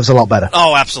deserves a lot better.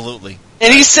 Oh, absolutely.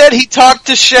 And he said he talked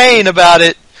to Shane about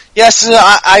it. Yes,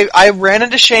 I ran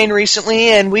into Shane recently,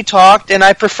 and we talked, and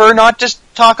I prefer not to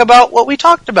talk about what we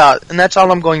talked about, and that's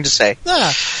all I'm going to say.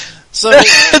 Yeah. So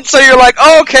you're like,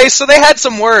 oh, okay, so they had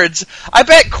some words. I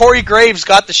bet Corey Graves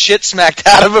got the shit smacked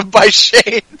out of him by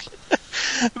Shane.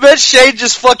 I bet Shane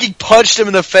just fucking punched him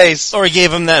in the face. Or he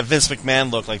gave him that Vince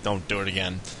McMahon look, like, don't do it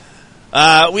again.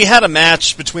 We had a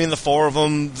match between the four of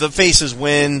them. The faces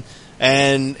win,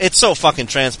 and it's so fucking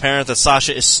transparent that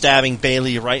Sasha is stabbing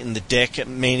Bayley right in the dick at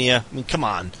Mania. I mean, come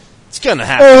on. It's gonna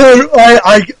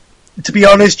happen. To be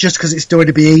honest, just because it's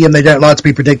WWE and they don't like to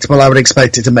be predictable, I would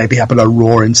expect it to maybe happen on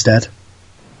Raw instead.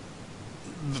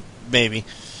 Maybe.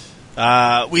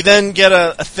 We then get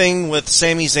a thing with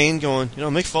Sami Zayn going,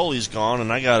 Mick Foley's gone,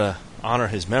 and I gotta honor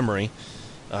his memory.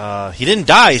 He didn't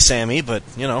die, Sammy, but,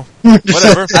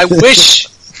 whatever. I wish.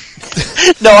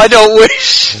 No, I don't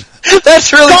wish.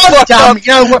 That's really fucked up.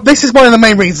 You know what? This is one of the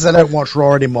main reasons I don't watch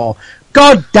Raw anymore.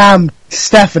 God damn,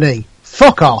 Stephanie.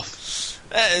 Fuck off.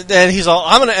 And he's all,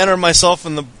 I'm going to enter myself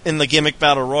in the gimmick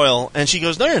battle royal. And she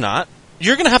goes, no, you're not.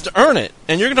 You're going to have to earn it.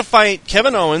 And you're going to fight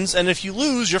Kevin Owens, and if you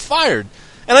lose, you're fired.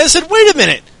 And I said, wait a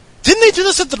minute. he do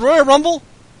this at the Royal Rumble?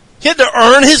 He had to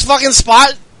earn his fucking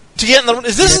spot to get in the...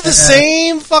 Is this the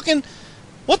same fucking...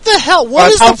 What the hell?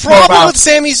 What is the problem with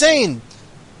Sami Zayn?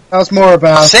 That was more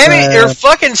about...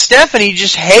 fucking Stephanie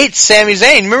just hates Sami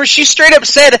Zayn. Remember, she straight up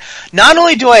said, not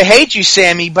only do I hate you,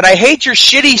 Sami, but I hate your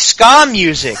shitty ska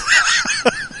music.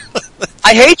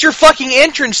 I hate your fucking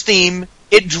entrance theme.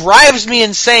 It drives me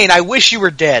insane. I wish you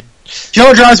were dead. Do you know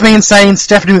what drives me insane?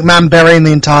 Stephanie McMahon burying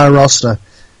the entire roster.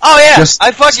 Oh yeah, Just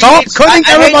I fucking stop cutting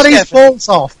everybody's faults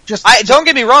off. Don't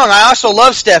get me wrong, I also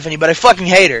love Stephanie, but I fucking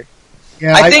hate her.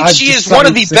 Yeah, I think she is one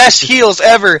of the best heels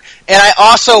ever, and I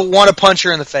also want to punch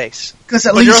her in the face. But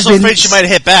you're also afraid she might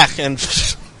hit back. And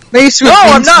no,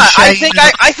 I'm not. I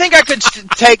think I could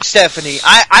take Stephanie.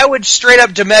 I would straight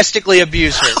up domestically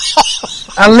abuse her.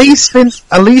 At least Vince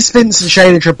and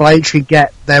Shane and Triple H could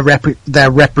get they can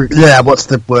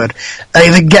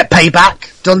get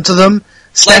payback done to them.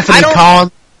 Stephanie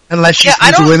can't. Unless she's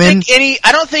into women.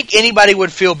 I don't think anybody would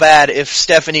feel bad if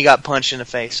Stephanie got punched in the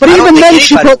face. But even then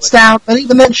she puts down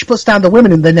the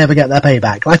women and they never get their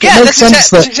payback. Like, it makes sense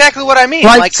that's exactly what I mean.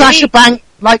 Like Sasha Banks,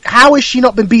 like, how has she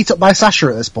not been beat up by Sasha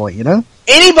at this point, you know?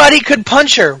 Anybody could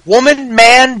punch her. Woman,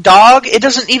 man, dog, it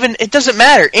doesn't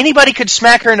matter. Anybody could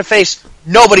smack her in the face.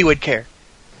 Nobody would care.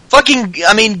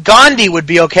 Gandhi would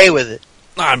be okay with it.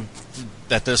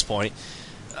 At this point.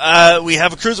 We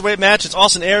have a cruiserweight match. It's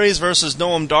Austin Aries versus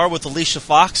Noam Dar with Alicia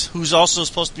Fox, who's also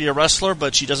supposed to be a wrestler,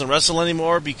 but she doesn't wrestle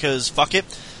anymore because fuck it.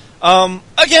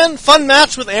 Again, fun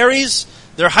match with Aries.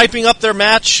 They're hyping up their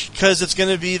match because it's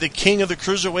going to be the King of the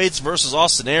Cruiserweights versus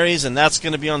Austin Aries, and that's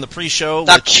going to be on the pre-show.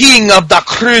 The King of the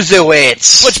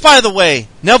Cruiserweights. Which, by the way,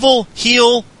 Neville,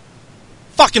 heel,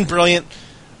 fucking brilliant.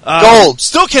 Gold.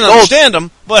 Still can't understand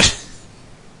him, but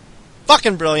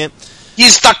fucking brilliant.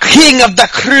 He's the king of the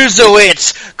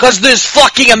cruiserweights, cause there's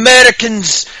fucking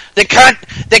Americans, they can't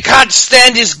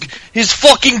stand his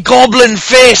fucking goblin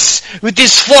face, with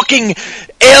his fucking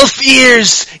elf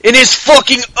ears, and his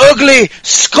fucking ugly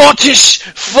Scottish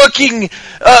fucking,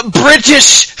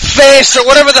 British face, or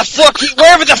wherever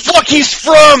the fuck he's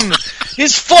from!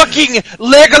 His fucking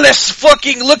Legolas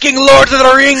fucking looking Lord of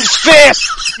the Rings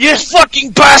face! You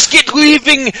fucking basket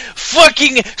weaving,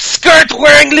 fucking skirt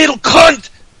wearing little cunt!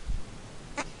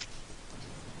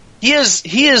 He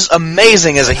is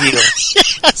amazing as a heel.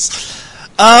 Yes.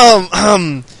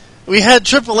 We had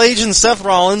Triple H and Seth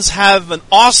Rollins have an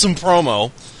awesome promo,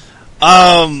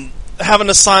 having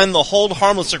to sign the Hold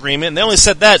Harmless agreement, and they only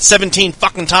said that 17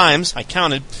 fucking times. I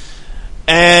counted.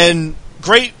 And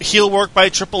great heel work by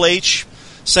Triple H,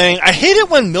 saying, I hate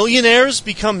it when millionaires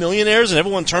become millionaires and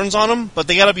everyone turns on them, but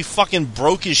they gotta be fucking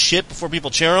broke as shit before people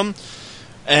cheer them.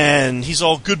 And he's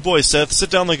all, good boy, Seth,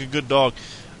 sit down like a good dog.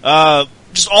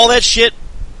 Just all that shit.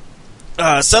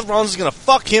 Seth Rollins is going to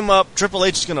fuck him up. Triple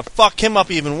H is going to fuck him up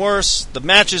even worse. The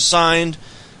match is signed.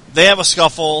 They have a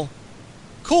scuffle.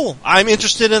 Cool. I'm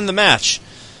interested in the match.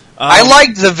 I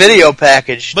liked the video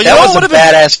package. But that was a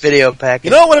badass video package.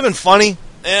 You know what would have been funny?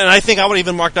 And I think I would have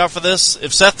even marked out for this.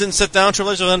 If Seth didn't sit down,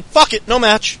 Triple H would have been, fuck it, no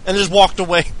match. And just walked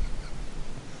away.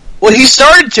 Well, he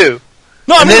started to.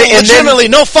 No, legitimately,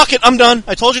 no, fuck it, I'm done.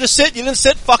 I told you to sit, you didn't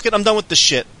sit, fuck it, I'm done with this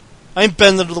shit. I ain't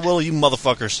bending to the will of you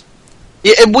motherfuckers.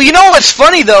 Yeah, well, you know what's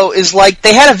funny, though, is, like,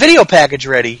 they had a video package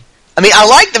ready. I mean, I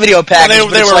like the video package, well,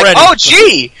 they were like, ready. Oh,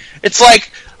 gee! It's like,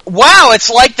 wow, it's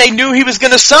like they knew he was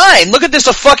going to sign. Look at this,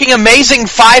 a fucking amazing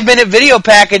 5-minute video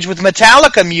package with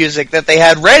Metallica music that they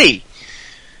had ready.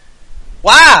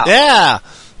 Wow. Yeah.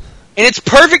 And it's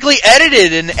perfectly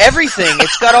edited and everything.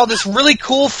 It's got all this really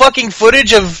cool fucking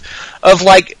footage of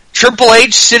like, Triple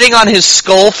H sitting on his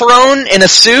skull throne in a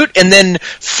suit and then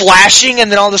flashing, and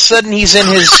then all of a sudden he's in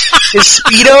his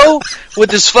Speedo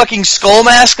with his fucking skull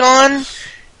mask on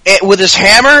with his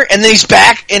hammer, and then he's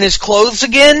back in his clothes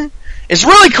again. It's a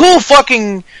really cool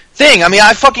fucking thing. I mean,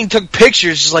 I fucking took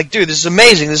pictures, just like, dude, this is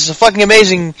amazing. This is a fucking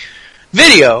amazing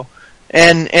video.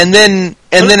 And then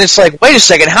it's like, wait a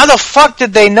second, how the fuck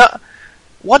did they know?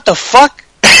 What the fuck?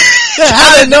 Yeah,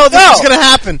 how did they know this was gonna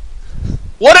happen?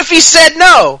 What if he said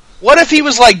no? What if he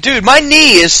was like, dude, my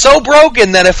knee is so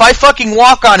broken that if I fucking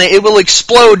walk on it, it will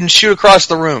explode and shoot across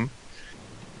the room.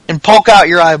 And poke out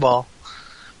your eyeball.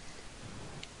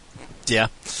 Yeah.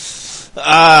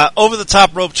 Over the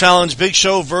top rope challenge, Big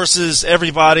Show versus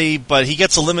everybody, but he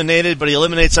gets eliminated, but he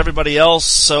eliminates everybody else,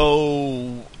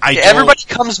 so everybody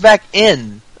comes back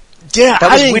in. Yeah,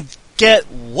 I didn't get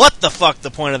what the fuck the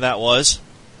point of that was.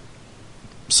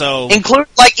 So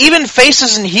even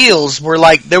faces and heels were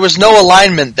like, there was no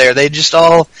alignment there. They just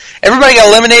everybody got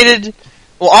eliminated.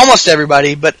 Well, almost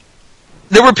everybody, but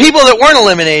there were people that weren't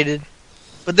eliminated.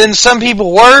 But then some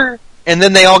people were, and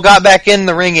then they all got back in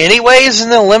the ring anyways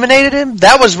and then eliminated him?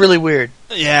 That was really weird.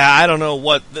 Yeah, I don't know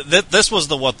what... this was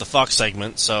the what the fuck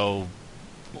segment, so...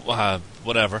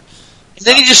 whatever. And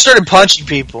then he just started punching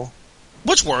people.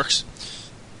 Which works.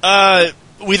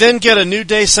 We then get a New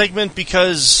Day segment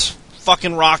because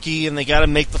fucking Rocky, and they gotta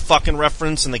make the fucking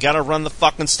reference, and they gotta run the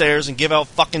fucking stairs and give out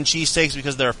fucking cheesesteaks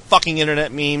because they're fucking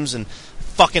internet memes, and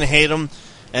fucking hate them,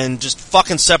 and just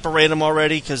fucking separate them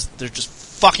already because they're just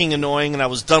fucking annoying, and I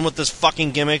was done with this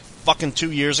fucking gimmick fucking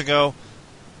 2 years ago.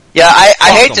 Yeah,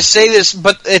 I hate to say this,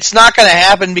 but it's not going to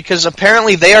happen because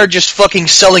apparently they are just fucking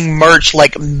selling merch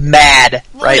like mad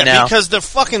right now. Because the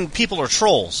fucking people are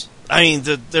trolls. I mean,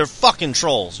 they're fucking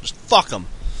trolls. Just fuck them.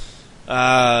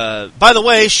 By the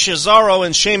way, Cesaro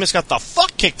and Sheamus got the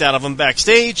fuck kicked out of them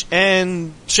backstage,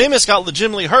 and Sheamus got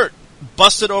legitimately hurt.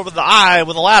 Busted over the eye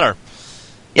with a ladder.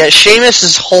 Yeah,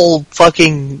 Sheamus' whole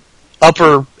fucking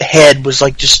upper head was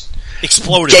like just...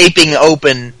 exploded. Gaping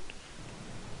open.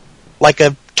 Like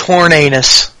a torn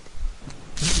anus.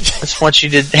 I just want you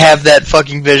to have that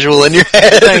fucking visual in your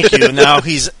head. Thank you. Now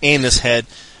he's anus head.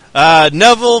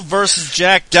 Neville versus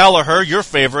Jack Gallagher, your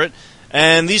favorite.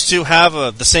 And these two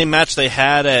have the same match they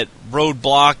had at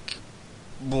Roadblock,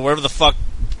 wherever the fuck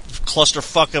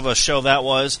clusterfuck of a show that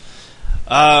was.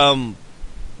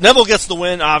 Neville gets the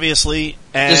win, obviously.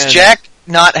 And does Jack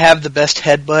not have the best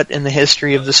headbutt in the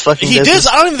history of this fucking business? He did.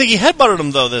 I don't even think he headbutted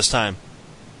him, though, this time.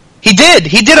 He did.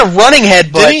 He did a running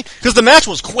headbutt. Did he? Because the match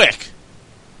was quick.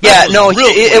 Yeah, no,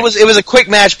 it was a quick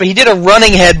match, but he did a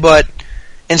running headbutt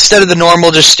instead of the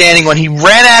normal just standing one. He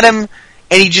ran at him,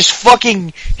 and he just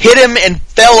fucking hit him and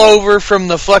fell over from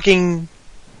the fucking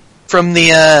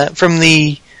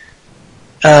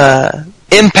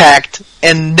impact,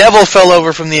 and Neville fell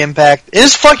over from the impact.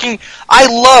 It's fucking... I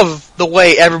love the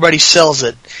way everybody sells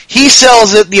it. He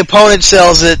sells it, the opponent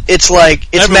sells it, it's like,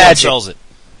 it's Everyone magic. sells it.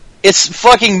 It's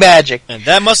fucking magic. And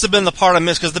that must have been the part I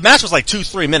missed, because the match was like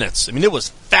 2-3 minutes. I mean, it was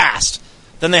fast.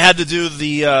 Then they had to do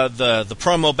the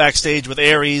promo backstage with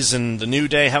Aries and the New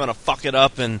Day having to fuck it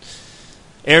up, and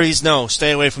Aries, no, stay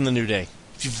away from the New Day.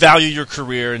 If you value your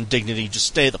career and dignity, just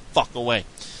stay the fuck away.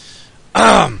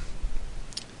 Then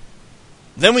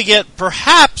we get,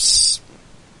 perhaps,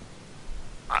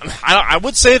 I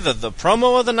would say the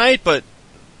promo of the night, but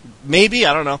maybe,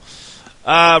 I don't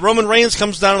know. Roman Reigns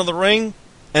comes down to the ring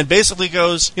and basically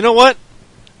goes, you know what?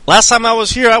 Last time I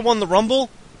was here, I won the Rumble.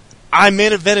 I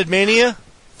main evented Mania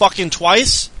fucking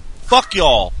twice. Fuck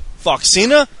y'all. Fuck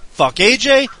Cena. Fuck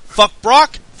AJ. Fuck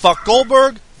Brock. Fuck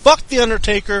Goldberg. Fuck The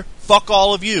Undertaker. Fuck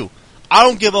all of you. I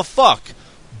don't give a fuck.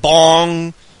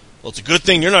 Bong. Well, it's a good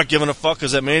thing you're not giving a fuck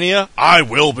because at Mania, I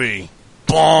will be.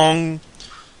 Bong.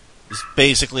 Is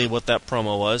basically what that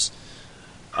promo was.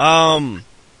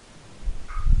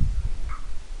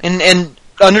 And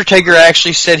Undertaker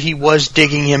actually said he was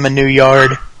digging him a new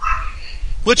yard.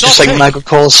 Which just like Michael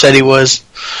Cole said he was.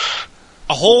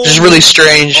 Which is really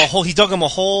strange. He dug him a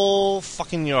whole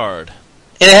fucking yard.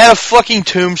 And it had a fucking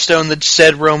tombstone that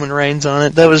said Roman Reigns on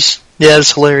it. That was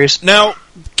hilarious. Now,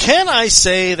 can I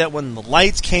say that when the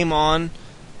lights came on,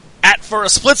 for a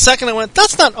split second I went,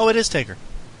 that's not, it is Taker.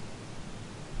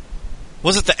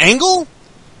 Was it the angle?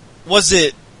 Was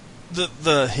it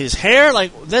his hair?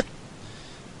 Like, that,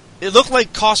 it looked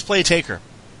like cosplay Taker.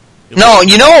 No,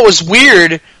 you know what was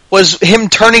weird was him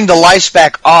turning the lights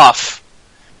back off.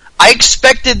 I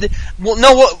expected... Well,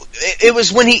 no, it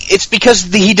was when it's because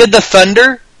he did the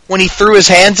thunder, when he threw his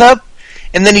hands up,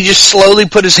 and then he just slowly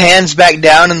put his hands back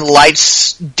down and the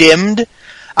lights dimmed.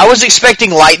 I was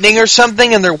expecting lightning or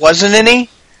something, and there wasn't any.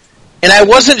 And I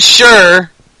wasn't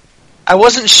sure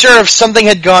if something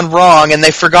had gone wrong and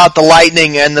they forgot the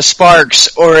lightning and the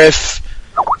sparks, or if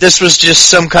this was just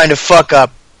some kind of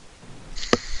fuck-up.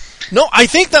 No, I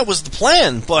think that was the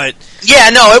plan, but... Yeah,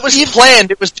 no, it was planned.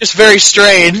 It was just very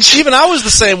strange. Even I was the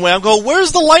same way. I'm going,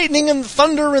 where's the lightning and the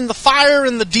thunder and the fire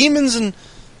and the demons and...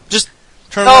 Just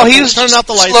turn out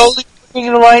the lights. Slowly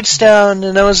turning the lights down,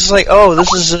 and I was just like,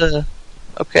 this is...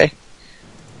 okay.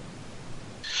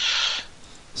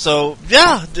 So,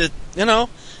 yeah, you know...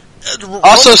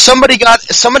 Also, somebody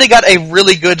got a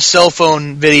really good cell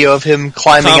phone video of him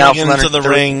climbing out from into the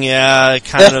ring. Yeah, it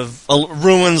kind of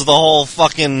ruins the whole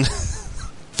fucking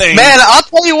thing. Man, I'll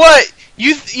tell you what.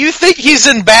 You think he's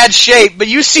in bad shape, but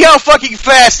you see how fucking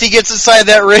fast he gets inside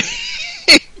that ring.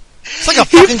 It's like a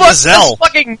fucking gazelle.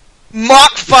 Fucking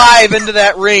Mach 5 into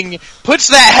that ring, puts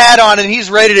that hat on, and he's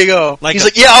ready to go. He's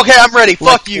like, yeah, okay, I'm ready.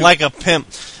 Fuck you. Like a pimp.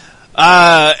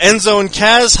 Enzo and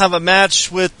Kaz have a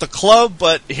match with the club,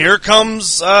 but here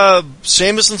comes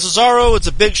Sheamus and Cesaro. It's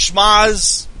a big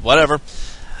schmaz. Whatever.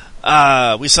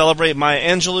 We celebrate Maya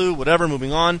Angelou. Whatever.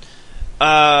 Moving on.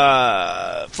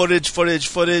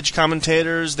 footage,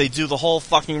 commentators. They do the whole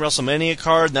fucking WrestleMania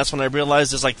card, and that's when I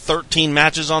realized there's like 13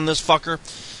 matches on this fucker.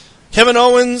 Kevin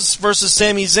Owens versus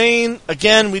Sami Zayn.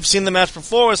 Again, we've seen the match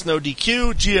before. It's no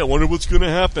DQ. Gee, I wonder what's going to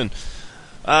happen.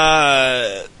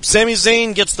 Sami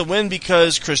Zayn gets the win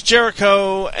because Chris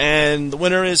Jericho, and the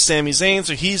winner is Sami Zayn,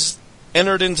 so he's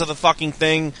entered into the fucking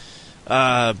thing.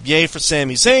 Yay for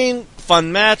Sami Zayn.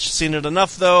 Fun match. Seen it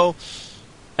enough, though.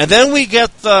 And then we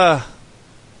get the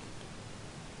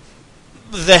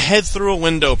head through a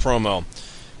window promo.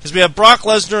 Because we have Brock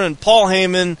Lesnar and Paul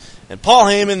Heyman, and Paul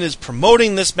Heyman is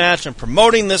promoting this match, and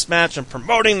promoting this match, and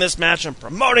promoting this match, and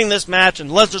promoting this match, and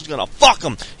Lesnar's gonna fuck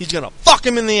him. He's gonna fuck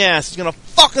him in the ass. He's gonna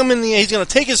fuck him in the ass. He's gonna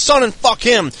take his son and fuck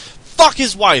him. Fuck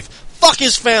his wife. Fuck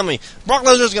his family. Brock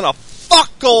Lesnar's gonna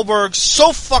fuck Goldberg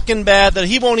so fucking bad that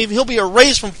he'll be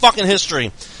erased from fucking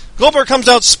history. Goldberg comes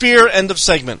out, spear, end of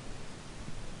segment.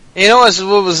 You know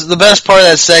what was the best part of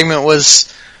that segment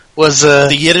was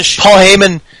the Yiddish. Paul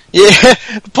Heyman. Yeah,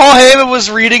 Paul Heyman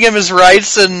was reading him his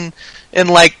rights in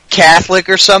like Catholic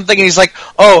or something, and he's like,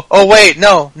 "Oh, wait,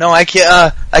 no, I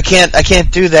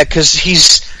can't do that because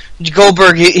he's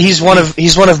Goldberg. He's one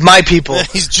of my people.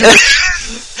 He's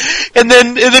Jewish." and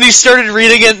then he started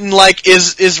reading it in like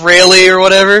Israeli or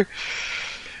whatever.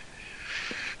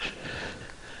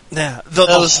 Yeah, the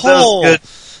whole. That was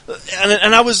good.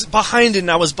 And I was behind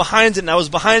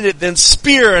it, then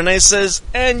spear, and I says,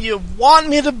 and you want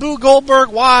me to boo Goldberg?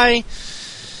 Why?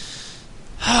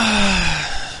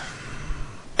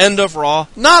 End of Raw.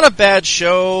 Not a bad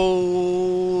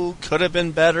show. Could have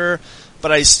been better,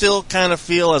 but I still kind of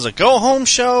feel as a go-home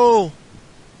show,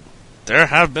 there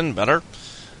have been better.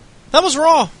 That was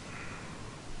Raw.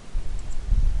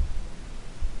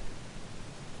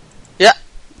 Yeah.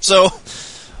 So,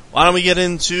 why don't we get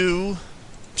into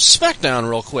SmackDown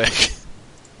real quick?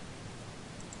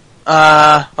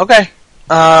 Okay.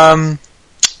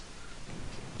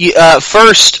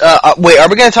 First, wait, are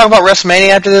we going to talk about WrestleMania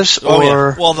after this? Oh,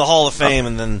 yeah. Well, the Hall of Fame,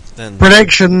 and then...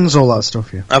 Predictions, all that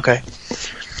stuff, yeah. Okay.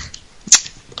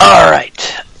 Alright.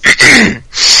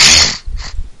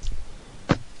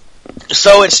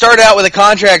 So, it started out with a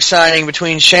contract signing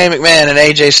between Shane McMahon and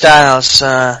AJ Styles.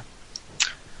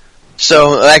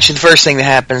 So, actually, the first thing that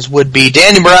happens would be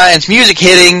Daniel Bryan's music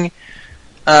hitting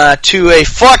to a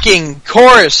fucking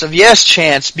chorus of yes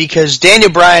chants because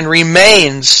Daniel Bryan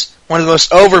remains one of the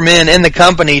most over men in the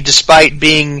company despite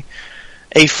being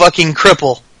a fucking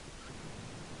cripple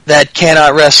that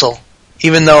cannot wrestle,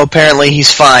 even though apparently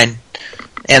he's fine,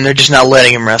 and they're just not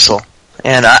letting him wrestle.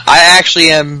 And I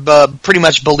actually am pretty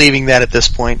much believing that at this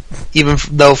point, even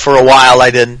though for a while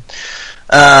I didn't.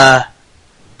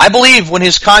 I believe when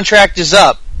his contract is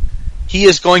up, he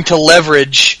is going to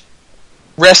leverage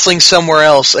wrestling somewhere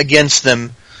else against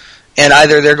them, and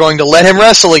either they're going to let him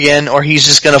wrestle again, or he's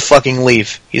just going to fucking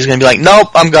leave. He's going to be like, nope,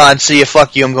 I'm gone, see ya,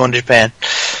 fuck you, I'm going to Japan.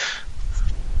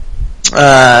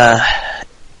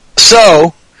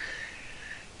 So,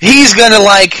 he's going to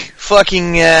like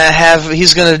fucking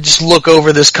he's going to just look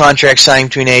over this contract signing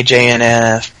between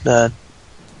AJ and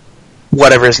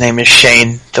whatever his name is,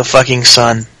 Shane, the fucking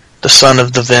son. The son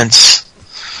of the Vince.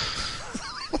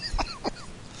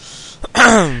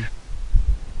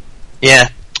 Yeah.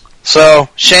 So,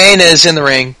 Shane is in the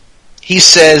ring. He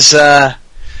says,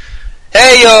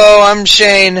 hey, yo, I'm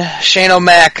Shane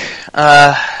O'Mac.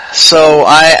 So,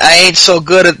 I ain't so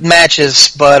good at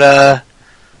matches, but,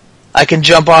 I can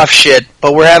jump off shit.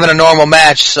 But we're having a normal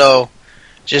match, so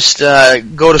just,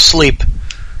 go to sleep.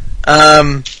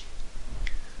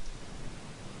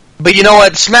 But you know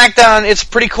what? SmackDown, it's a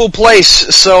pretty cool place,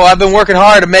 so I've been working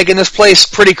hard at making this place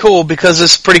pretty cool because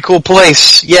it's a pretty cool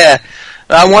place. Yeah.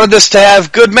 I wanted this to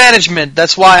have good management.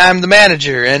 That's why I'm the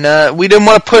manager. And we didn't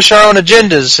want to push our own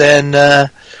agendas. And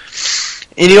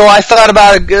you know, I thought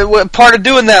about part of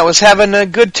doing that was having a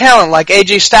good talent like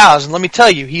AJ Styles. And let me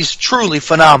tell you, he's truly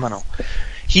phenomenal.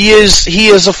 He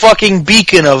is a fucking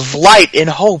beacon of light and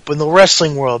hope in the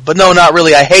wrestling world. But no, not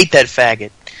really. I hate that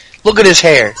faggot. Look at his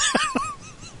hair.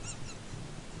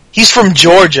 He's from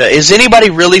Georgia. Is anybody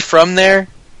really from there?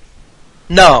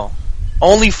 No.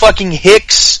 Only fucking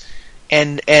Hicks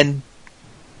and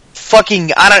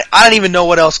fucking I don't even know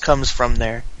what else comes from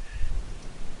there.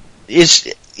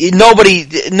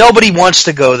 Nobody wants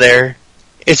to go there.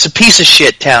 It's a piece of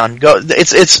shit town.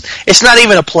 It's not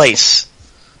even a place.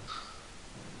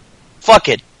 Fuck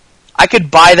it. I could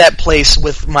buy that place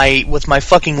with my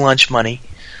fucking lunch money.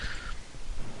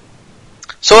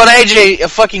 So a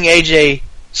fucking AJ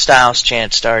Styles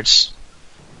chant starts.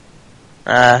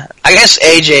 I guess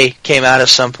AJ came out at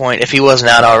some point, if he wasn't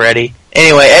out already.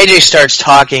 Anyway, AJ starts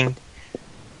talking.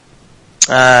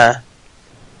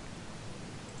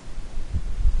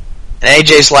 And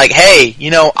AJ's like, hey,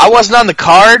 I wasn't on the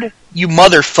card, you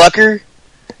motherfucker.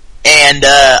 And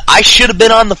I should have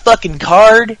been on the fucking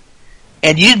card.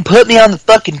 And you didn't put me on the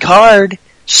fucking card.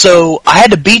 So I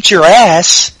had to beat your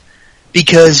ass.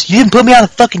 Because you didn't put me on the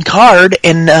fucking card.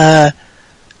 And,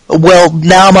 well,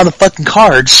 now I'm on the fucking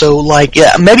card. So,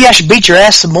 maybe I should beat your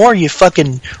ass some more, you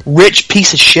fucking rich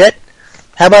piece of shit.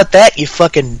 How about that, you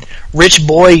fucking rich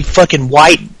boy, fucking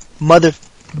white mother,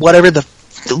 whatever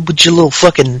with your little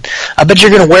fucking, I bet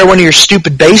you're gonna wear one of your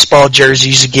stupid baseball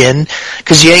jerseys again,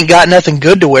 cause you ain't got nothing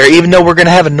good to wear, even though we're gonna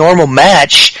have a normal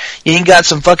match. You ain't got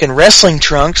some fucking wrestling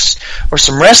trunks, or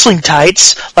some wrestling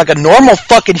tights, like a normal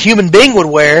fucking human being would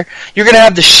wear. You're gonna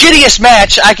have the shittiest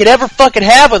match I could ever fucking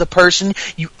have with a person,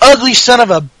 you ugly son of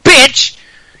a bitch!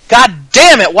 God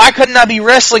damn it, why couldn't I be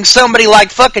wrestling somebody like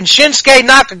fucking Shinsuke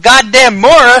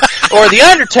Nakamura, or The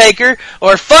Undertaker,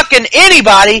 or fucking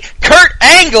anybody, Kurt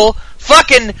Angle,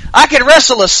 fucking, I could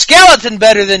wrestle a skeleton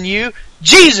better than you,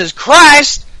 Jesus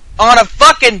Christ, on a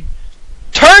fucking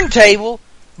turntable,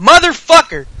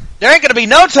 motherfucker. There ain't gonna be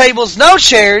no tables, no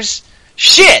chairs,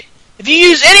 shit. If you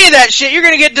use any of that shit, you're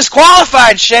gonna get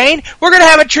disqualified, Shane. We're gonna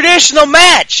have a traditional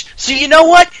match. So you know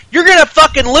what? You're gonna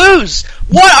fucking lose.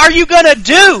 What are you gonna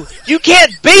do? You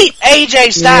can't beat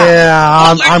AJ Styles.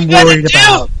 Yeah,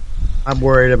 I'm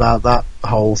worried about that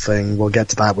whole thing. We'll get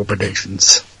to that with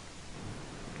predictions.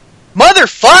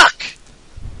 Motherfuck!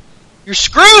 You're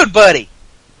screwed, buddy.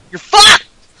 You're fucked.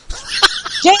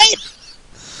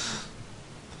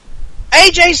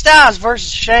 AJ Styles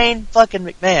versus Shane fucking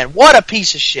McMahon. What a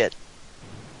piece of shit.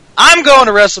 I'm going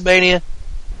to WrestleMania.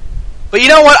 But you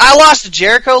know what? I lost to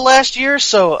Jericho last year,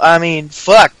 so, I mean,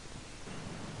 fuck.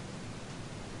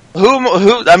 Who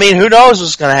knows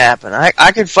what's gonna happen?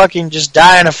 I could fucking just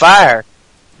die in a fire.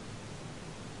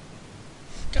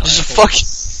 Just a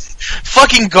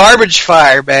fucking garbage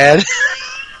fire, man.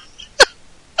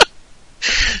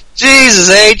 Jesus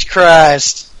H.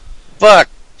 Christ. Fuck.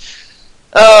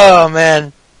 Oh,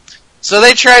 man. So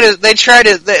they're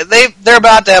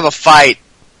about to have a fight.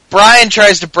 Brian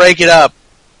tries to break it up.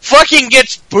 Fucking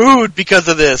gets booed because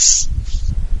of this.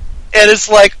 And it's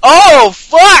like, oh,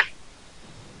 fuck!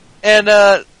 And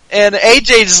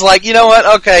AJ's like, you know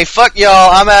what, okay, fuck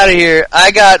y'all, I'm out of here.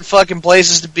 I got fucking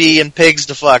places to be and pigs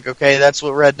to fuck, okay? That's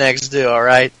what rednecks do,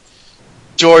 alright?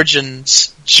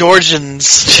 Georgians.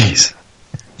 Jeez.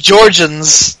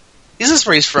 Georgians. This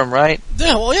where he's from, right?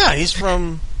 Yeah, well, yeah, he's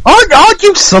from... Aren't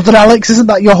you Southern, Alex? Isn't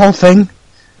that your whole thing?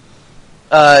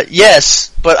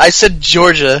 Yes, but I said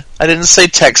Georgia. I didn't say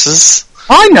Texas.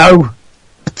 I know.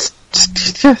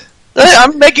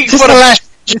 I'm making fun of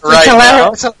right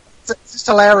now. It's just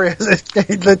hilarious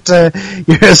that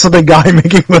you're a Southern guy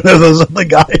making fun of the Southern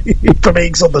guy for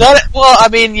being Southern. Well, I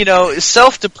mean,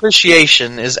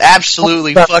 self-depreciation is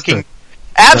absolutely fucking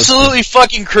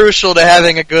crucial to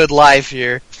having a good life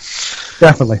here.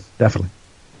 Definitely.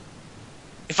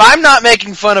 If I'm not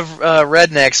making fun of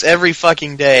rednecks every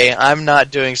fucking day, I'm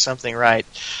not doing something right.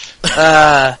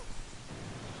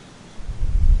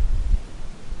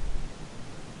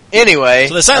 Anyway.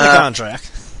 So they signed the contract.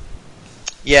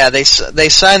 Yeah, they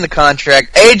signed the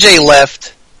contract. AJ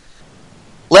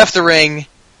left the ring.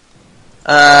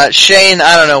 Shane,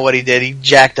 I don't know what he did. He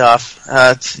jacked off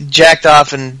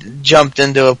and jumped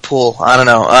into a pool. I don't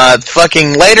know.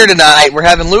 Fucking later tonight, we're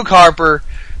having Luke Harper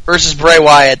versus Bray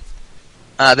Wyatt.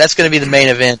 That's going to be the main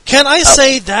event. Can I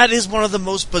say that is one of the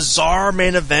most bizarre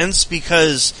main events,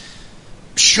 because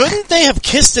shouldn't they have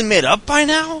kissed and made up by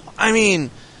now? I mean,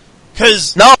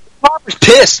 because... No, Harper's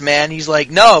pissed, man. He's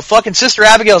like, no, fucking Sister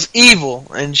Abigail's evil,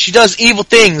 and she does evil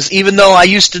things, even though I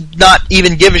used to not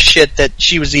even give a shit that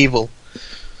she was evil.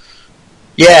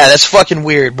 Yeah, that's fucking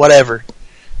weird, whatever.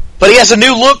 But he has a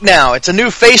new look now. It's a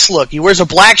new face look. He wears a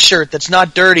black shirt that's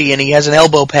not dirty, and he has an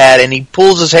elbow pad, and he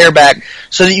pulls his hair back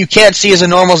so that you can't see his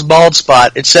enormous bald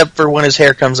spot, except for when his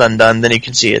hair comes undone, then you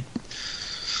can see it.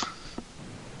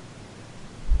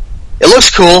 It looks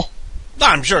cool.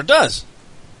 I'm sure it does.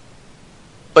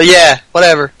 But yeah,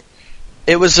 whatever.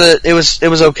 It was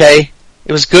okay.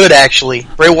 It was good, actually.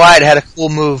 Bray Wyatt had a cool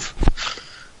move.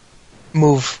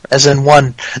 Move, as in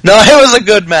one. No, it was a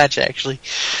good match, actually.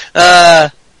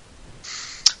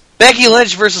 Becky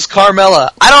Lynch versus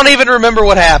Carmella. I don't even remember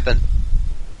what happened.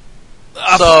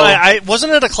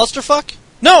 Wasn't it a clusterfuck?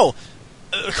 No!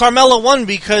 Carmella won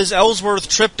because Ellsworth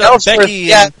tripped up Becky.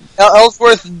 Yeah,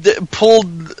 Ellsworth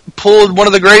pulled one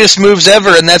of the greatest moves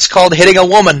ever, and that's called hitting a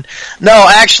woman. No,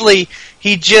 actually,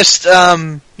 he just...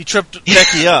 he tripped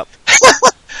Becky up.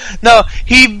 No,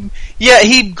 he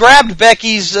grabbed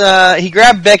Becky's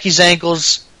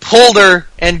ankles, pulled her,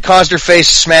 and caused her face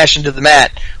to smash into the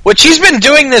mat. Which he's been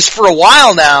doing this for a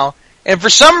while now, And for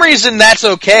some reason, that's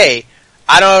okay.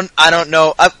 I don't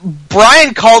know.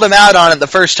 Brian called him out on it the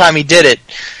first time he did it.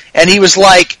 And he was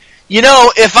like,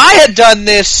 if I had done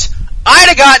this, I'd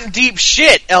have gotten deep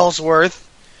shit, Ellsworth.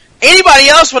 Anybody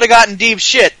else would have gotten deep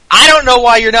shit. I don't know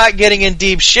why you're not getting in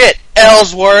deep shit,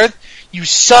 Ellsworth. You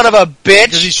son of a bitch.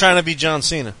 Because he's trying to be John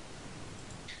Cena.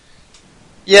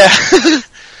 Yeah.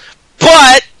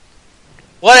 But,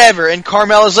 whatever. And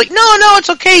Carmella's like, no, it's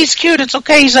okay. He's cute. It's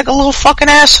okay. He's like a little fucking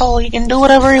asshole. He can do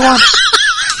whatever he wants.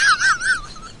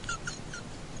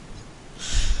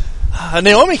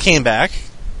 Naomi came back.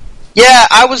 Yeah,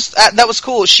 that was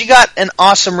cool. She got an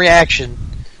awesome reaction.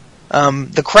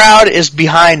 The crowd is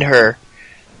behind her.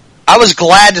 I was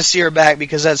glad to see her back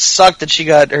because that sucked that she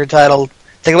got her title.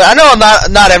 I know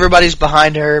not everybody's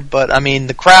behind her, but I mean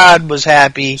the crowd was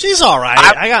happy. She's all right.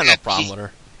 I got no problem with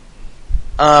her.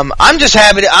 I'm just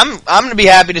happy. I'm gonna be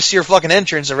happy to see her fucking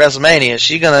entrance at WrestleMania.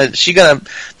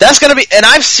 That's gonna be. And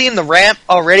I've seen the ramp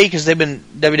already because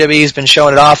WWE's been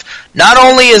showing it off. Not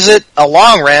only is it a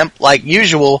long ramp like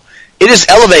usual, it is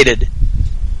elevated.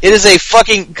 It is a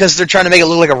fucking, because they're trying to make it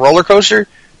look like a roller coaster.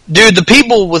 Dude, the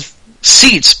people with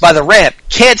seats by the ramp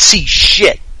can't see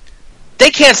shit. They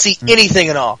can't see anything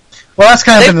at all. Well, that's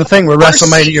kind of been the thing with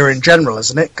WrestleMania in general,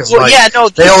 isn't it? Because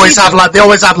they always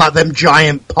have them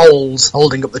giant poles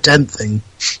holding up the tent thing.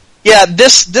 Yeah,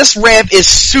 this ramp is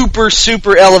super,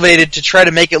 super elevated to try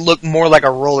to make it look more like a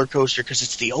roller coaster because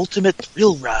it's the ultimate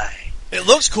thrill ride. It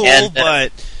looks cool,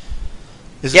 but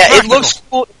it looks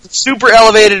cool. It's a super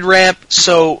elevated ramp.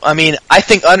 So I mean, I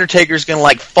think Undertaker's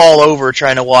gonna fall over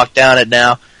trying to walk down it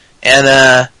now,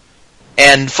 and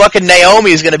fucking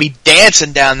Naomi's gonna be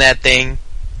dancing down that thing.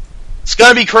 It's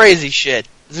gonna be crazy shit.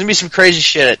 There's gonna be some crazy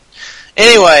shit.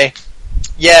 Anyway,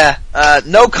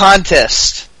 no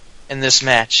contest in this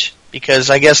match because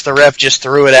I guess the ref just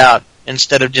threw it out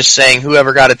instead of just saying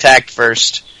whoever got attacked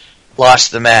first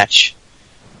lost the match.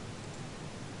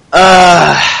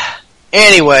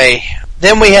 Anyway,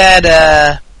 then we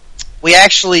had we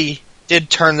actually did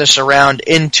turn this around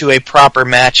into a proper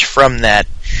match from that.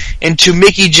 Into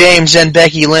Mickie James and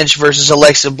Becky Lynch versus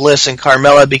Alexa Bliss and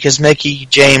Carmella because Mickie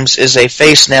James is a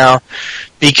face now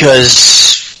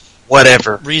because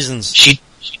whatever. Reasons. She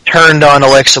turned on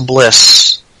Alexa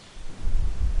Bliss.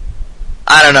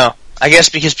 I don't know. I guess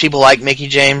because people like Mickie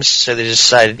James, so they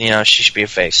decided, she should be a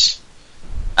face.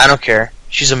 I don't care.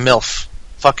 She's a MILF.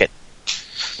 Fuck it.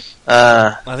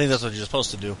 I think that's what you're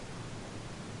supposed to do.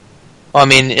 Well, I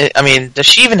mean, does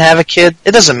she even have a kid?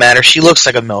 It doesn't matter. She looks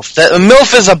like a MILF. A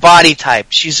MILF is a body type.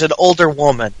 She's an older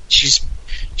woman. She's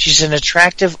an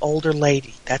attractive older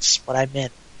lady. That's what I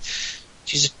meant.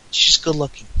 She's good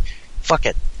looking. Fuck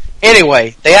it.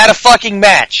 Anyway, they had a fucking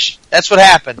match. That's what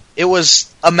happened. It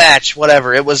was a match.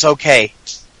 Whatever. It was okay.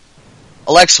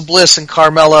 Alexa Bliss and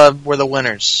Carmella were the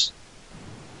winners.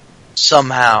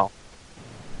 Somehow.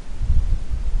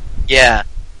 Yeah.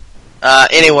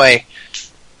 Anyway.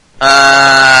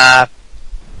 I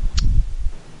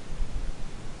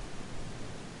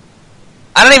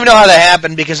don't even know how that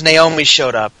happened because Naomi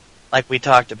showed up, like we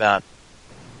talked about.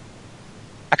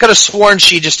 I could have sworn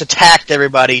she just attacked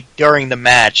everybody during the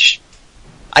match.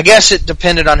 I guess it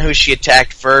depended on who she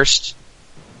attacked first.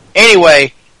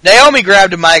 Anyway, Naomi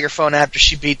grabbed a microphone after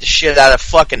she beat the shit out of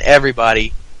fucking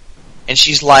everybody. And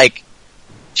she's like,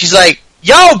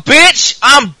 yo, bitch,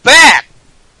 I'm back.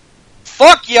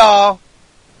 Fuck y'all.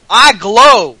 I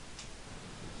glow.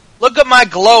 Look at my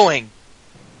glowing.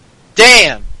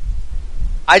 Damn.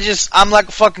 I'm like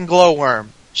a fucking glowworm.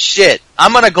 Shit.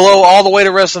 I'm gonna glow all the way to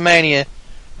WrestleMania.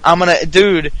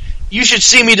 Dude, you should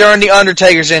see me during The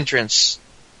Undertaker's entrance.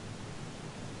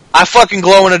 I fucking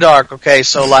glow in the dark, okay?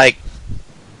 So,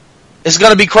 it's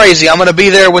gonna be crazy. I'm gonna be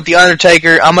there with The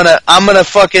Undertaker.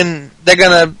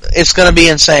 It's gonna be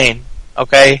insane,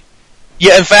 okay?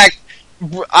 Yeah, in fact,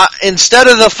 instead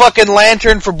of the fucking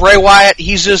lantern for Bray Wyatt,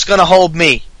 he's just gonna hold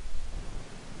me.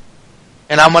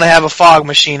 And I'm gonna have a fog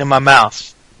machine in my mouth.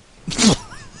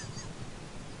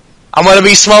 I'm gonna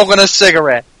be smoking a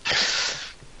cigarette.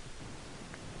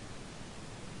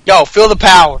 Yo, feel the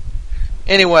power.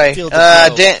 Anyway, feel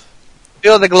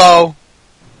the glow.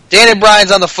 Danny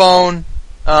Bryan's on the phone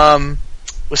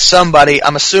with somebody.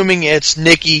 I'm assuming it's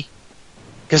Nikki,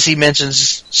 because he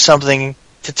mentions something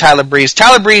to Tyler Breeze.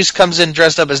 Tyler Breeze comes in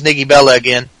dressed up as Nikki Bella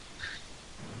again.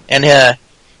 And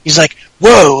he's like,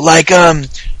 whoa,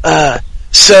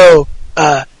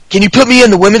 can you put me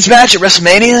in the women's match at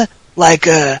WrestleMania?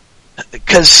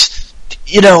 Because,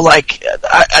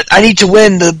 I need to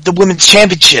win the women's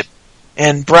championship.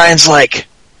 And Brian's like,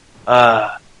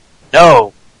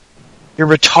 no, you're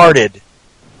retarded.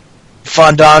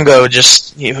 Fandango,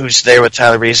 who's there with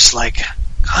Tyler Breeze, is like,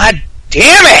 God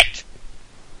damn it!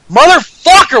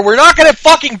 Motherfucker, we're not gonna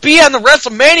fucking be on the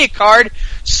WrestleMania card,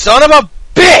 son of a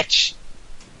bitch!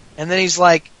 And then he's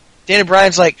like, Daniel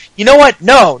Bryan's like, you know what?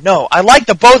 No, I like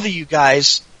the both of you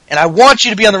guys, and I want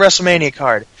you to be on the WrestleMania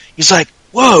card. He's like,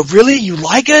 whoa, really? You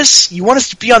like us? You want us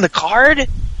to be on the card?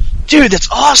 Dude,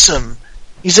 that's awesome.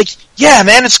 He's like, yeah,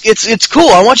 man, it's cool.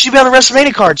 I want you to be on the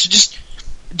WrestleMania card. So just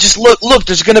look,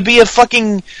 there's gonna be a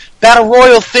fucking Battle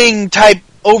Royal thing type,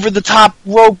 over the top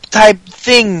rope type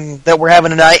thing that we're having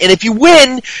tonight, and if you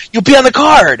win, you'll be on the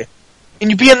card. And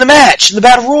you'll be in the match, in the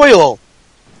Battle Royal.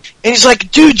 And he's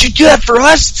like, dude, you do that for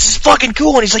us? This is fucking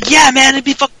cool. And he's like, yeah, man, it'd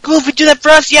be fucking cool if you do that for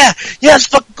us. Yeah, it's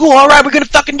fucking cool. Alright, we're gonna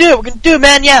fucking do it. We're gonna do it,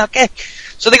 man. Yeah, okay.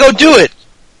 So they go do it.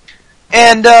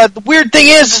 And the weird thing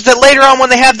is that later on when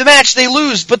they have the match, they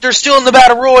lose, but they're still in the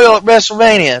Battle Royal at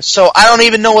WrestleMania. So I don't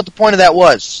even know what the point of that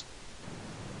was.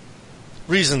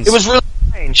 Reasons. It was really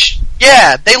strange.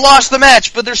 Yeah, they lost the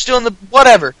match, but they're still in the...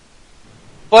 whatever.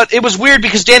 But it was weird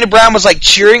because Daniel Bryan was, like,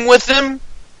 cheering with them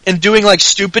and doing, like,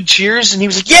 stupid cheers, and he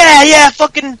was like, yeah,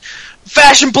 fucking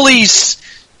Fashion Police!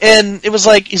 And it was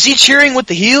like, is he cheering with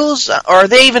the heels? Or are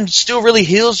they even still really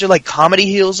heels? They're like comedy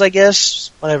heels, I guess.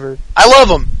 Whatever. I love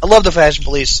them. I love the Fashion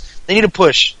Police. They need a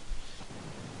push.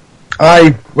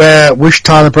 I wish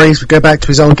Tyler Breeze would go back to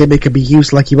his old gimmick and be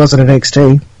used like he was in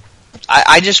NXT.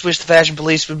 I just wish the Fashion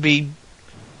Police would be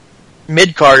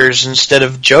mid-carders instead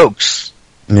of jokes.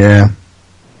 Yeah.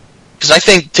 Because I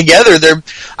think together they're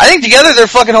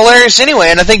fucking hilarious anyway,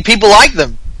 and I think people like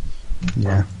them.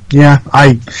 Yeah. But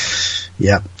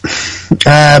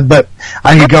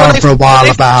I could go on for a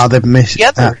while about how they've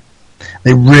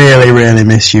they really, really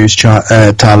misused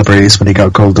Tyler Breeze when he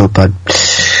got called up. Them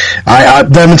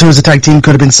two as a tag team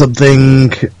could have been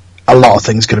something. A lot of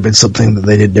things could have been something that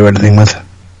they didn't do anything with.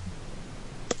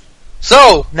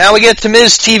 So now we get to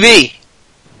Miz TV.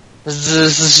 This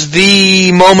is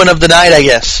the moment of the night, I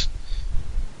guess.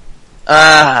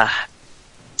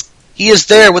 He is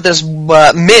there with his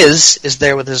Miz is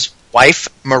there with his wife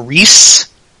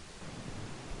Maurice,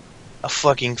 a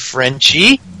fucking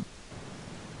Frenchie.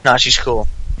 Nah, she's cool.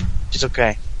 She's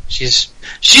okay. She's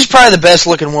probably the best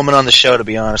looking woman on the show, to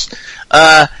be honest.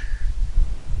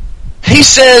 He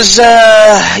says,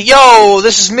 yo,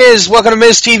 this is Miz. Welcome to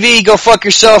Miz TV. Go fuck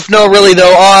yourself. No, really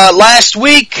though. Last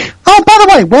week. Oh, by the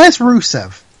way, where's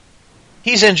Rusev?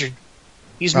 He's injured.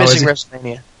 He's missing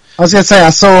WrestleMania. I was going to say,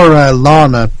 I saw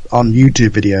Lana on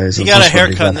YouTube videos. He got a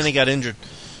haircut and then he got injured.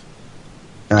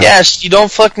 Yes, you don't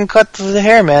fucking cut the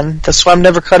hair, man. That's why I'm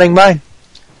never cutting mine.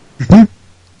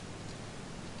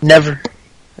 Never.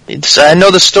 I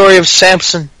know the story of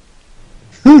Samson.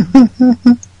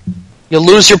 You'll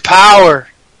lose your power.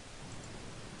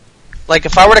 Like,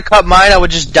 if I were to cut mine, I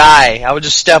would just die. I would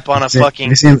just step on a fucking...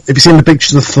 Have you seen the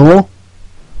pictures of Thor?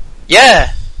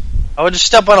 Yeah. I would just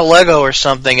step on a Lego or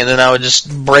something, and then I would just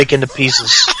break into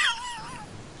pieces.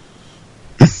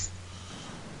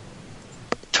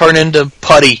 Turn into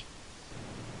putty.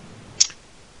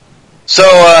 So,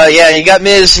 you got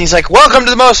Miz, and he's like, welcome to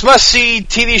the most must-see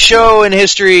TV show in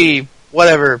history.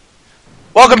 Whatever.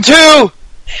 Welcome to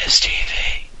Miz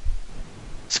TV.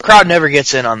 This crowd never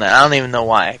gets in on that. I don't even know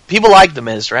why. People like the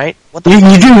Miz, right? What the you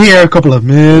do hear a couple of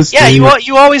Miz. Yeah, TV.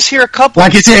 You always hear a couple.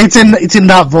 Like it's in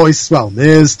that voice as well.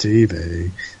 Miz TV.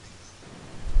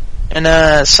 And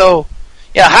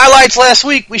highlights last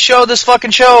week. We showed this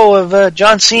fucking show of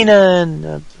John Cena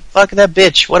and fucking that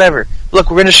bitch. Whatever.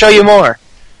 Look, we're gonna show you more.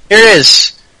 Here it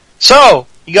is. So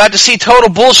you got to see total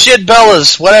bullshit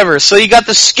Bellas. Whatever. So you got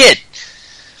the skit,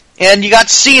 and you got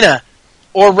Cena.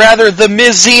 Or rather, the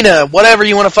Mizina, whatever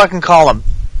you want to fucking call him.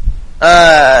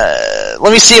 Let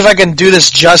me see if I can do this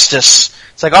justice.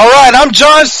 It's like, alright, I'm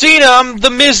John Cena, I'm the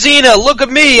Mizina, look at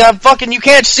me, I'm fucking, you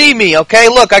can't see me, okay?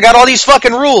 Look, I got all these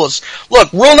fucking rules.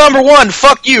 Look, rule number 1,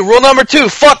 fuck you. Rule number 2,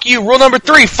 fuck you. Rule number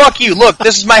 3, fuck you. Look,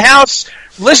 this is my house,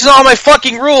 listen to all my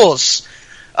fucking rules.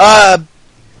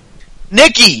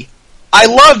 Nikki, I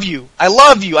love you. I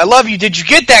love you. I love you. Did you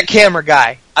get that camera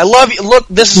guy? I love you. Look,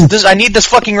 this. I need this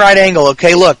fucking right angle.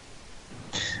 Okay, look.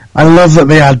 I love that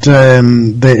they had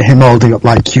him holding up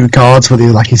like cue cards with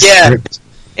his script.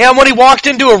 Yeah, and when he walked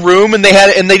into a room and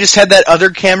they just had that other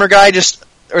camera guy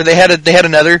they had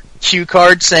another cue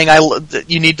card saying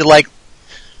you need to like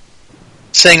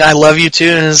saying I love you too,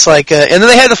 and it's like and then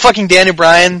they had the fucking Daniel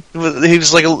Bryan. He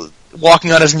was like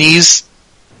walking on his knees.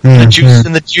 In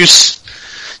the juice.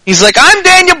 He's like, I'm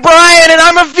Daniel Bryan and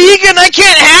I'm a vegan. I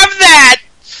can't have that.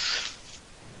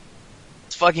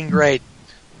 It's fucking great.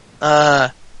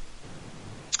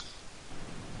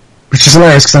 Which which is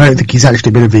hilarious because I don't think he's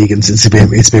actually been a vegan since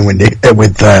it's been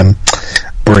with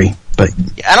Brie. But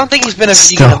I don't think he's been a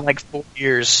vegan in like 4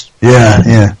 years.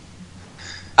 Yeah.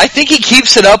 I think he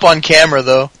keeps it up on camera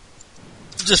though,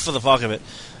 just for the fuck of it.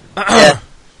 Yeah.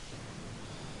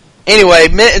 Anyway,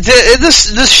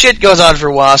 this shit goes on for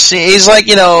a while. He's like,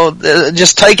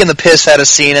 just taking the piss out of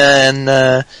Cena and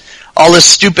all this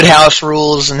stupid house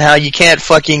rules and how you can't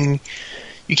fucking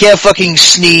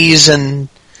sneeze and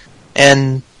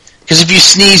because if you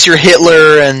sneeze you're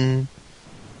Hitler and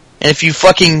if you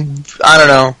fucking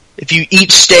if you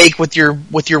eat steak with your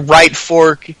right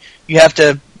fork you have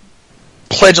to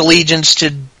pledge allegiance to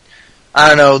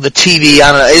the TV.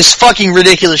 It's fucking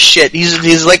ridiculous shit. He's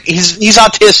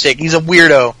autistic. He's a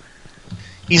weirdo.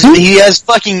 He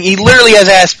literally has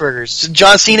Asperger's.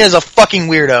 John Cena is a fucking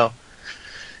weirdo.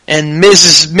 And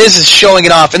Miz is showing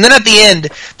it off. And then at the end,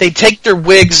 they take their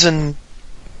wigs and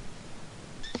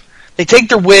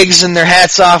their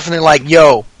hats off and they're like,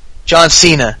 "Yo, John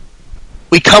Cena,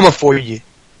 we coming for you,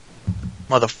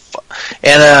 motherfucker."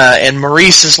 And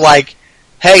Maurice is like,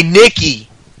 "Hey, Nikki,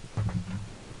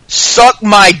 suck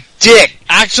my dick."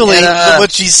 Actually,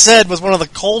 what she said was one of the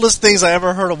coldest things I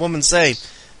ever heard a woman say.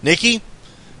 Nikki,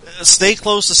 stay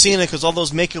close to Cena because all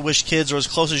those Make-A-Wish kids are as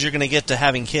close as you're going to get to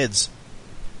having kids.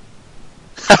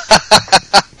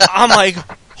 I'm like,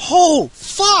 oh,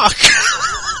 fuck!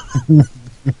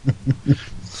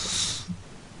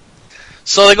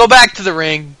 So they go back to the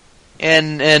ring,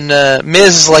 and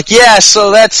Miz is like, yeah,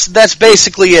 so that's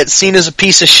basically it. Cena's a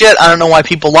piece of shit. I don't know why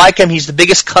people like him. He's the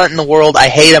biggest cunt in the world. I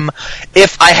hate him.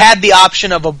 If I had the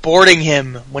option of aborting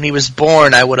him when he was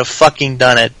born, I would have fucking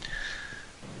done it.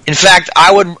 In fact,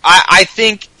 I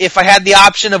think if I had the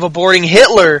option of aborting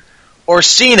Hitler or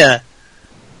Cena,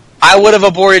 I would have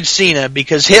aborted Cena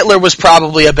because Hitler was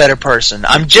probably a better person.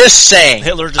 I'm just saying.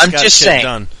 Hitler just got shit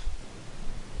done.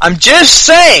 I'm just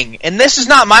saying, and this is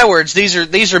not my words. These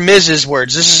are Miz's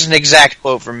words. This is an exact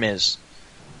quote from Miz.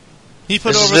 He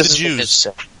put over the Jews.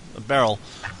 A barrel.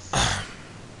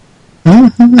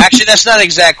 Actually, that's not an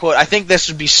exact quote. I think this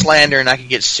would be slander, and I could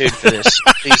get sued for this.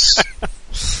 Please.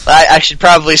 I should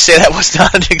probably say that was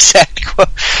not an exact quote.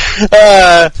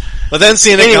 But then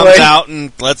Cena comes out,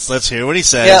 and let's hear what he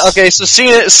says. Yeah, okay, so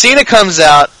Cena comes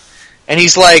out, and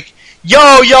he's like,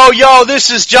 yo, this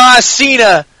is John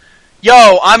Cena.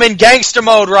 Yo, I'm in gangster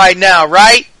mode right now,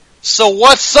 right? So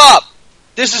what's up?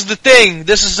 This is the thing.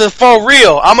 This is the for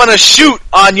real. I'm gonna shoot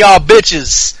on y'all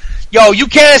bitches. Yo, you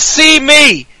can't see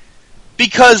me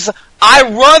because I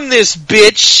run this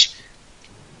bitch.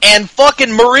 And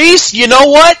fucking Maurice, you know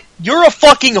what? You're a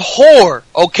fucking whore,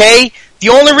 okay? The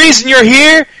only reason you're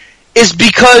here is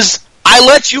because I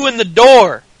let you in the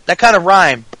door. That kind of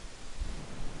rhymed.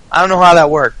 I don't know how that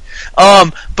worked.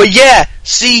 But yeah,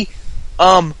 see,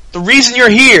 the reason you're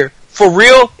here, for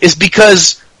real, is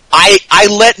because I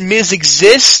let Miz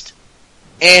exist,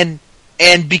 and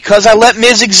because I let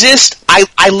Miz exist,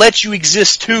 I let you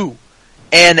exist too.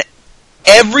 And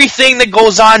everything that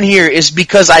goes on here is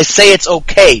because I say it's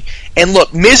okay. And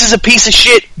look, Miz is a piece of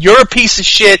shit, you're a piece of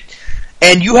shit,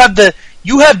 and you have the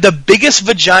biggest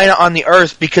vagina on the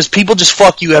earth because people just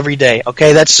fuck you every day,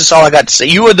 okay? That's just all I got to say.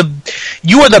 You are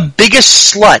the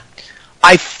biggest slut.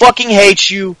 I fucking hate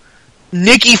you.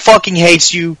 Nikki fucking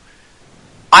hates you.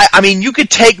 I mean, you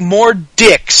could take more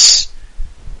dicks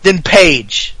than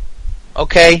Paige,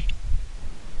 okay?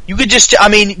 You could just, I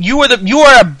mean, you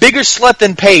are a bigger slut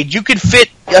than Paige. You could fit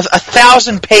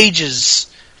 1,000 pages.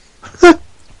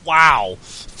 Wow.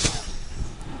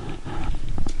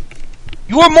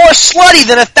 You are more slutty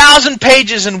than 1,000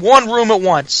 pages in one room at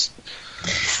once.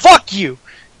 Fuck you.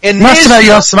 And must know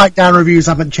your SmackDown reviews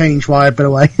haven't changed while I've been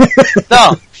away.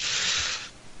 No.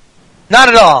 Not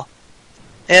at all.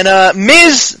 And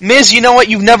Miz, you know what?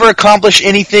 You've never accomplished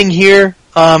anything here.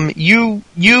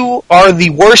 You are the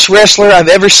worst wrestler I've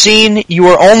ever seen. You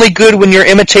are only good when you're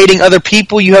imitating other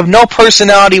people. You have no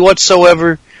personality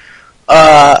whatsoever.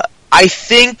 I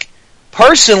think,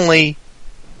 personally,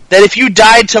 that if you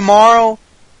died tomorrow,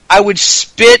 I would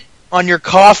spit on your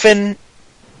coffin,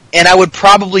 and I would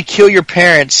probably kill your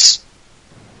parents.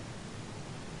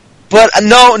 But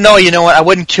no, you know what? I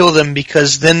wouldn't kill them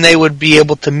because then they would be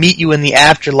able to meet you in the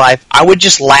afterlife. I would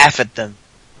just laugh at them.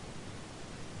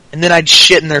 And then I'd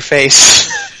shit in their face.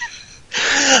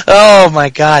 Oh my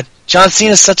god. John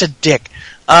Cena's such a dick.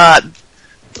 But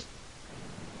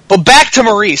back to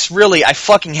Maurice. Really, I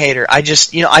fucking hate her. I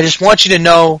just want you to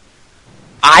know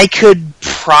I could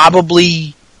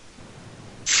probably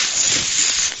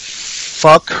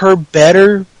fuck her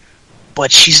better,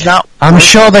 but she's not. I'm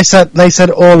sure they said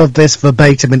all of this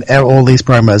verbatim in all these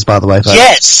promos, by the way. So.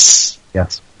 Yes.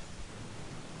 Yes.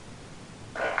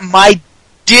 my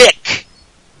dick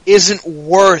isn't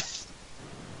worth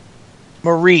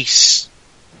Maurice.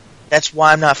 That's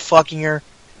why I'm not fucking her.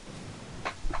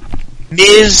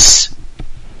 Miz,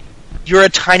 you're a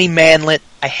tiny manlet.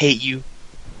 I hate you.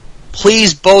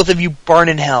 Please, both of you, burn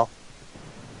in hell.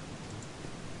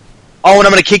 Oh, and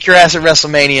I'm gonna kick your ass at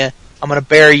WrestleMania. I'm gonna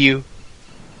bury you.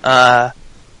 And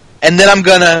then I'm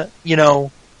gonna,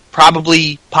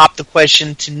 probably pop the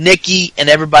question to Nikki, and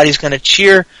everybody's gonna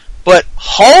cheer. But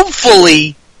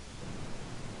hopefully,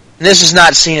 and this is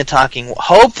not Cena talking,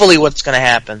 hopefully what's gonna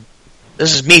happen,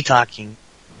 this is me talking,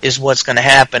 is what's gonna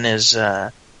happen is,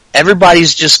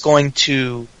 everybody's just going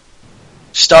to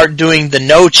start doing the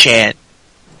no chant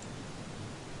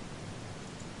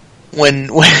when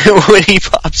he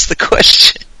pops the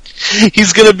question.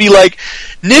 He's gonna be like,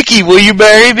 Nikki, will you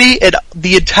marry me? And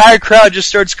the entire crowd just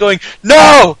starts going,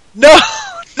 no, no,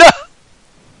 no.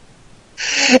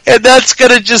 And that's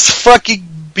gonna just fucking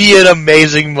be an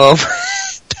amazing moment.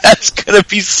 That's gonna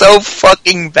be so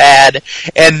fucking bad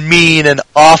and mean and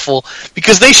awful.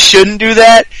 Because they shouldn't do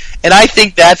that, and I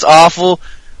think that's awful,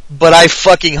 but I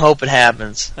fucking hope it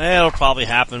happens. It'll probably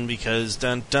happen because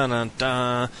dun dun dun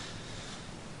dun.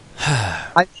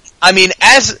 I mean,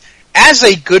 as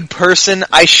a good person,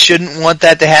 I shouldn't want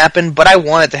that to happen, but I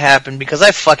want it to happen because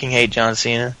I fucking hate John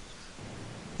Cena.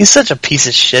 He's such a piece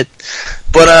of shit.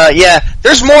 But, yeah,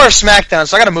 there's more of SmackDown,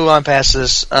 so I gotta move on past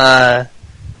this. I'm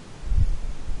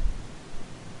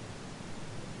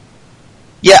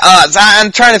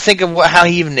trying to think of how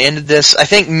he even ended this. I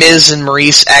think Miz and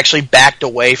Maurice actually backed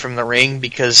away from the ring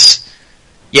because,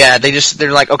 yeah,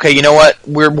 they're like, okay, you know what?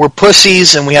 We're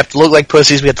pussies and we have to look like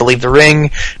pussies. We have to leave the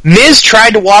ring. Miz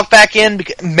tried to walk back in,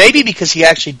 maybe because he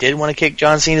actually did want to kick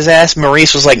John Cena's ass.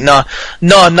 Maurice was like, no,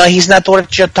 he's not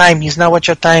worth your time. He's not worth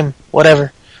your time.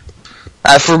 Whatever.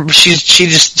 She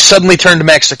just suddenly turned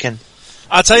Mexican.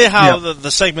 I'll tell you how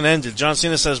the segment ended. John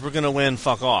Cena says, we're going to win,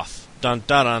 fuck off. Dun,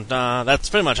 dun, dun, dun. That's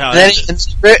pretty much how it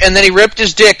ended. And then he ripped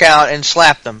his dick out and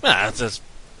slapped him. Yeah,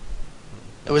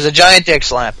 it was a giant dick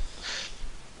slap.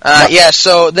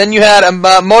 So then you had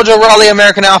Mojo Rawley,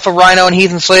 American Alpha, Rhino, and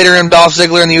Heath and Slater, and Dolph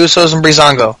Ziggler, and the Usos, and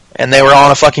Breezango. And they were all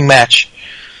in a fucking match.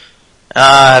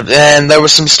 And there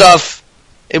was some stuff.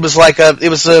 It was like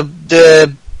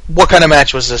what kind of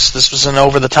match was this? This was an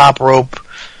over-the-top rope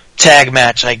tag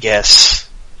match, I guess.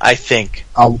 I think.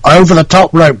 Oh,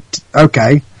 over-the-top rope.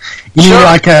 Okay. You sure. Mean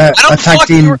like a tag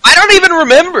team? I don't even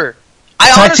remember.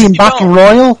 Tag team battle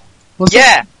royal?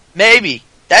 Yeah, maybe.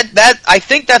 That I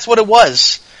think that's what it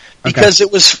was. Because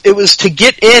it was to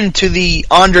get into the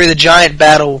Andre the Giant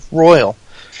Battle Royal.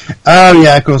 Oh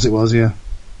yeah, of course it was, yeah.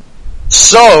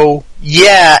 So,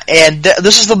 yeah, and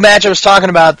this is the match I was talking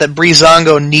about that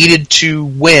Breezango needed to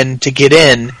win to get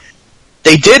in.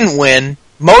 They didn't win.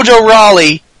 Mojo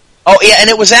Rawley, and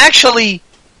it was actually,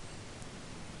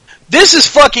 this is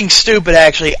fucking stupid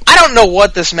actually. I don't know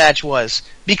what this match was.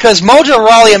 Because Mojo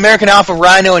Rawley, American Alpha,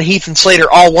 Rhino, and Heath and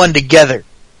Slater all won together.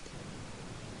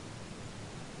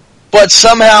 But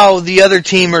somehow the other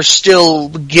team are still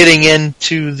getting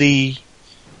into the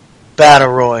Battle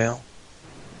Royal.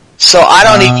 So I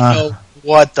don't even know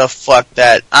what the fuck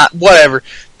that... whatever.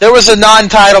 There was a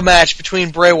non-title match between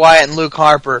Bray Wyatt and Luke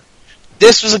Harper.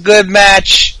 This was a good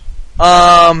match.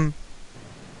 Bray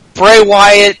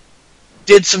Wyatt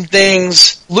did some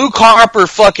things. Luke Harper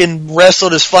fucking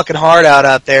wrestled his fucking heart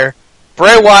out there.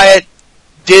 Bray Wyatt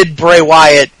did Bray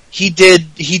Wyatt. He did...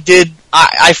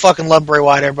 I fucking love Bray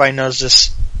Wyatt, everybody knows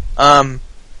this. The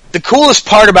coolest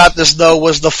part about this, though,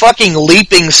 was the fucking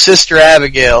leaping Sister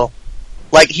Abigail.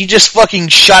 Like, he just fucking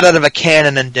shot out of a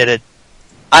cannon and did it.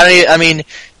 I mean,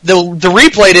 the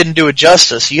replay didn't do it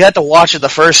justice. You had to watch it the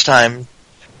first time.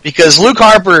 Because Luke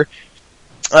Harper,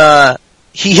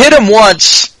 he hit him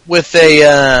once with a,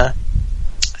 I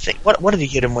think, what did he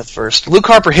hit him with first? Luke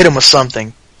Harper hit him with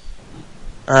something.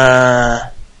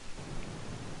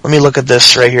 Let me look at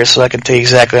this right here so I can tell you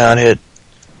exactly how it hit.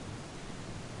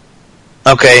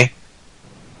 Okay.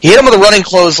 He hit him with a running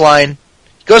clothesline.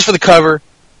 He goes for the cover.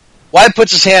 Wyatt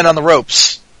puts his hand on the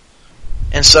ropes.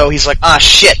 And so he's like,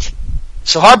 shit.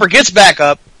 So Harper gets back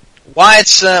up.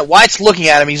 Wyatt's looking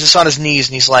at him. He's just on his knees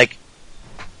and he's like,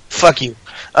 fuck you.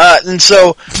 And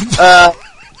so,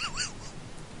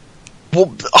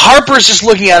 Harper's just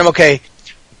looking at him, okay,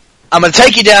 I'm gonna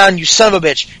take you down, you son of a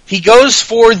bitch. He goes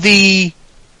for the...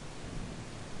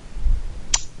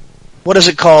 What is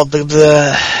it called? It's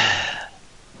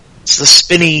the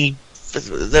spinny...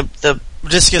 The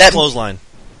discus clothesline.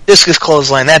 Discus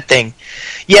clothesline, that thing.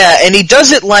 Yeah, and he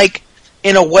does it, like,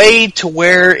 in a way to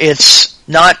where it's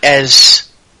not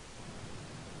as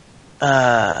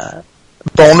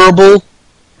vulnerable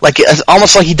Like, it's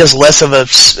almost like he does less of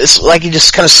it's like he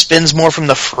just kind of spins more from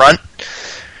the front.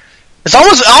 It's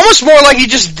almost more like he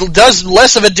just does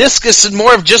less of a discus and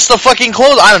more of just the fucking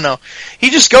clothes. I don't know. He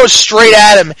just goes straight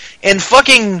at him, and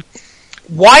fucking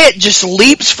Wyatt just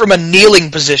leaps from a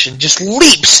kneeling position, just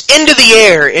leaps into the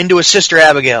air into his sister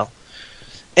Abigail.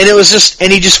 And it was just,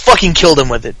 and he just fucking killed him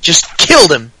with it. Just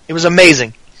killed him. It was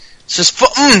amazing. It's just,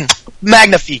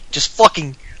 magnifique. Just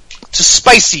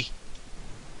spicy.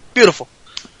 Beautiful.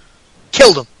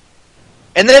 Killed him.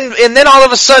 And then all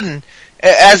of a sudden,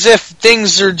 as if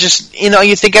things are just,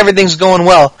 you think everything's going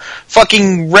well,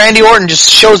 fucking Randy Orton just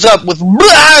shows up with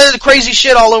crazy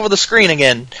shit all over the screen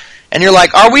again. And you're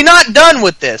like, are we not done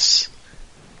with this?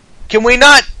 Can we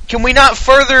not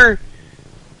further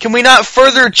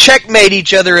checkmate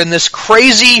each other in this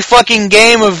crazy fucking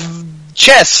game of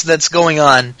chess that's going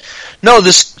on? No,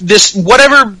 this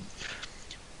whatever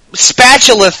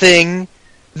spatula thing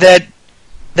that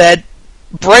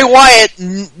Bray Wyatt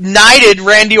knighted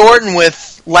Randy Orton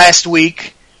with last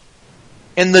week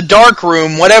in the dark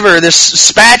room, whatever, this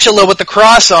spatula with the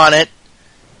cross on it.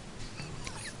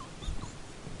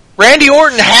 Randy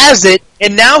Orton has it,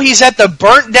 and now he's at the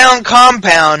burnt down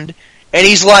compound, and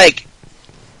he's like,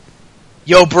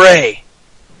 yo, Bray,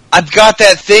 I've got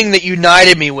that thing that you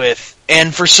knighted me with,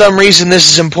 and for some reason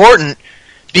this is important,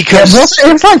 because... Yeah,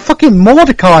 it was like fucking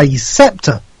Mordecai's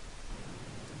scepter.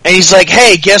 And he's like,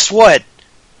 hey, guess what?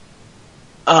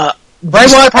 Bray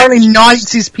Wyatt apparently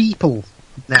knights his people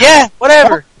now. Yeah,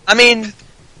 whatever. I mean,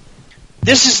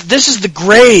 this is the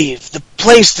grave, the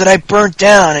place that I burnt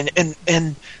down,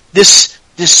 and this,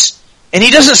 and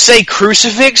he doesn't say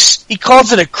crucifix, he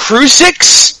calls it a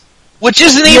crucix, which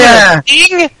isn't even a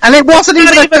thing. And it wasn't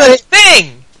even a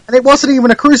thing. And it wasn't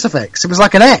even a crucifix. It was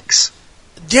like an X.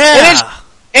 Yeah.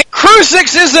 And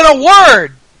crucix isn't a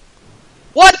word.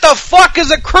 What the fuck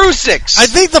is a crucix? I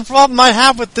think the problem I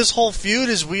have with this whole feud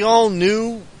is we all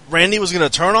knew Randy was going to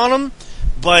turn on him,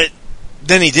 but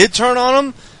then he did turn on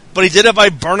him, but he did it by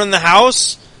burning the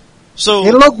house. So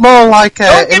it looked more like a...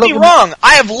 Don't get me wrong.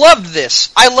 I have loved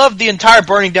this. I loved the entire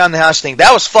burning down the house thing.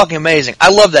 That was fucking amazing. I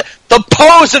love that. The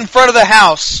pose in front of the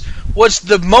house was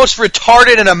the most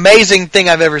retarded and amazing thing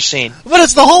I've ever seen. But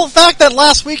it's the whole fact that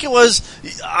last week it was,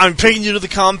 I'm taking you to the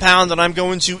compound and I'm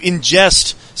going to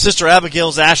ingest Sister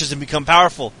Abigail's ashes and become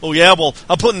powerful. Oh yeah, well,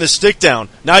 I'm putting this stick down.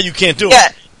 Now you can't do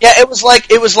it. Yeah, it was like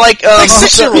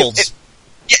 6-year-olds.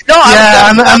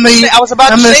 I was about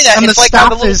to say that. It's like how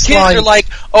the little kids are like,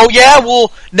 oh yeah,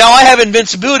 well, now I have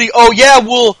invincibility. Oh yeah,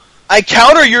 well, I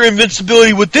counter your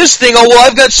invincibility with this thing. Oh well,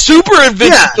 I've got super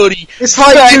invincibility. Yeah. It's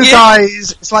like two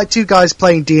guys. It's like two guys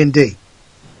playing D&D.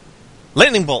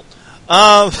 Lightning bolt.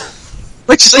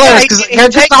 Which is hilarious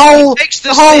because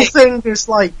the whole thing is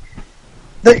like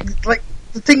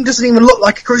the thing doesn't even look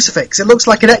like a crucifix. It looks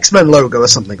like an X-Men logo or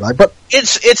something like. But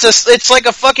it's like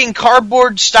a fucking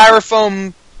cardboard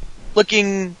styrofoam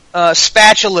looking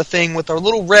spatula thing with a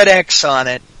little red X on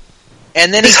it.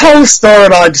 And then this whole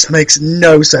storyline just makes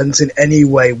no sense in any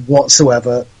way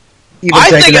whatsoever.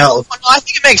 I think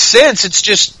it makes sense. It's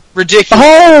just ridiculous. The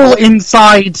whole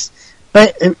inside,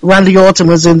 Randy Orton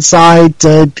was inside.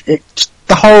 The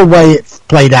whole way it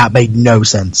played out made no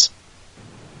sense.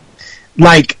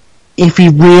 Like, if he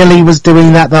really was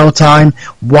doing that the whole time,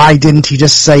 why didn't he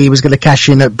just say he was going to cash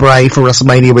in at Bray for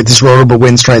WrestleMania with his Royal Rumble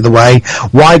win straight away?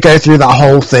 Why go through that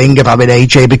whole thing of having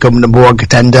AJ become number one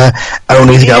contender,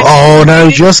 only to go, oh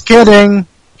no, just kidding?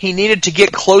 He needed to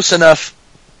get close enough.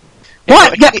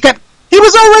 What? He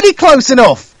was already close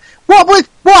enough.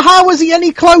 How was he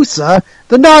any closer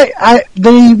the night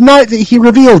that he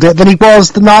revealed it than he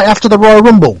was the night after the Royal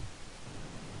Rumble?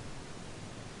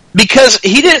 Because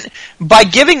he didn't, by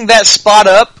giving that spot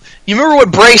up, you remember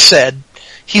what Bray said?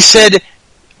 He said,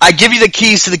 I give you the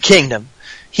keys to the kingdom.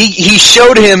 He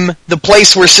showed him the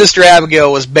place where Sister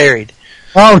Abigail was buried.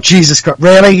 Oh, Jesus Christ.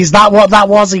 Really? Is that what that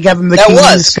was? He gave him the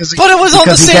keys? But it was on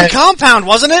the same compound,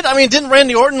 wasn't it? I mean, didn't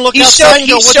Randy Orton look outside and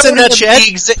go, what's in that shed?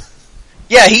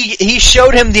 He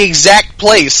showed him the exact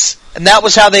place, and that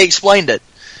was how they explained it.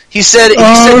 He said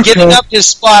giving up his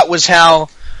spot was how...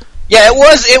 Yeah, it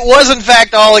was in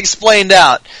fact all explained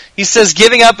out. He says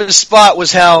giving up his spot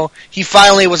was how he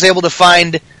finally was able to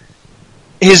find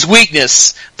his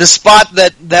weakness, the spot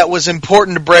that was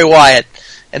important to Bray Wyatt,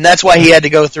 and that's why he had to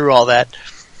go through all that.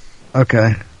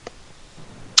 Okay.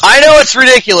 I know it's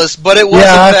ridiculous, but it was in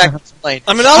fact explained.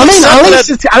 I mean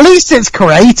at least it's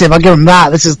creative. I'll give him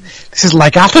that. This is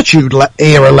like Attitude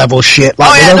Era level shit.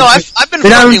 Like, I've been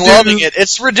fucking loving it.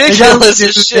 It's ridiculous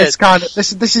as shit.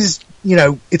 This is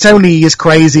it's only as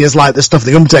crazy as like the stuff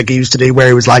the Undertaker used to do, where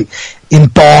he was like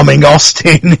embalming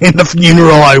Austin in the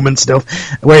funeral home and stuff,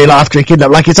 where he after he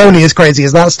kidnapped. Like, it's only as crazy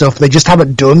as that stuff. They just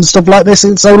haven't done stuff like this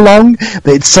in so long that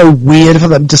it's so weird for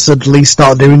them to suddenly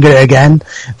start doing it again.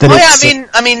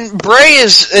 I mean, Bray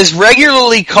is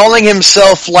regularly calling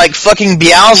himself like fucking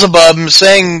Beelzebub and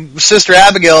saying Sister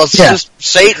Abigail is just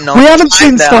Satan. We haven't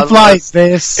seen stuff like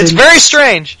this. It's very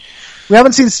strange. We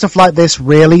haven't seen stuff like this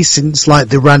really since like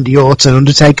the Randy Orton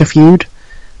Undertaker feud,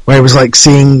 where it was like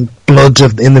seeing blood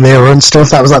in the mirror and stuff.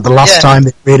 That was like the last time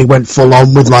it really went full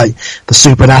on with like the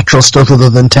supernatural stuff, other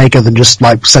than Taker, than just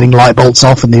like setting light bolts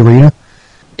off in the arena.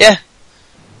 Yeah.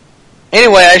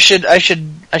 Anyway, I should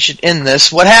end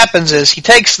this. What happens is he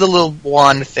takes the little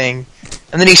wand thing,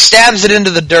 and then he stabs it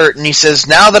into the dirt, and he says,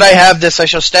 "Now that I have this, I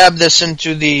shall stab this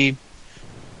into the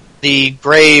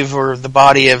grave or the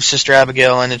body of Sister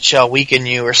Abigail, and it shall weaken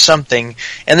you," or something.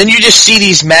 And then you just see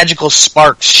these magical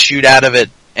sparks shoot out of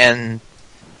it, and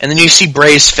then you see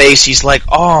Bray's face. He's like,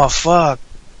 "Oh fuck,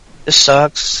 this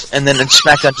sucks." And then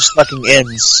SmackDown just fucking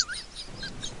ends.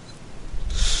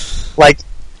 Like,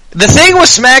 the thing with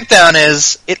SmackDown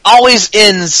is it always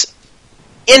ends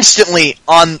instantly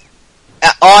on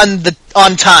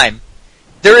time.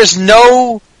 There is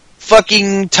no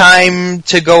fucking time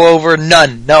to go over.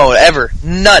 None. No, ever.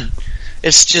 None.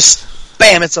 It's just,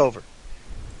 bam, it's over.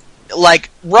 Like,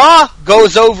 Raw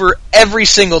goes over every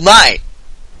single night.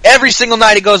 Every single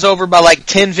night it goes over by like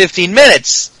 10-15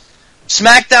 minutes.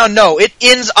 SmackDown, no. It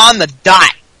ends on the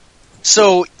dot.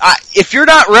 So, if you're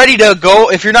not ready to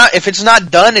go, if it's not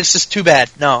done, it's just too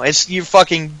bad. No, you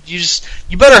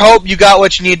better hope you got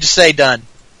what you need to say done.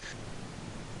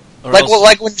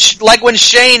 Like when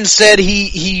Shane said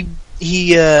he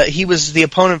was the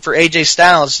opponent for AJ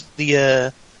Styles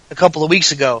a couple of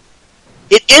weeks ago.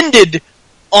 It ended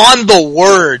on the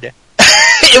word.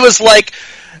 It was like,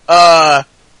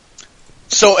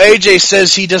 so AJ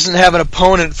says he doesn't have an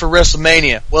opponent for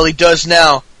WrestleMania. Well, he does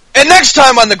now. And next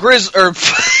time on the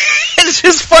it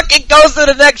just fucking goes to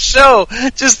the next show.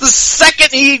 Just the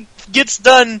second he gets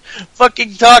done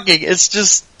fucking talking.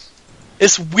 It's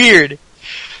weird.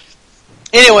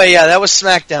 Anyway, yeah, that was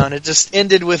SmackDown. It just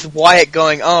ended with Wyatt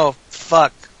going, "Oh,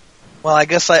 fuck. Well, I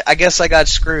guess I got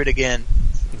screwed again."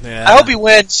 Yeah. I hope he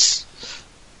wins.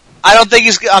 I don't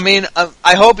think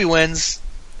I hope he wins.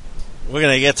 We're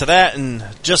going to get to that in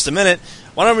just a minute.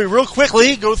 Why don't we real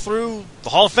quickly go through the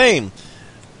Hall of Fame?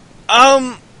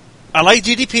 I like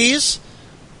DDP's.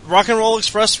 Rock and Roll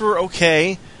Express were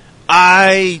okay.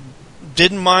 I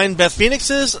didn't mind Beth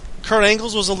Phoenix's. Kurt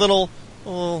Angle's was a little...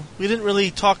 Well, we didn't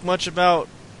really talk much about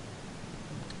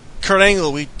Kurt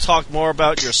Angle. We talked more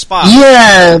about your spot.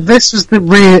 Yeah, this was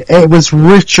it was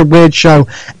a weird show.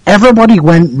 Everybody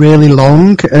went really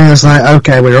long, and it was like,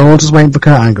 okay, we're all just waiting for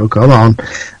Kurt Angle. Come on.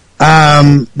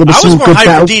 There was more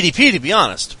hyped for DDP, to be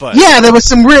honest. But yeah, there were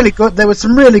some really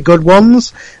good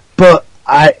ones. But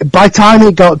by the time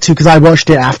it got to, because I watched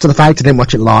it after the fact, I didn't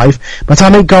watch it live. By the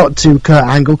time it got to Kurt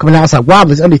Angle coming out, I was like, wow,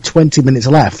 there's only 20 minutes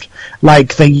left.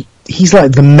 Like, he's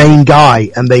like the main guy,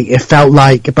 and it felt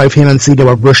like both him and Cena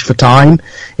were rushed for time.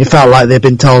 It felt like they'd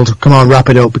been told, come on, wrap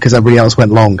it up, because everybody else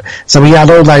went long. So we had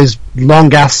all those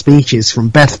long-ass speeches from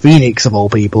Beth Phoenix, of all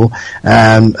people,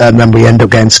 and then we end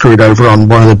up getting screwed over on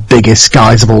one of the biggest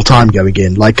guys of all time going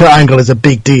in. Like, Kurt Angle is a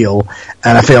big deal,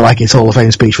 and I feel like his Hall of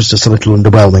Fame speech was just a little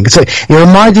underwhelming. So it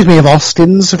reminded me of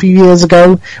Austin's a few years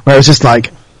ago, where it was just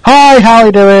like, hi, how are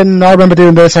you doing? I remember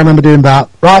doing this, I remember doing that.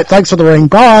 Right, thanks for the ring,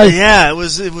 bye. Yeah, it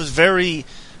was very...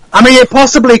 I mean, it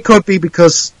possibly could be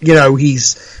because,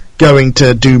 he's going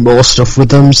to do more stuff with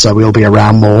them, so he'll be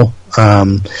around more.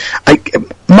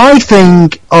 My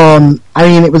thing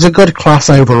it was a good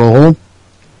class overall.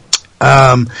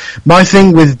 My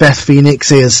thing with Beth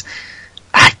Phoenix is,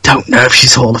 I don't know if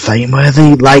she's Hall of Fame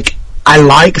worthy. Like, I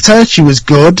liked her, she was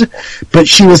good, but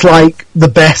she was like the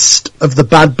best of the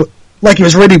bad... Like, it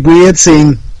was really weird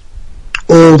seeing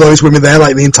all those women there,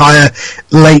 like the entire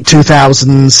late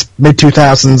 2000s,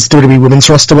 mid-2000s WWE women's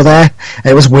roster were there.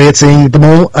 It was weird seeing them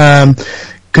all,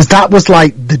 because that was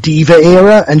like the Diva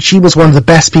era, and she was one of the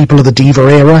best people of the Diva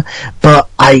era, but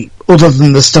other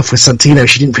than the stuff with Santino,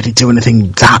 she didn't really do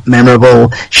anything that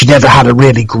memorable. She never had a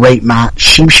really great match.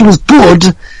 She was good,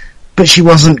 but she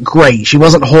wasn't great. She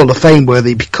wasn't Hall of Fame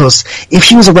worthy, because if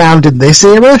she was around in this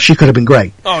era, she could have been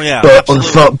great. Oh yeah,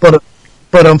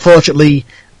 but unfortunately,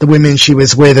 the women she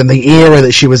was with and the era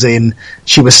that she was in,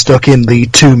 she was stuck in the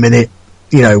 2-minute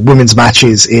women's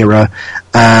matches era.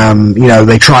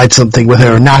 They tried something with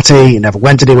her and Natty, it never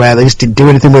went anywhere. They just didn't do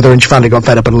anything with her, and she finally got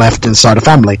fed up and left and started a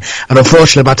family. And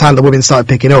unfortunately, by the time the women started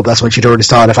picking up, that's when she'd already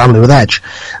started a family with Edge.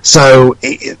 So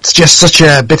it's just such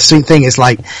a bittersweet thing. It's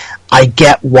like, I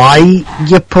get why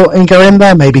you're putting her in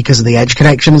there, maybe because of the Edge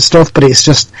connection and stuff, but it's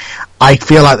just, I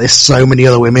feel like there's so many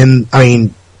other women. I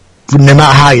mean, no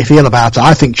matter how you feel about it,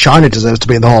 I think Chyna deserves to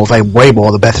be in the Hall of Fame way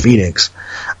more than Beth Phoenix.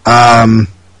 I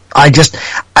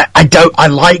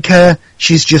like her.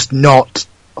 She's just not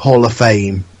Hall of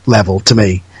Fame level to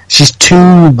me. She's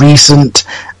too recent,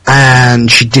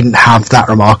 and she didn't have that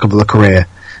remarkable a career.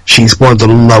 She's one of the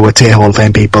lower tier Hall of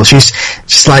Fame people. She's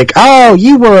just like, oh,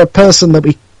 you were a person that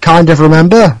we kind of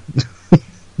remember.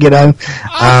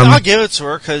 I'll give it to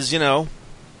her, because,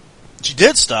 she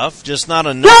did stuff, just not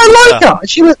enough. Yeah, I like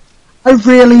her. I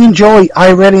really enjoyed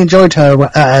her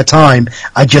at her time.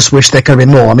 I just wish there could have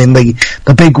been more. I mean,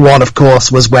 the big one, of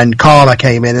course, was when Karma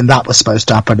came in, and that was supposed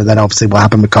to happen, and then obviously what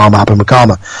happened with Karma happened with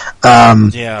Karma.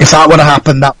 If that would have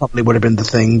happened, that probably would have been the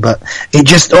thing, but it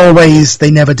just always, they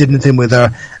never did anything with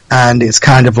her, and it's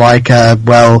kind of like,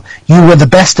 well, you were the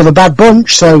best of a bad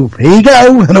bunch, so here you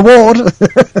go, an award.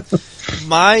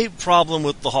 My problem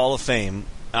with the Hall of Fame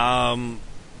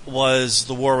was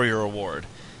the Warrior Award,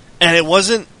 and it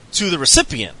wasn't to the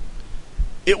recipient.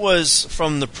 It was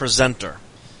from the presenter.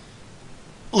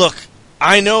 Look,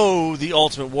 I know the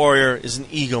Ultimate Warrior is an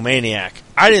egomaniac.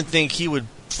 I didn't think he would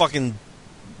fucking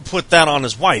put that on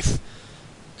his wife,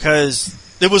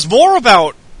 because it was more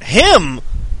about him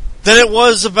than it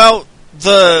was about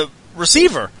the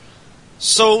receiver.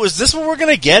 So is this what we're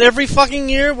going to get every fucking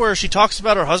year, where she talks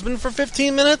about her husband for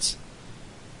 15 minutes?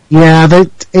 Yeah,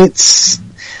 it's...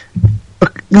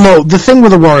 No, the thing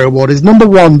with the Warrior Award is, number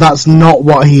one, that's not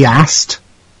what he asked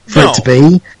for it to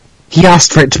be. He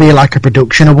asked for it to be like a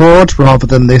production award rather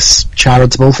than this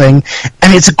charitable thing.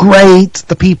 And it's great.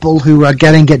 The people who are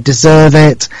getting it deserve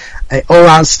it. All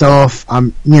that stuff.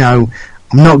 I'm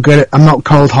not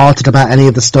cold-hearted about any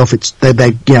of the stuff. It's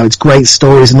great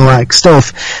stories and all that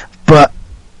stuff. But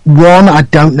one, I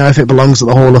don't know if it belongs at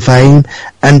the Hall of Fame,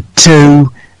 and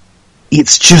two,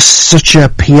 it's just such a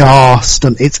PR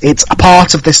stunt. It's a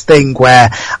part of this thing where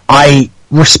I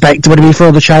respect WWE for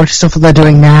all the charity stuff that they're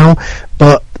doing now,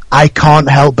 but I can't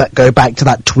help but go back to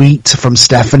that tweet from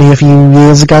Stephanie a few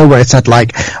years ago where it said,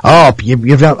 like, oh,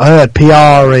 you've not heard,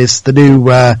 PR is the new,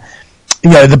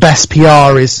 the best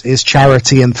PR is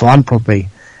charity and philanthropy.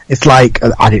 It's like,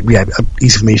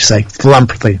 easy for me to say,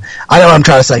 philanthropy. I know what I'm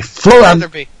trying to say.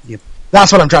 Philanthropy. Yeah,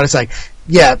 that's what I'm trying to say.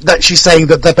 Yeah, that she's saying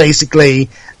that they're basically,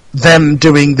 them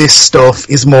doing this stuff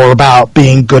is more about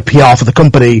being good PR for the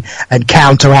company and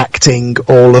counteracting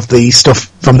all of the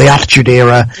stuff from the Attitude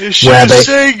Era. Where they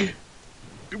saying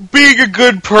being a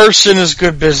good person is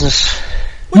good business.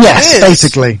 Yes,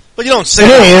 basically. But you don't say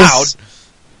it out loud.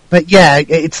 But yeah,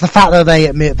 it's the fact that they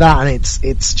admit that, and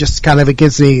it's just kind of, it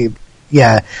gives me,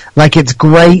 yeah, like, it's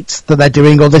great that they're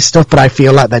doing all this stuff, but I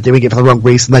feel like they're doing it for the wrong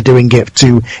reason. They're doing it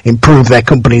to improve their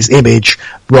company's image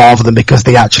rather than because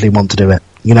they actually want to do it,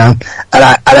 and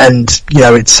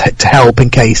it's to help in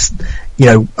case,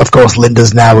 of course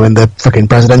Linda's now in the fucking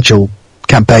presidential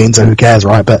campaign, so who cares,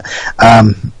 right? But,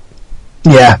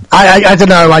 yeah, I don't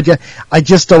know, I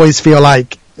just always feel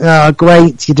like,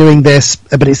 great, you're doing this,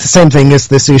 but it's the same thing as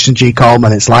the Susan G.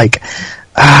 Coleman. It's like,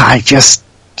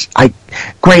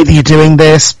 great that you're doing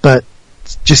this, but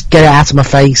just get it out of my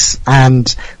face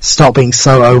and stop being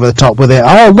so over the top with it.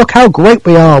 Oh, look how great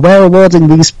we are. We're awarding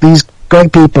these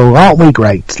great people. Aren't we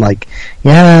great? Like,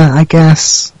 yeah, I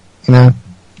guess,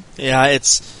 Yeah,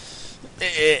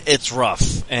 it's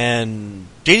rough. And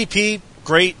DDP,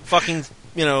 great fucking,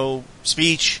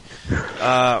 speech.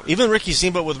 Even Ricky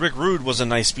Steamboat with Rick Rude was a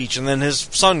nice speech, and then his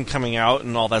son coming out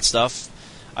and all that stuff.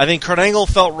 I think Kurt Angle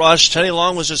felt rushed. Teddy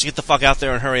Long was just get the fuck out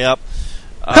there and hurry up.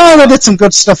 They did some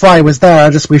good stuff while I was there. I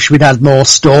just wish we'd had more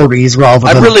stories rather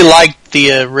than... I really liked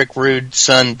the Rick Rude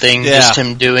son thing. Yeah. Just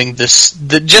him doing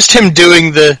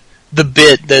the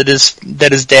bit that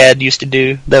his dad used to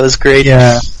do. That was great.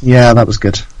 Yeah, that was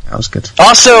good.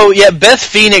 Also, yeah, Beth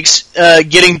Phoenix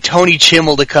getting Tony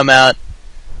Chimmel to come out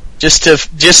just to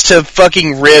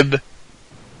fucking rib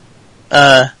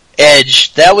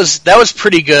Edge. That was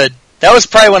pretty good. That was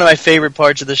probably one of my favorite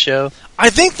parts of the show.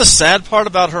 I think the sad part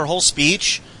about her whole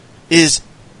speech is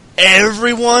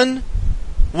everyone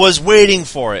was waiting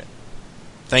for it.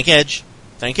 Thank Edge.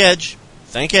 Thank Edge.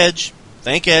 Thank Edge.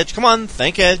 Thank Edge. Come on,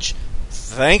 thank Edge.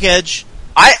 Thank Edge.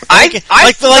 I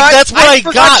that's what I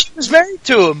got. She was married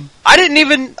to him. I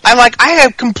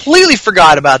have completely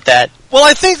forgot about that. Well,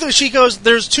 I think that she goes,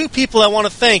 there's two people I want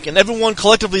to thank, and everyone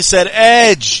collectively said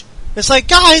Edge. It's like,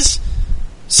 guys,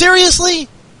 seriously?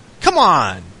 Come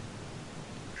on.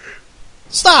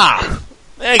 Stop.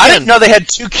 Again, I didn't know they had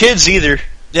 2 kids either.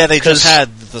 Yeah, they just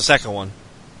had the second one.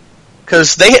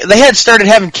 Because they had started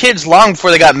having kids long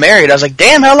before they got married. I was like,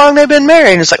 damn, how long they been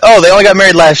married? And it's like, oh, they only got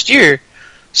married last year.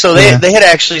 So they had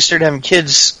actually started having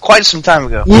kids quite some time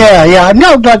ago. Yeah.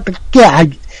 No, but yeah,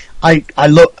 I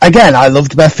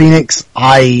loved Beth Phoenix.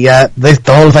 The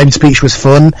Hall of Fame speech was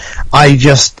fun. I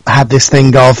just had this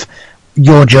thing of,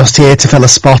 you're just here to fill a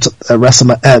spot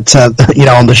at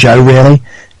on the show, really,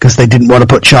 because they didn't want to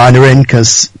put China in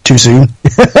because too soon.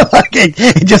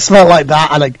 It just felt like that.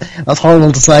 And that's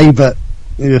horrible to say, but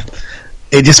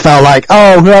it just felt like,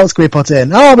 oh, who else can we put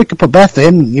in? Oh, we could put Beth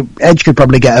in. Edge could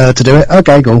probably get her to do it.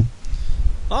 Okay, cool.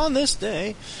 On this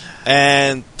day,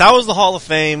 and that was the Hall of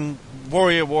Fame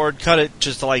Warrior Award. Cut it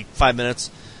just to like 5 minutes.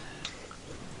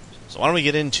 So why don't we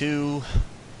get into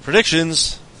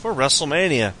predictions for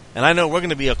WrestleMania? And I know we're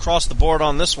going to be across the board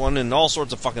on this one in all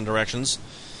sorts of fucking directions.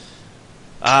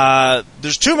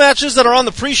 There's 2 matches that are on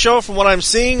the pre-show from what I'm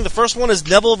seeing. The first one is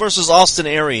Neville versus Austin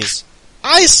Aries.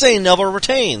 I say Neville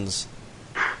retains.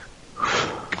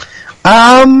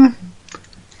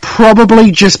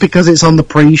 Probably just because it's on the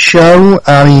pre-show.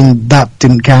 I mean, that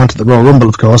didn't count at the Royal Rumble,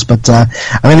 of course, but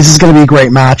this is going to be a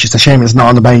great match. It's a shame it's not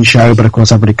on the main show, but of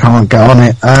course everybody can't get on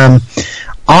it.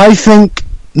 I think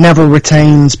Neville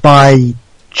retains by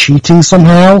cheating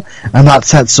somehow, and that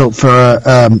sets up for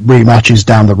rematches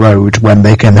down the road when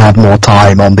they can have more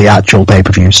time on the actual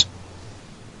pay-per-views.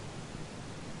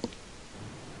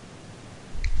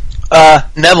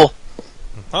 Neville.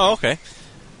 Oh, okay.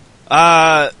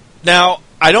 Now,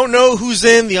 I don't know who's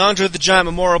in the Andre the Giant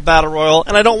Memorial Battle Royal,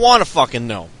 and I don't want to fucking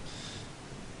know.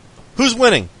 Who's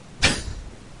winning?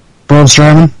 Braun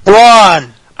Strowman?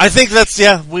 Braun! I think that's,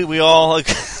 we all...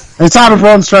 It's either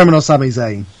Braun Strowman or Sami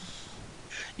Zayn.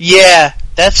 Yeah,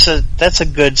 that's a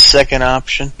good second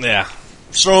option. Yeah.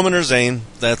 Strowman or Zayn,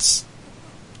 that's...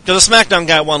 Because the SmackDown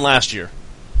guy won last year.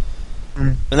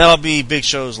 And that'll be Big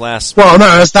Show's last... Well,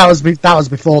 no, that was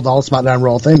before the whole SmackDown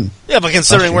Raw thing. Yeah, but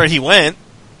considering where he went...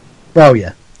 Oh,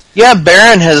 yeah. Yeah,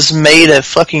 Baron has made a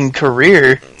fucking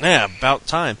career. Yeah, about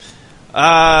time.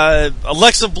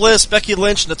 Alexa Bliss, Becky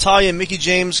Lynch, Natalya, Mickie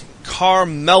James,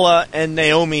 Carmella, and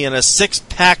Naomi in a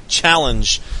 6-pack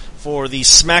challenge for the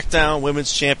SmackDown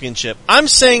Women's Championship. I'm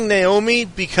saying Naomi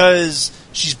because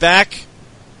she's back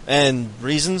and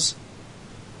reasons.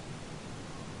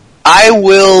 I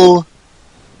will...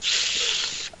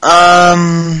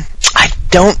 I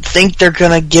don't think they're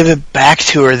gonna give it back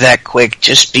to her that quick,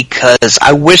 just because.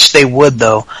 I wish they would,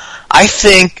 though. I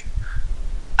think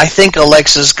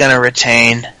Alexa's gonna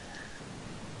retain.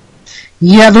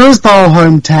 Yeah, there is the whole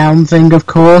hometown thing, of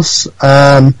course,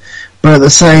 but at the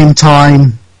same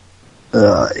time,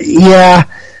 yeah,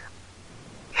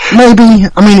 maybe.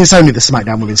 I mean, it's only the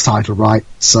SmackDown Women's title, right?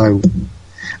 So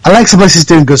Alexa Bliss is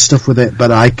doing good stuff with it,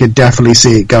 but I could definitely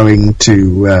see it going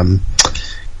to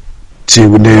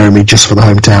Naomi just for the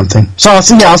hometown thing. So I'll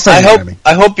say Naomi.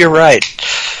 I hope you're right.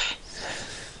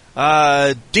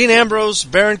 Dean Ambrose,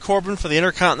 Baron Corbin for the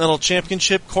Intercontinental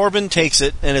Championship. Corbin takes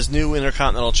it and is new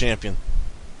Intercontinental Champion.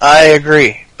 I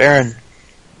agree. Baron.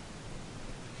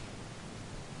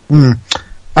 Yeah,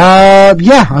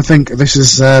 I think this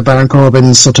is Baron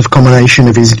Corbin's sort of combination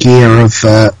of his year of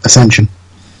Ascension.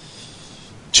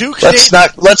 Let's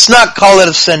not call it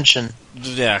Ascension.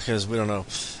 Yeah, because we don't know.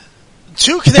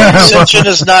 Ascension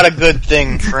is not a good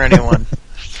thing for anyone.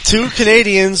 2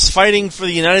 Canadians fighting for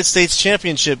the United States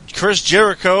Championship. Chris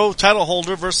Jericho, title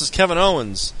holder, versus Kevin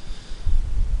Owens.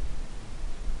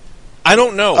 I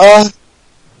don't know.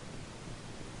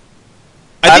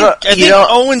 I think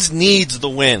Owens needs the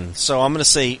win, so I'm going to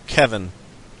say Kevin.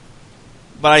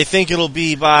 But I think it'll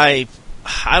be by...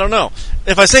 I don't know.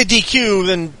 If I say DQ,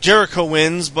 then Jericho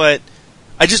wins, but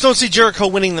I just don't see Jericho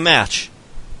winning the match.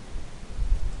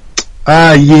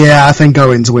 Yeah, I think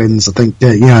Owens wins. I think,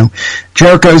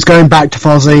 Jericho's going back to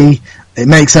Fozzy. It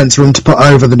makes sense for him to put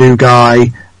over the new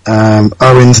guy.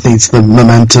 Owens needs the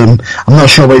momentum. I'm not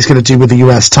sure what he's going to do with the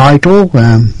US title,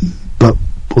 but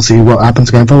we'll see what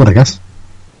happens going forward, I guess.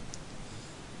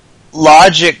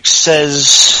 Logic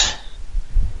says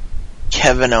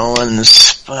Kevin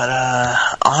Owens, but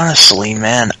honestly,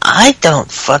 man, I don't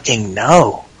fucking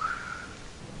know.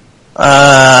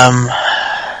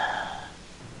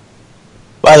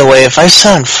 By the way, if I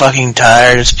sound fucking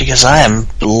tired, it's because I am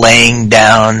laying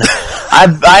down.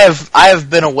 I have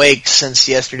been awake since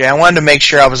yesterday. I wanted to make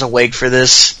sure I was awake for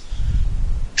this.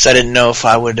 because I didn't know if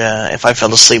I would, if I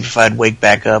fell asleep, if I'd wake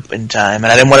back up in time,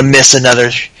 and I didn't want to miss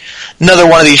another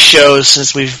one of these shows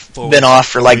since we've been off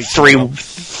for like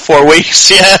 3-4 weeks.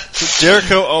 Yeah.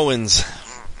 Jericho Owens.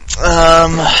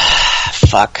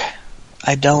 Fuck.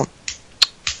 I don't.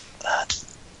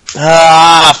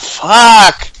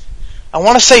 Fuck. I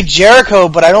want to say Jericho,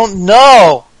 but I don't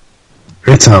know.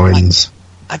 It's Owens.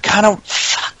 I kind of...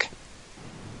 Fuck.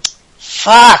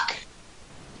 Fuck.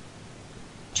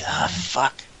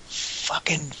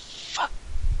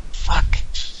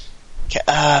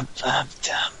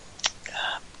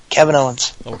 Kevin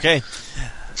Owens. Okay.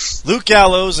 Luke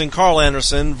Gallows and Karl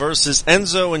Anderson versus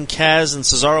Enzo and Kaz and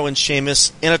Cesaro and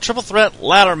Sheamus in a triple threat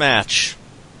ladder match.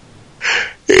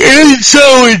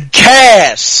 Enzo and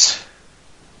Kaz.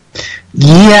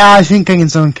 Yeah, I think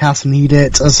Enzo and Cass need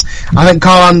it. As I think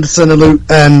Karl Anderson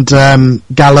and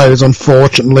Gallows,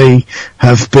 unfortunately,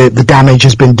 the damage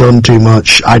has been done too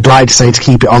much. I'd like to say to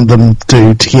keep it on them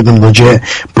to keep them legit,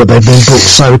 but they've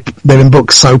been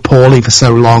booked so poorly for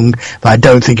so long that I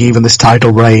don't think even this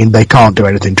title reign, they can't do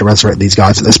anything to resurrect these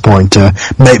guys at this point to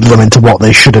make them into what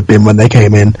they should have been when they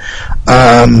came in.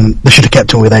 They should have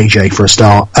kept them with AJ for a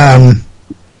start.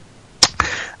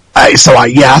 I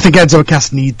think Enzo and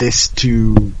Cass need this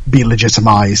to be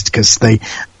legitimized because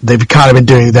they've kind of been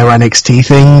doing their NXT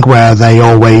thing where they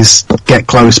always get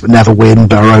close but never win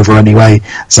but are over anyway.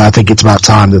 So I think it's about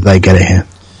time that they get it here.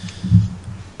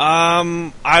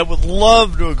 I would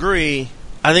love to agree.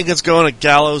 I think it's going to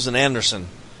Gallows and Anderson.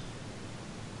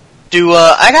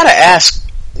 I gotta ask,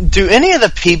 do any of the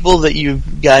people that you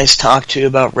guys talk to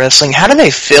about wrestling, how do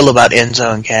they feel about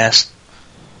Enzo and Cass?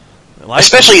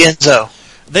 Especially Enzo.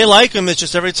 They like him, it's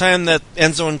just every time that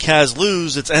Enzo and Kaz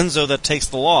lose, it's Enzo that takes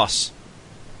the loss.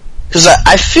 Because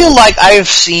I feel like I have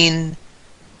seen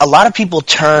a lot of people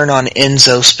turn on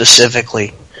Enzo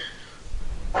specifically.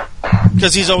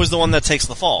 Because he's always the one that takes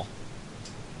the fall.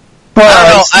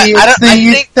 Well, I know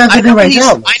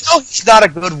he's not a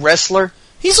good wrestler.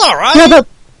 He's alright. Yeah,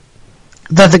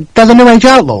 they're the New Age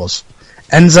Outlaws.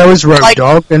 Enzo is Road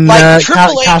Dogg, and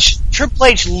Triple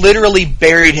H literally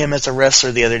buried him as a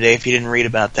wrestler the other day. If you didn't read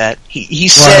about that, he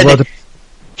said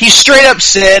he straight up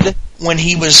said when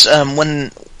he was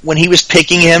when he was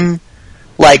picking him,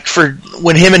 like for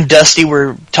when him and Dusty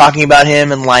were talking about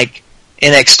him and like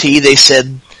NXT, they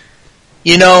said,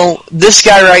 you know, this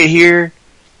guy right here,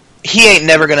 he ain't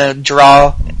never gonna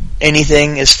draw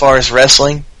anything as far as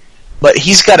wrestling. But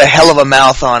he's got a hell of a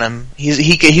mouth on him.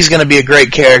 He's going to be a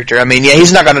great character. I mean, yeah,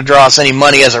 he's not going to draw us any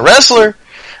money as a wrestler,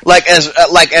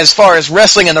 as far as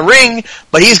wrestling in the ring.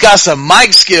 But he's got some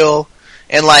mic skill,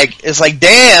 and it's like,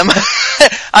 damn.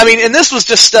 I mean, and this was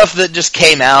just stuff that just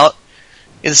came out.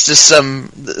 It's just some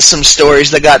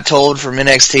stories that got told from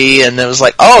NXT, and it was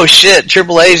like, oh shit,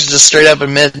 Triple H just straight up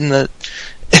admitting that.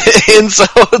 And so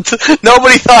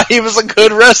nobody thought he was a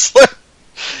good wrestler.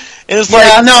 It's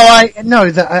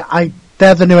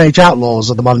they're the New Age Outlaws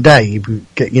of the modern day.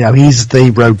 You know, he's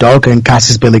the Road Dogg and Cass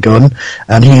is Billy Gunn,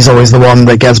 and he's always the one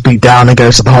that gets beat down and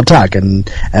goes to the hot tag, and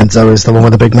Enzo is the one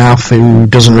with the big mouth who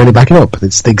doesn't really back it up.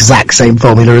 It's the exact same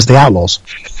formula as the Outlaws.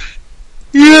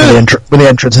 Yeah. With the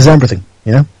entrance is everything,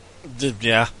 you know?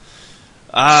 Yeah.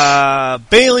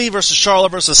 Bayley versus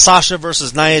Charlotte versus Sasha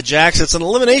versus Nia Jax. It's an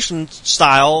elimination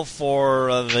style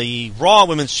for the Raw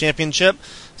Women's Championship.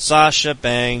 Sasha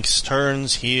Banks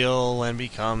turns heel and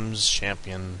becomes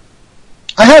champion.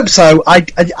 I hope so. I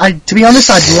to be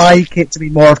honest, I'd like it to be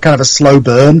more of kind of a slow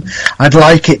burn. I'd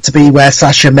like it to be where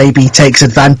Sasha maybe takes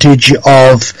advantage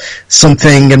of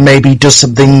something and maybe does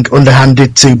something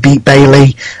underhanded to beat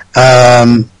Bayley.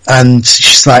 And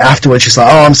she's like, afterwards, she's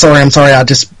like, oh, I'm sorry, I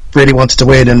just really wanted to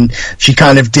win, and she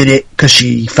kind of did it because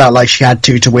she felt like she had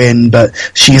to win, but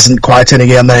she isn't quite turning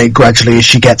it, and then gradually as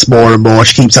she gets more and more,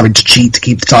 she keeps having to cheat to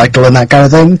keep the title and that kind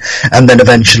of thing, and then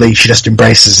eventually she just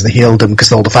embraces the heeldom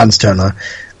because all the fans turn her.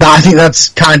 But I think that's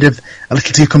kind of a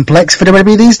little too complex for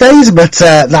WWE these days, but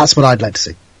that's what I'd like to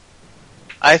see.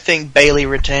 I think Bayley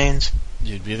retains.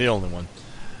 You'd be the only one.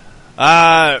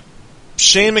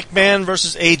 Shane McMahon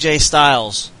versus AJ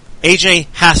Styles. AJ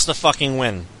has to fucking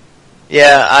win.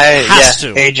 Yeah,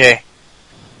 to. AJ.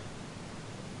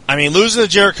 I mean, losing to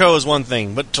Jericho is one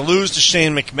thing, but to lose to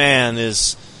Shane McMahon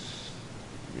is,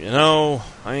 AJ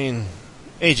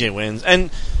wins.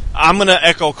 And I'm going to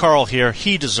echo Karl here.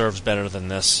 He deserves better than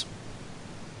this.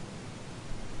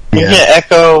 Yeah.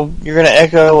 You're going to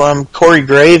echo Corey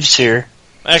Graves here.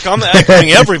 I'm echoing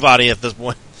everybody at this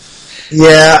point.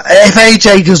 Yeah, if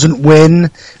AJ doesn't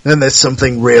win, then there's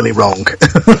something really wrong.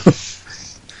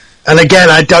 And again,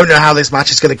 I don't know how this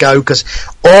match is going to go, because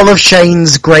all of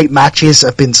Shane's great matches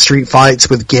have been street fights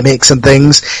with gimmicks and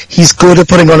things. He's good at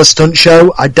putting on a stunt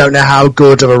show. I don't know how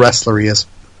good of a wrestler he is.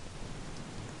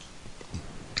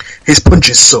 His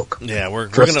punches suck. Yeah, we're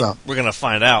gonna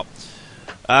find out.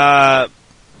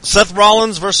 Seth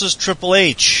Rollins versus Triple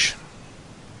H.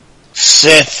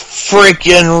 Seth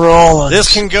freaking Rollins.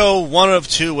 This can go one of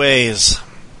two ways.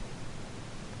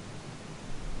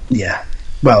 Yeah.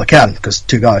 Well, it can, because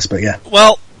two guys, but yeah.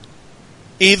 Well,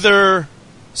 either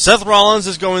Seth Rollins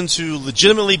is going to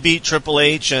legitimately beat Triple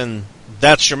H, and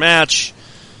that's your match,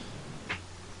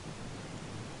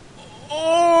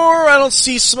 or I don't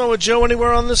see Samoa Joe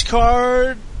anywhere on this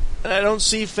card, and I don't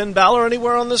see Finn Balor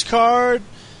anywhere on this card.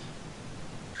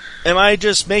 Am I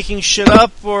just making shit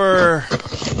up, or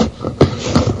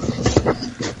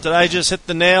did I just hit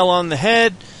the nail on the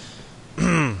head?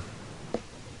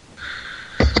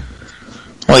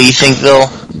 Well, you think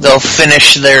they'll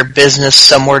finish their business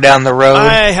somewhere down the road?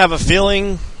 I have a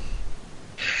feeling.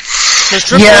 Because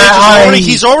Triple H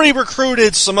he's already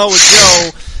recruited Samoa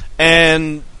Joe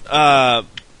and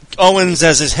Owens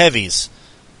as his heavies.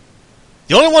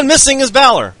 The only one missing is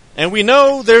Balor, and we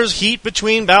know there's heat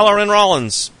between Balor and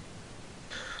Rollins.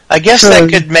 I guess that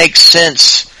could make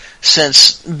sense,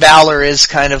 since Balor is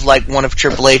kind of like one of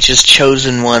Triple H's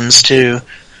chosen ones too.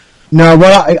 No,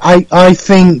 well, I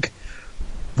think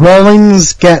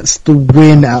Rollins gets the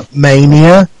win at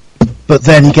Mania, but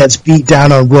then he gets beat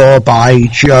down on Raw by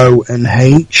Joe and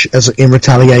H in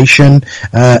retaliation,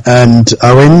 and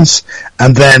Owens,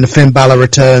 and then Finn Balor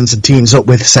returns and teams up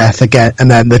with Seth again, and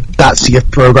then that's your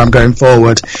program going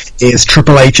forward, is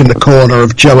Triple H in the corner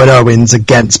of Joe and Owens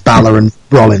against Balor and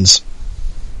Rollins.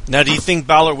 Now, do you think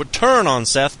Balor would turn on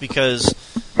Seth because...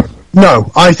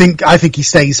 No, I think he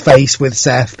stays face with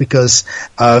Seth because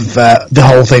of the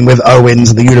whole thing with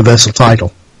Owens and the Universal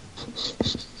title.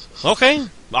 Okay,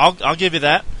 I'll give you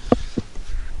that.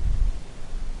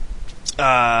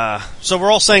 So we're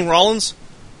all saying Rollins?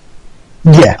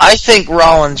 Yeah, I think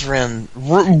Rollins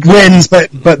wins,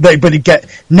 but he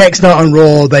get next night on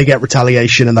Raw they get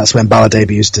retaliation, and that's when Balor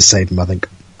debuts to save him. I think.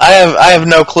 I have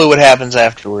no clue what happens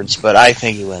afterwards, but I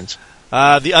think he wins.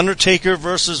 The Undertaker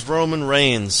versus Roman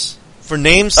Reigns. For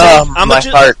namesake, I'm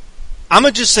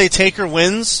gonna just say Taker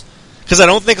wins, because I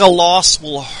don't think a loss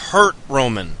will hurt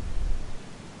Roman.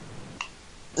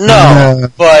 No,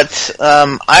 but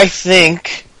I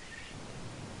think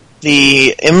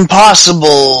the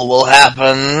impossible will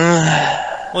happen.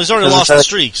 Well, he's already lost the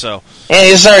streak, so... Yeah,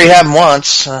 he's already happened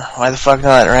once. Why the fuck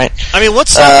not, right? I mean,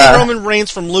 what's stopping Roman Reigns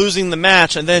from losing the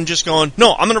match and then just going,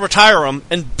 no, I'm going to retire him,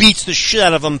 and beats the shit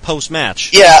out of him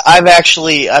post-match? Yeah, I've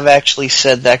actually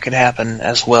said that could happen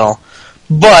as well.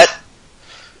 But,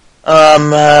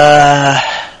 by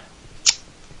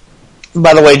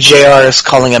the way, JR is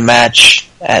calling a match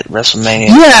at WrestleMania.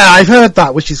 Yeah, I've heard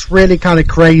that, which is really kind of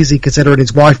crazy considering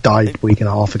his wife died a week and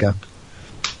a half ago.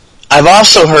 I've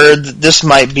also heard that this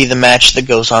might be the match that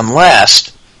goes on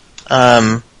last.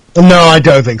 No, I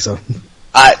don't think so.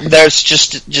 There's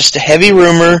just a heavy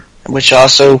rumor, which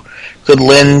also could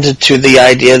lend to the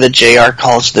idea that JR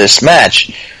calls this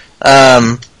match.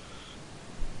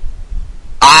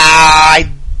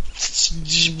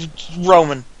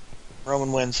 Roman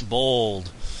wins. Bold.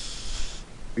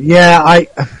 Yeah,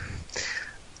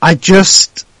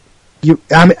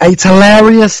 it's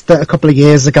hilarious that a couple of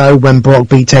years ago when Brock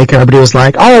beat Taker, everybody was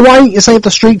like, oh, why don't you save the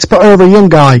streak to put over a young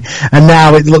guy? And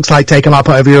now it looks like Taker might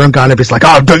put over a young guy, and everybody's like,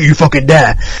 oh, don't you fucking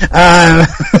dare.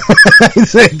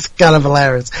 It's kind of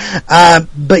hilarious.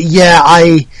 But yeah,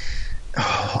 I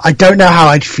don't know how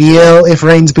I'd feel if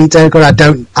Reigns beat Taker,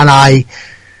 I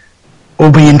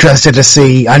will be interested to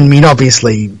see. I mean,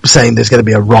 obviously, saying there's going to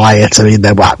be a riot, I mean,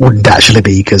 there wouldn't actually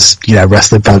be, because,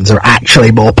 wrestling fans are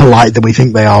actually more polite than we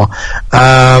think they are.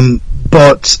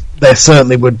 But there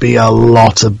certainly would be a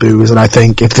lot of boos, and I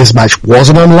think if this match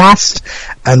wasn't on last,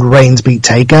 and Reigns beat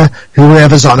Taker,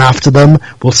 whoever's on after them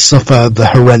will suffer the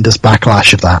horrendous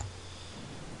backlash of that.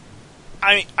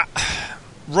 I mean,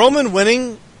 Roman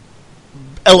winning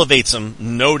elevates him,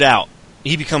 no doubt.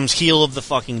 He becomes heel of the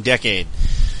fucking decade.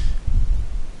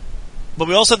 But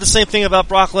we also had the same thing about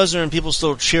Brock Lesnar, and people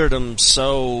still cheered him,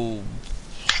 so...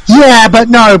 Yeah, but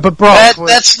Brock...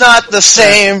 That's not the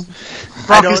same.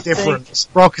 Brock is different.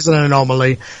 Brock is an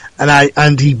anomaly,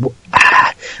 and even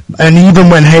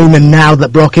when Heyman, now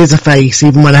that Brock is a face,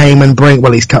 even when Heyman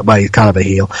he's kind of a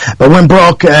heel, but when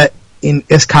Brock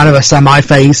is kind of a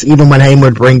semi-face, even when Heyman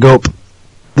would bring up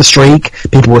the streak,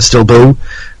 people would still boo.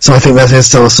 So I think that is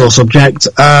still a sore subject.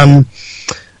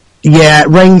 Yeah,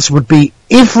 Reigns would be...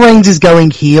 If Reigns is going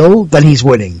heel, then he's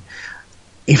winning.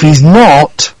 If he's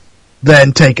not,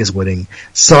 then Taker's winning.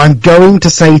 So I'm going to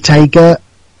say Taker,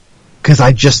 because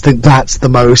I just think that's the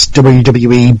most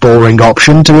WWE boring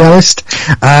option, to be honest.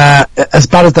 As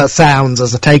bad as that sounds,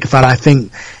 as a Taker fan, I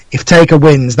think if Taker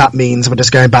wins, that means we're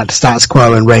just going back to status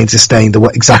quo and Reigns is staying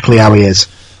exactly how he is.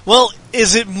 Well,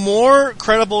 is it more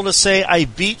credible to say I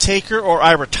beat Taker or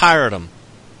I retired him?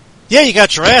 Yeah, you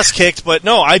got your ass kicked, but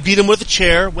no, I beat him with a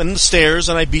chair, went in the stairs,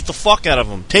 and I beat the fuck out of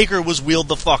him. Taker was wheeled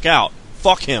the fuck out.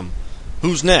 Fuck him.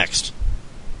 Who's next?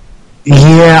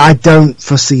 Yeah, I don't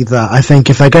foresee that. I think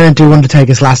if they're going to do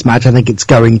Undertaker's last match, I think it's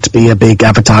going to be a big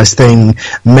advertised thing,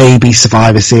 maybe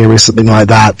Survivor Series, something like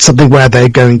that. Something where they're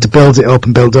going to build it up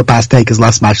and build up as Taker's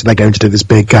last match, and they're going to do this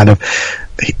big kind of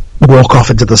walk off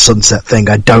into the sunset thing.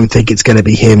 I don't think it's going to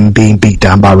be him being beat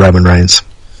down by Roman Reigns.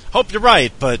 Hope you're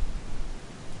right, but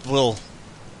we'll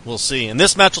see. And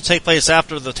this match will take place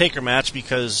after the Taker match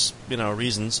because,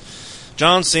 reasons.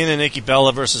 John Cena, Nikki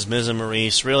Bella versus Miz and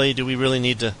Maurice. Really? Do we really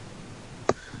need to...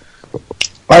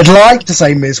 I'd like to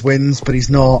say Miz wins, but he's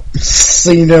not.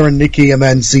 Cena and Nikki, and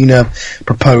then Cena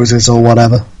proposes or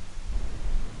whatever.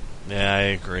 Yeah, I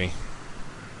agree.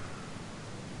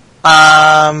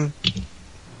 I'll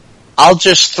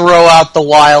just throw out the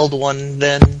wild one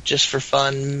then, just for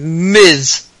fun.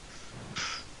 Miz.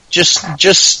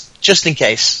 Just in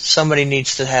case somebody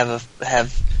needs to have.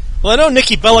 Well, I know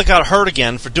Nikki Bella got hurt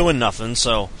again for doing nothing,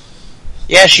 so.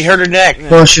 Yeah, she hurt her neck.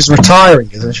 Well, she's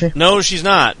retiring, isn't she? No, she's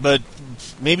not, but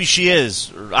maybe she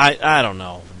is. I don't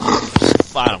know.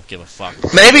 I don't give a fuck.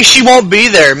 Maybe she won't be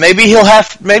there.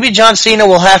 Maybe John Cena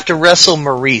will have to wrestle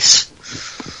Maurice.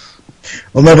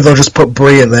 Or maybe they'll just put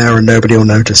Brie in there and nobody will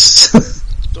notice.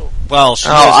 Well,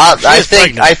 I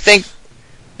think.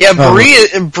 Yeah,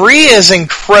 Brie is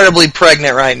incredibly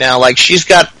pregnant right now. Like, she's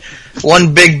got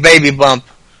one big baby bump.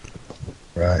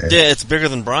 Right. Yeah, it's bigger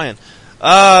than Brian.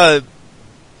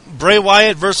 Bray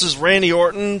Wyatt versus Randy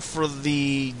Orton for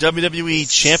the WWE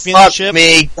Championship. Fuck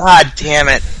me, god damn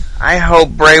it. I hope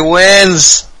Bray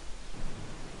wins.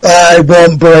 I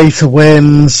want Bray to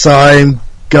win, so I'm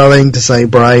going to say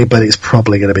Bray, but it's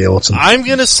probably going to be Orton. I'm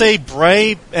going to say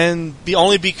Bray, and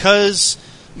only because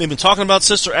they've been talking about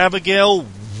Sister Abigail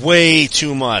way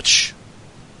too much.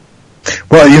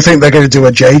 Well, you think they're going to do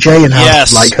a JJ and have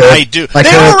yes, like her? I do. Like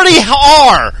they her, already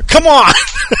are. Come on.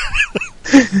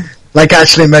 Like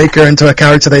actually make her into a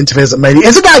character that interferes at Mania.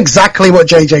 Isn't that exactly what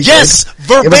JJ did? Yes,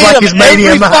 verbatim. It was like his Mania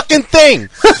every match. fucking thing.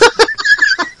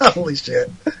 Holy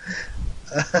shit!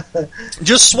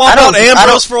 Just swap out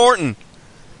Ambrose for Orton.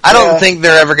 I don't think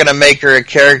they're ever going to make her a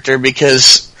character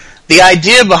because the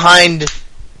idea behind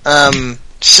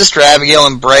Sister Abigail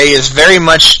and Bray is very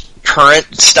much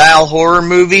current style horror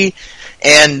movie,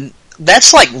 and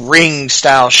that's like Ring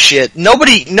style shit. No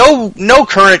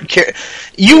current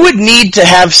you would need to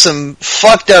have some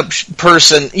fucked up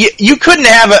person. You couldn't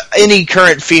have any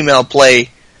current female play.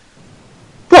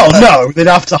 Well, no, they'd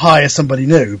have to hire somebody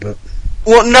new, but...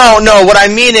 Well, no, what I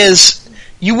mean is,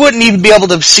 you wouldn't even be able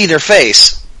to see their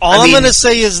face. All I'm going to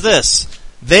say is this.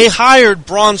 They hired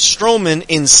Braun Strowman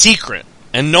in secret,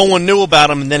 and no one knew about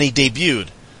him, and then he debuted.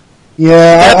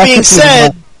 Yeah, that being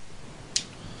said...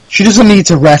 She doesn't need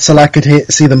to wrestle. I could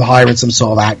see them hiring some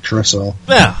sort of actress or...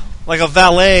 Yeah, like a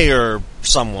valet or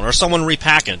someone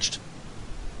repackaged.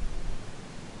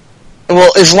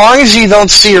 Well, as long as you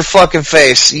don't see her fucking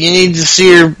face, you need to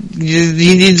see her. You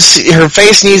need to see her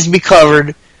face needs to be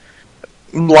covered.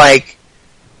 Like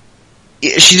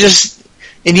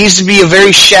it needs to be a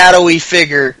very shadowy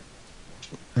figure.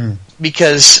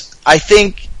 Because I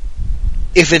think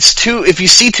if you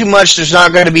see too much, there's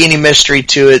not going to be any mystery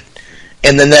to it,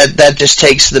 and then that just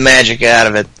takes the magic out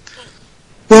of it.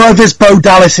 Well, if it's Bo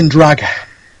Dallas in drag.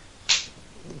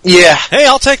 Yeah. Hey,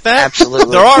 I'll take that.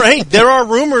 Absolutely. There are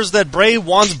rumors that Bray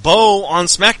wants Bo on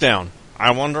SmackDown.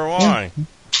 I wonder why.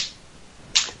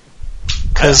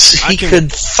 Because he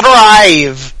could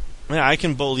thrive. Yeah, I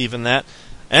can believe in that.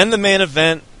 And the main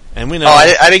event, and we know.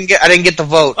 Oh, I didn't get the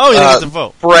vote. Oh, you didn't get the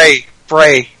vote. Bray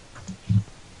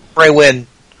win.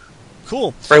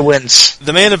 Cool. Bray wins.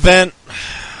 The main event.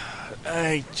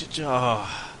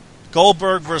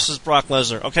 Goldberg versus Brock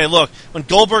Lesnar. Okay, look, when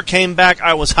Goldberg came back,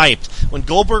 I was hyped. When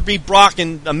Goldberg beat Brock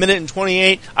in a minute and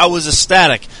 28, I was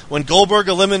ecstatic. When Goldberg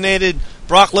eliminated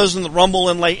Brock Lesnar in the Rumble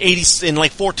in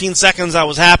like 14 seconds, I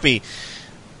was happy.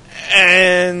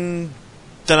 And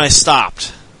then I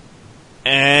stopped.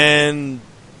 And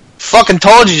fucking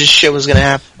told you this shit was gonna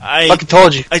happen. Fucking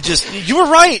told you. You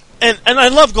were right, and I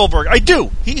love Goldberg. I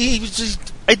do.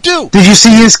 I do. Did you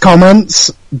see his comments?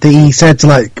 He said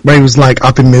Ray was like,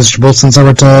 I've been miserable since I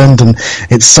returned, and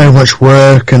it's so much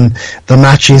work, and the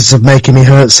matches are making me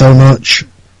hurt so much.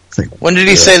 When did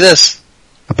he say this?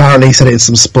 Apparently he said it in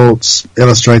some Sports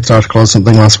Illustrated article or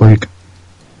something last week.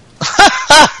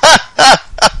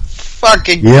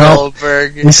 Fucking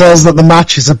Goldberg. He says that the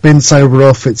matches have been so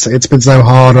rough, it's been so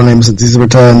hard on him since his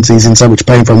returns, he's in so much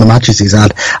pain from the matches he's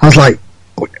had. I was like,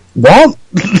 what?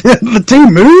 The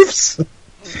team moves?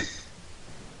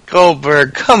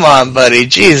 Goldberg, come on, buddy,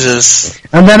 Jesus.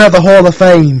 And then at the Hall of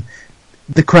Fame,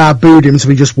 the crowd booed him, so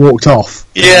he just walked off.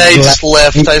 Yeah, he just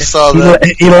left. I saw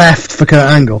that. He left for Kurt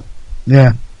Angle.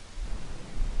 Yeah.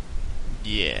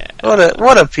 Yeah.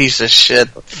 What a piece of shit.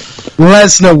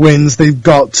 Lesnar wins. They've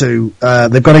got to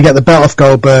get the belt off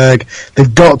Goldberg.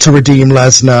 They've got to redeem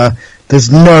Lesnar. There's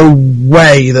no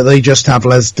way that they just have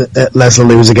Lesnar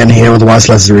lose again here, otherwise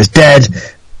Lesnar is dead.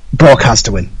 Brock has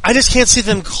to win. I just can't see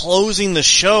them closing the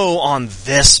show on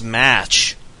this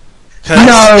match. No,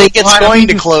 I think it's going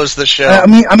to close the show.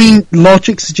 I mean,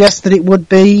 logic suggests that it would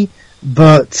be,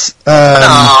 but no,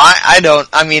 I don't.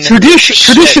 I mean,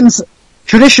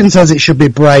 tradition says it should be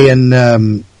Bray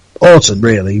and Orton,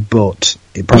 really, but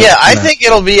I think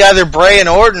it'll be either Bray and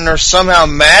Orton, or somehow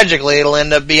magically it'll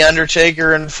end up be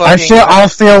Undertaker and fucking. I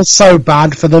feel so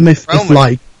bad for them if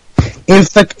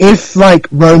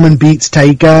Roman beats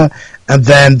Taker, and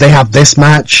then they have this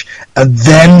match, and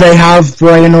then they have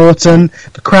Bray and Orton,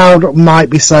 the crowd might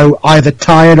be so either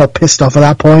tired or pissed off at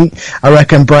that point. I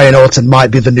reckon Bray and Orton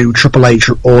might be the new Triple H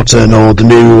Orton, or the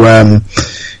new,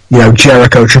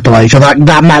 Jericho Triple H, or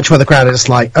that match where the crowd is just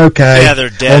like, okay. Yeah, they're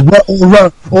dead.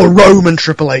 Or Roman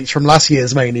Triple H from last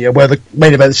year's Mania, where the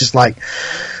main event is just like,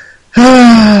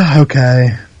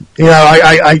 okay.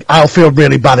 I'll feel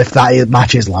really bad if that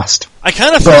match is last. I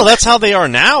kind of feel that's how they are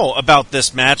now about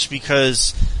this match,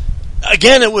 because,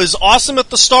 again, it was awesome at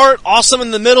the start, awesome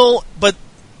in the middle, but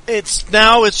it's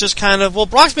just kind of, well,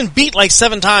 Brock's been beat like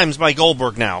 7 times by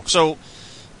Goldberg now, so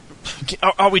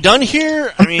are we done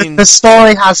here? I mean, the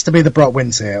story has to be that Brock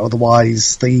wins here,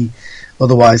 otherwise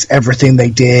everything they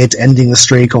did, ending the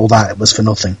streak, all that, it was for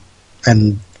nothing.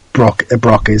 And Brock they're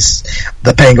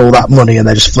paying all that money and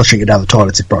they're just flushing it down the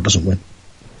toilet if Brock doesn't win.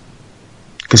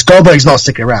 Because Goldberg's not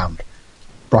sticking around.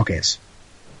 Brock is.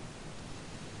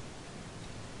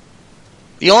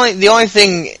 The only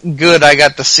thing good I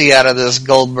got to see out of this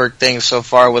Goldberg thing so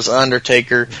far was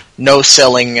Undertaker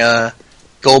no-selling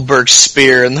Goldberg's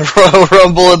spear in the Royal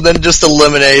Rumble and then just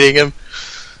eliminating him.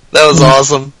 That was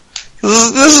awesome.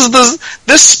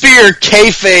 This spear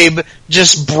kayfabe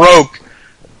just broke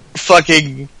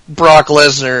fucking Brock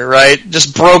Lesnar, right?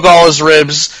 Just broke all his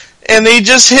ribs, and he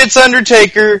just hits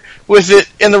Undertaker with it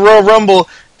in the Royal Rumble,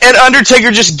 and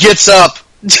Undertaker just gets up.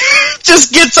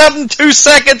 Just gets up in 2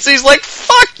 seconds, he's like,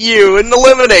 fuck you, and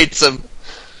eliminates him.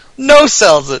 No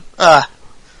sells it.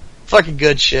 Fucking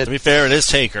good shit. To be fair, it is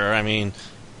Taker. I mean,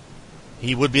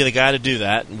 he would be the guy to do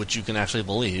that, which you can actually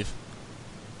believe.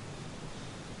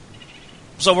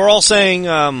 So we're all saying,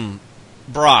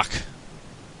 Brock.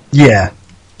 Yeah.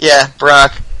 Yeah,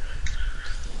 Brock.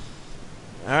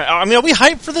 All right, I mean, are we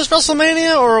hyped for this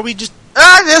WrestleMania, or are we just...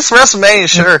 This WrestleMania,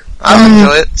 sure. I'll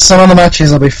enjoy it. Some of the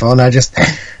matches will be fun.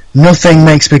 Nothing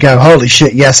makes me go, holy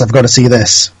shit, yes, I've got to see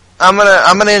this. I'm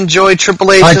gonna enjoy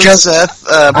Triple H and Seth,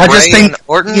 Bray and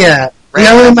Orton. Yeah, the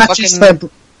only matches that...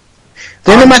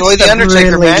 The only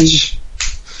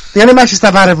matches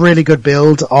that have had a really good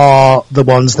build are the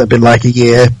ones that have been like a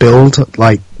year build,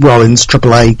 like Rollins,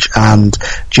 Triple H, and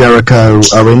Jericho,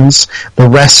 Owens. The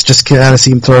rest just kind of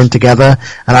seem thrown together,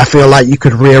 and I feel like you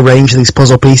could rearrange these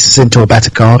puzzle pieces into a better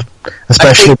card,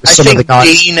 especially with some of the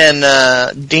guys.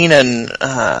 Dean and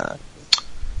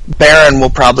Baron will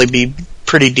probably be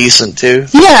pretty decent too.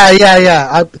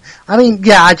 Yeah.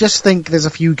 I just think there's a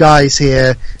few guys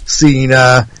here,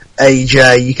 Cena,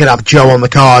 AJ, you could have Joe on the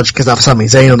card, you could have Sami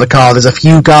Zayn on the card. There's a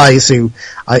few guys who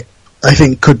I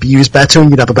think could be used better, and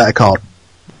you'd have a better card.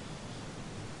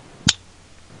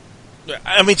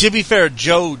 I mean, to be fair,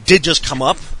 Joe did just come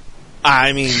up.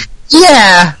 I mean...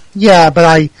 Yeah, but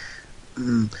I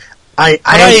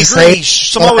agree.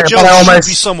 Samoa Joe should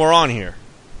be somewhere on here.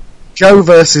 Joe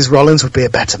versus Rollins would be a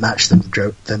better match than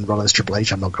Rollins Triple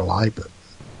H, I'm not going to lie, but...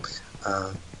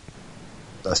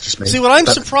 that's just me. See, what I'm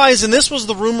surprised, and this was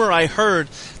the rumor I heard,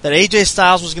 that AJ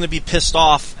Styles was going to be pissed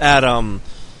off at,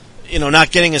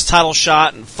 not getting his title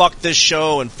shot, and fuck this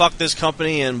show, and fuck this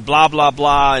company, and blah, blah,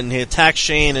 blah, and he attacked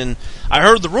Shane, and I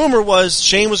heard the rumor was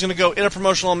Shane was going to go in a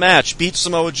promotional match, beat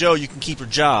Samoa Joe, you can keep your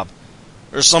job.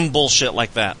 Or some bullshit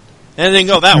like that. And it didn't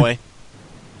go that way.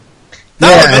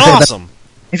 That would have been awesome.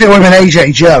 If it would have been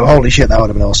AJ Joe, holy shit, that would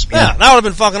have been awesome. Yeah, that would have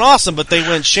been fucking awesome, but they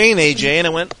went Shane AJ, and I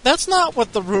went, that's not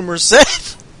what the rumors said.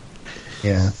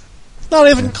 Yeah. It's not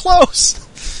even close.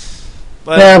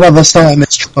 But yeah, well, they're starting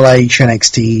this Triple H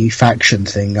NXT faction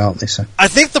thing, aren't they? So I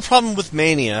think the problem with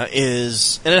Mania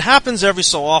is, and it happens every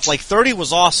so often, like 30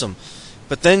 was awesome,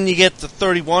 but then you get to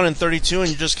 31 and 32 and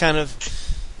you're just kind of,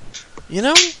 you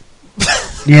know?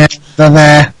 yeah, they're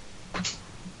there.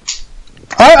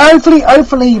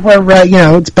 Hopefully we're,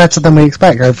 it's better than we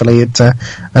expect. Hopefully it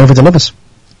over-delivers.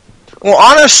 Well,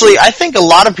 honestly, I think a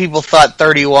lot of people thought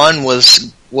 31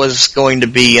 was going to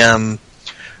be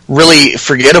really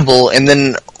forgettable, and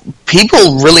then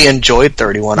people really enjoyed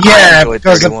 31. Yeah, I enjoyed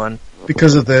 31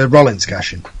 because of the Rollins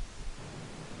cashing.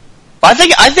 I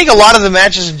think a lot of the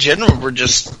matches in general were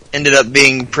just ended up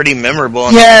being pretty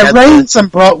memorable. Yeah, Reigns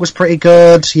and Brock was pretty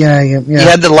good. Yeah. You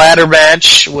had the ladder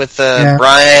match with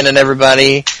Bryan and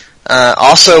everybody.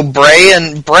 Also, Bray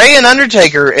and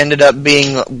Undertaker ended up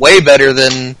being way better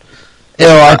than.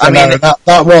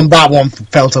 That one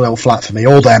felt a little flat for me.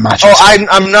 All their matches. Oh,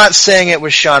 I'm not saying it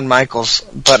was Shawn Michaels,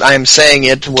 but I'm saying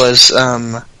it was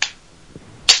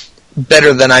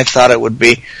better than I thought it would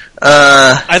be.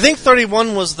 I think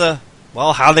 31 was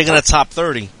how are they going to top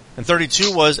 30? And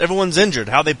 32 was everyone's injured.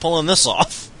 How are they pulling this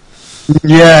off?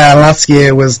 Yeah, last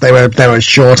year was they were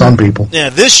short on people. Yeah,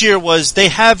 this year was they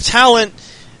have talent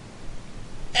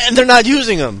and they're not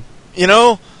using them. You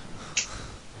know.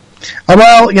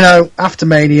 Well, after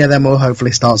Mania, then we'll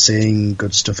hopefully start seeing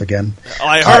good stuff again.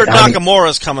 I heard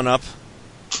Nakamura's coming up.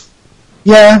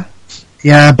 Yeah,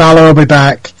 Balor will be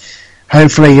back.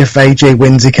 Hopefully, if AJ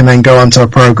wins, he can then go onto a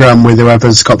program with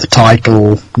whoever's got the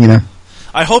title,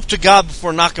 I hope to God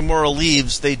before Nakamura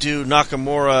leaves, they do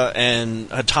Nakamura and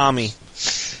Hatami.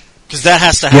 Because that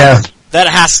has to happen. Yeah. That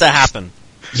has to happen.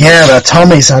 Yeah, but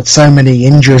Tommy's had so many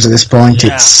injuries at this point.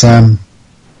 Yeah. It's,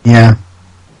 yeah.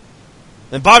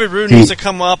 And Bobby Roode needs to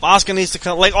come up. Asuka needs to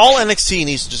come. Like, all NXT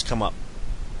needs to just come up.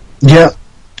 Yeah.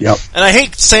 Yep. And I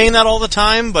hate saying that all the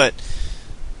time, but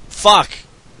fuck.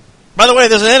 By the way,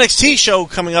 there's an NXT show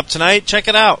coming up tonight. Check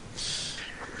it out.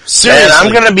 Seriously.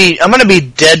 Man, I'm gonna be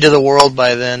dead to the world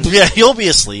by then. Yeah, you'll be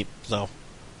asleep, though.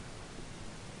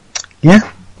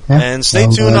 Yeah. And stay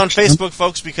tuned on Facebook,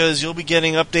 folks, because you'll be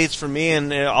getting updates from me,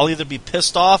 and I'll either be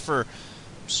pissed off or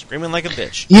screaming like a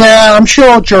bitch. Yeah, I'm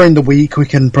sure during the week we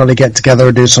can probably get together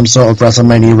and do some sort of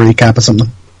WrestleMania recap or something.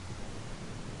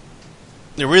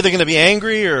 You're either going to be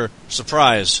angry or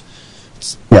surprised.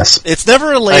 Yes. It's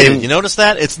never elated. You notice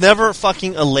that? It's never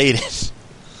fucking elated.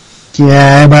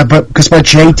 Yeah, but because my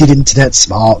jaded internet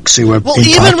smarks who were... Well,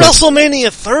 even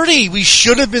WrestleMania 30, we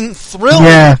should have been thrilled.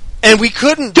 Yeah. And we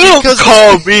couldn't. Don't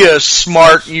call me a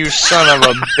smart, you son of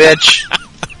a bitch.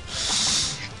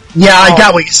 Yeah, I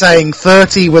get what you're saying.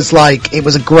 30 was like, it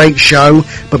was a great show,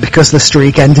 but because the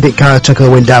streak ended, it kind of took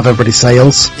the wind out of everybody's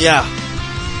sails. Yeah.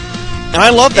 And I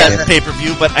love that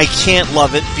pay-per-view, but I can't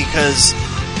love it because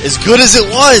as good as it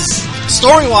was,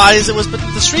 story-wise, but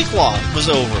the streak law was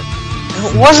over.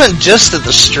 It wasn't just that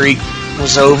the streak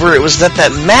was over, it was that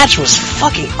match was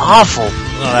fucking awful.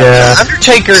 Yeah.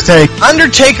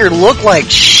 Undertaker looked like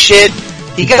shit.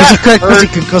 Because he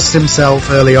concussed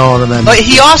himself early on, and then. But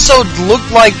he also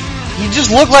looked like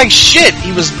shit.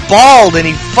 He was bald and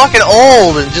he fucking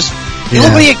old and he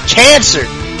looked like he had cancer.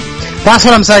 That's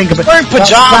what I'm saying. He's wearing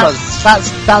pajamas.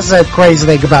 That's the crazy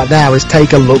thing about now is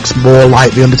Taker looks more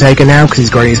like the Undertaker now because he's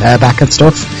growing his hair back and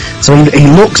stuff. So he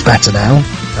looks better now.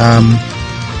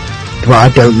 But I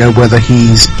don't know whether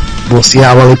we'll see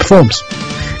how well he performs.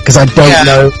 Because I don't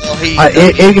know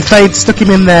if they'd stuck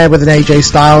him in there with an AJ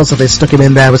Styles, or they stuck him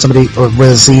in there with somebody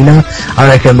with Cena, I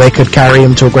reckon they could carry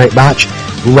him to a great match.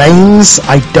 Reigns,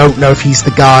 I don't know if he's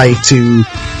the guy to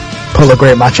pull a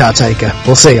great match out of Taker.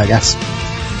 We'll see, I guess.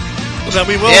 Well, then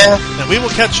we will. Yeah. And we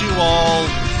will catch you all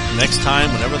next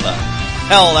time, whenever the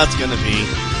hell that's going to be.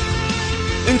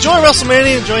 Enjoy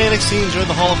WrestleMania, enjoy NXT, enjoy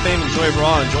the Hall of Fame, enjoy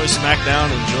Raw, enjoy SmackDown,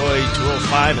 enjoy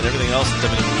 205 and everything else that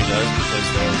WWE does because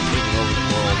they're taking over the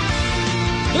world.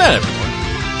 Good night, everyone.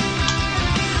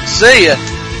 See ya.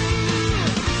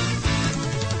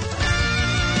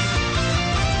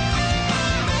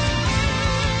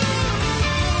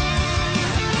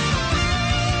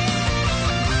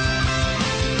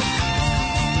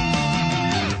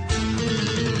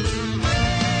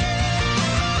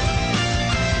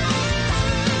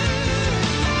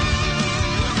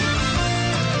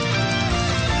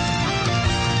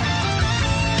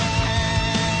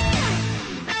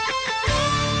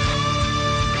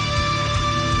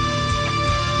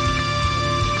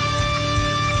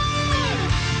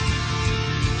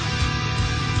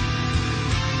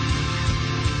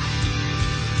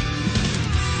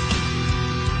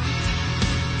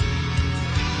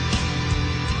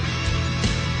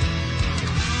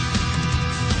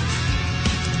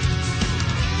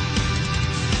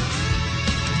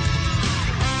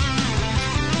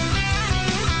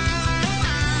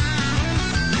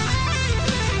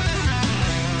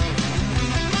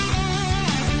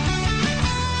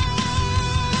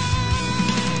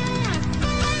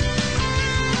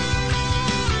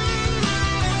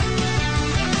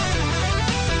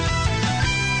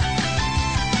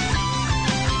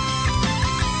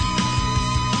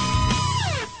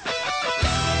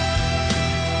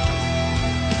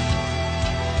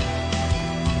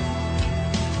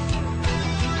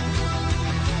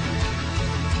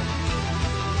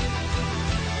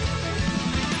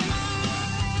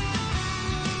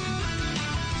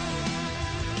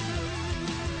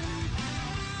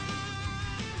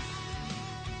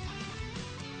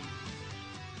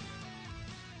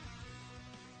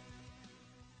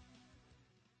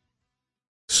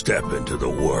 Step into the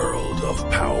world of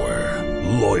power,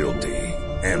 loyalty,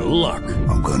 and luck.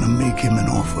 I'm gonna make him an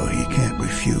offer he can't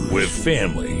refuse. With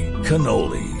family,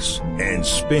 cannolis, and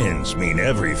spins mean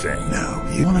everything. Now,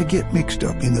 you wanna get mixed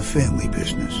up in the family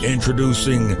business.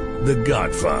 Introducing The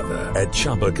Godfather at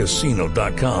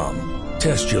ChumbaCasino.com.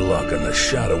 Test your luck in the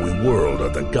shadowy world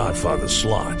of The Godfather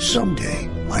slot. Someday,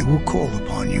 I will call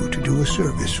upon you to do a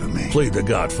service for me. Play The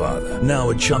Godfather,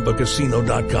 now at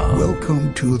ChumbaCasino.com.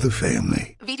 Welcome to the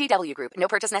family. VGW Group. No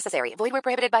purchase necessary. Void where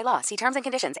prohibited by law. See terms and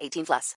conditions. 18+.